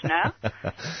large now.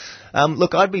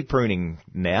 Look, I'd be pruning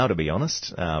now, to be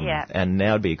honest. Yeah. And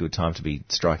now would be a good time to be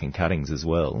striking cuttings as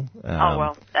well. Oh,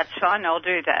 well, that's fine. I'll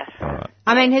do that. All right.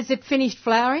 I mean, has it finished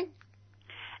flowering?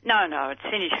 No, it's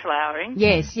finished flowering.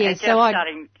 Yes. And So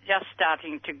just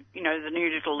starting to, the new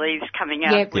little leaves coming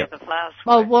out where the flowers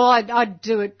were. Well, I'd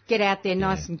do it, get out there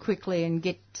nice and quickly and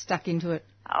get stuck into it.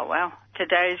 Oh, well,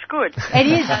 today's good. It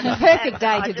is a perfect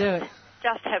day to do it.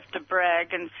 Just have to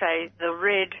brag and say the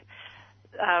red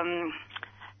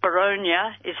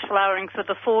Boronia is flowering for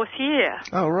the 4th year.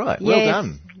 Oh, right. Well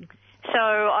done. So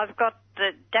I've got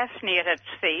the Daphne at its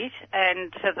feet,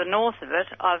 and to the north of it,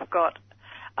 I've got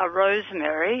a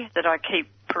rosemary that I keep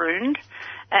pruned,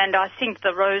 and I think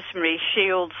the rosemary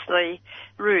shields the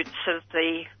roots of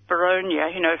the Boronia,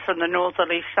 from the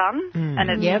northerly sun,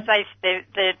 and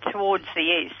they're towards the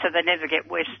east, so they never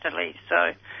get westerly.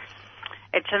 So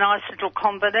it's a nice little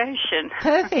combination.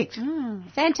 Perfect.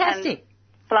 Fantastic. And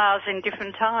flowers in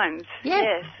different times. Yeah,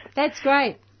 Yes. that's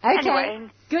great. Okay. Anyway,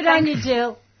 Good on you,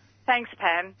 Jill. Thanks,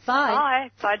 Pam. Bye.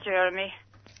 Bye, Jeremy.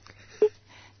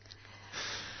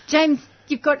 James,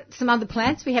 you've got some other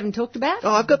plants we haven't talked about?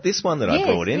 Oh, I've got this one that I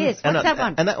brought in. Yes, what's that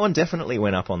one? And that one definitely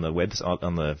went up on the website,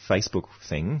 on the Facebook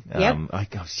thing. Yep.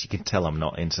 You can tell I'm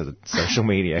not into the social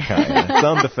media, can't you? It's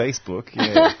on the Facebook,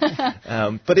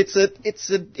 yeah. But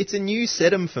it's a new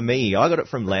sedum for me. I got it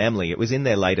from Lamley. It was in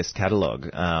their latest catalogue,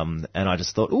 and I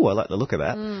just thought, I like the look of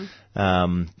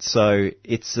that. So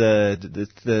it's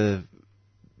the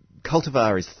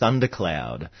cultivar is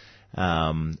Thundercloud.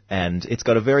 And it's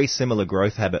got a very similar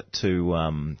growth habit to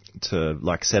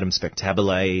like Sedum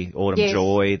spectabile, Autumn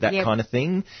Joy, that kind of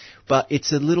thing. But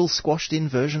it's a little squashed in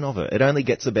version of it. It only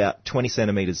gets about 20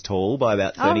 centimetres tall by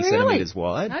about 30 centimetres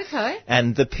wide. Okay.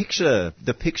 And the picture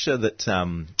that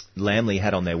Lamley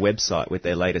had on their website with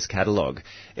their latest catalogue,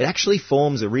 it actually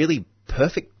forms a really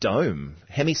perfect dome,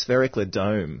 hemispherically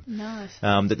dome. Nice.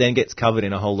 That then gets covered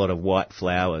in a whole lot of white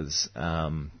flowers.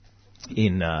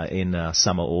 In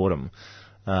summer, autumn,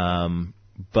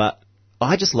 but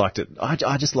I just liked it.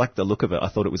 I just liked the look of it. I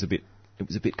thought it was a bit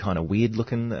kind of weird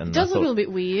looking, and It does look a little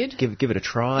bit weird. Give it a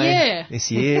try. This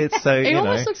year. So it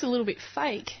almost looks a little bit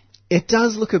fake. It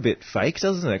does look a bit fake,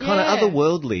 doesn't it? Kind of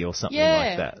otherworldly or something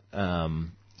like that.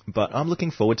 But I'm looking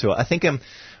forward to it. I think I was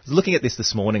looking at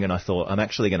this morning, and I thought I'm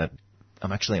actually going to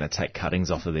I'm actually going to take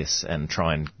cuttings off of this and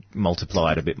try and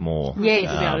multiply it a bit more. Yes.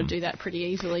 You'll be able to do that pretty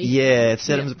easily. Yeah,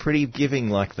 sedums are pretty giving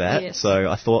like that. Yes. So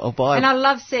I thought I'll buy. And I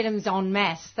love sedums en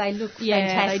masse. They look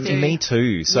fantastic. they do. Me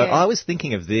too. So Yeah. I was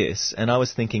thinking of this, and I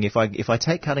was thinking if I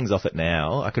take cuttings off it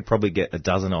now, I could probably get a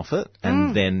dozen off it,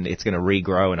 and then it's going to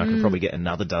regrow, and I could probably get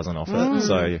another dozen off it.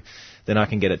 So then I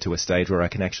can get it to a stage where I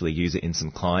can actually use it in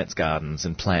some clients' gardens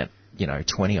and plant,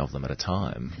 20 of them at a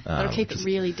time. That'll keep it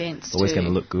really dense. Always too. going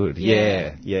to look good.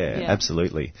 Yeah. Yeah,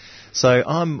 absolutely. So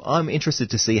I'm interested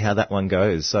to see how that one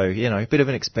goes. So, a bit of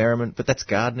an experiment, but that's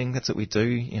gardening. That's what we do.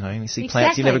 You see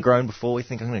plants you've never grown before. We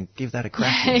think I'm going to give that a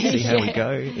crack and see how we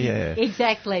go. Yeah.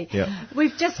 Exactly. Yeah.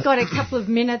 We've just got a couple of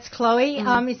minutes, Chloe.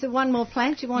 Is there one more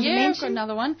plant you want to Yeah, I've got mention?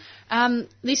 another one.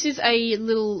 This is a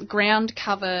little ground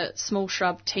cover small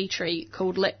shrub tea tree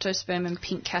called Leptospermum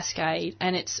pink cascade,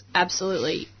 and it's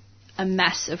absolutely a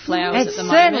mass of flowers at the moment.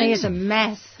 It certainly is a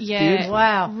mass. Yeah. Dude,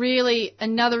 wow. Really,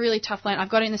 another really tough plant. I've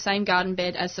got it in the same garden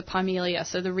bed as the Pimelia,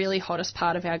 so the really hottest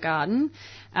part of our garden.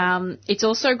 It's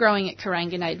also growing at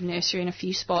Karanga Native Nursery in a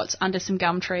few spots under some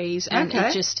gum trees, and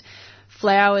it just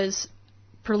flowers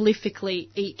prolifically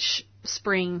each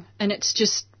spring, and it's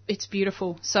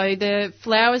beautiful. So the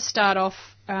flowers start off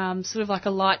sort of like a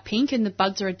light pink, and the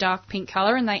buds are a dark pink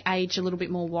colour, and they age a little bit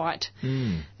more white.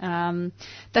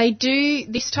 They do,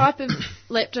 this type of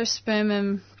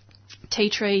Leptospermum tea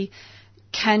tree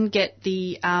can get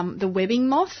the webbing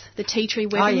moth, the tea tree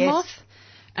webbing moth.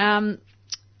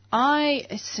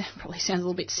 It probably sounds a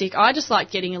little bit sick. I just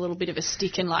like getting a little bit of a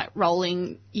stick and like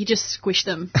rolling. You just squish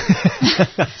them.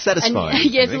 Satisfying.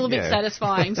 And, yeah, it's a little bit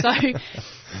satisfying. So,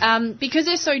 because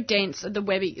they're so dense, the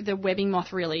webbing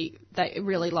moth really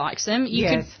likes them. You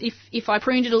could, if I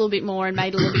pruned it a little bit more and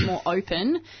made it a little bit more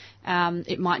open,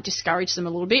 it might discourage them a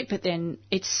little bit. But then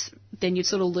you'd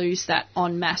sort of lose that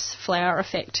en masse flower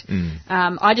effect.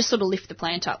 I just sort of lift the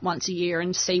plant up once a year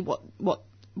and see what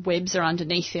webs are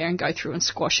underneath there and go through and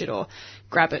squash it, or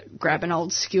grab an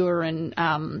old skewer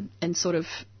and sort of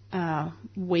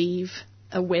weave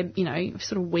a web,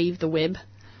 sort of weave the web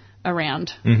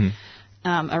around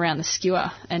around the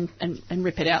skewer and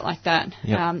rip it out like that.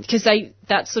 Because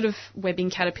that sort of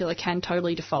webbing caterpillar can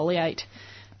totally defoliate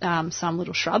some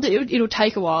little shrubs. It'll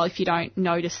take a while if you don't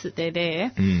notice that they're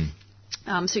there.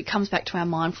 So it comes back to our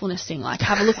mindfulness thing, like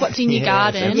have a look what's in your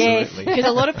garden. Because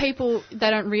a lot of people,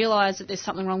 they don't realise that there's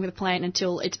something wrong with the plant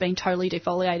until it's been totally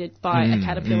defoliated by a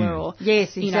caterpillar or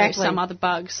some other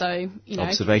bug. So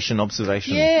observation. Observe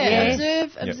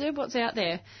what's out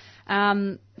there.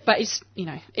 But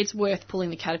it's worth pulling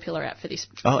the caterpillar out for this.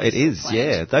 Oh, it is, plant.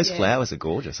 yeah. Those flowers are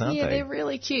gorgeous, aren't they? Yeah, they're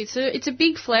really cute. So it's a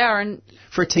big flower, and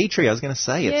for a tea tree, I was going to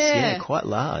say it's quite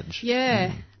large.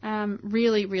 Yeah.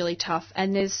 Really, really tough.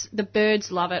 And the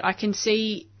birds love it. I can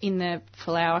see in the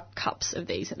flower cups of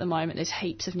these at the moment, there's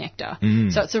heaps of nectar.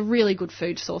 So it's a really good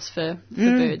food source for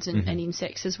birds and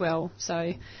insects as well.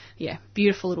 So, yeah,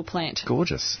 beautiful little plant.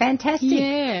 Gorgeous. Fantastic.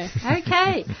 Yeah.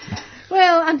 Okay.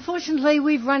 Well, unfortunately,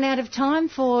 we've run out of time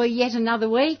for yet another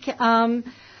week. A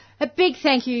big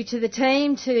thank you to the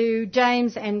team, to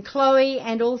James and Chloe,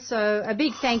 and also a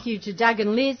big thank you to Doug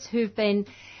and Liz, who've been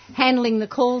handling the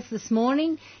calls this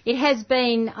morning. It has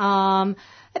been a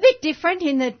bit different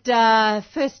in that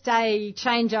first day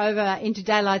changeover into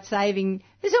daylight saving.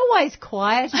 There's always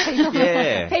quiet.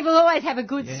 People always have a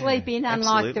good sleep in,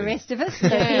 unlike the rest of us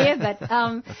that are here. But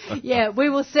we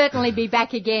will certainly be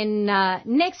back again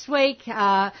next week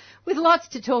with lots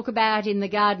to talk about in the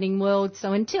gardening world.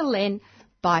 So until then,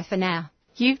 bye for now.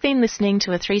 You've been listening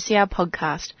to a 3CR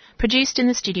podcast produced in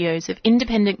the studios of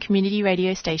independent community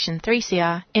radio station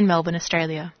 3CR in Melbourne,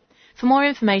 Australia. For more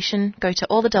information, go to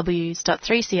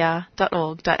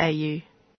allthews.3cr.org.au.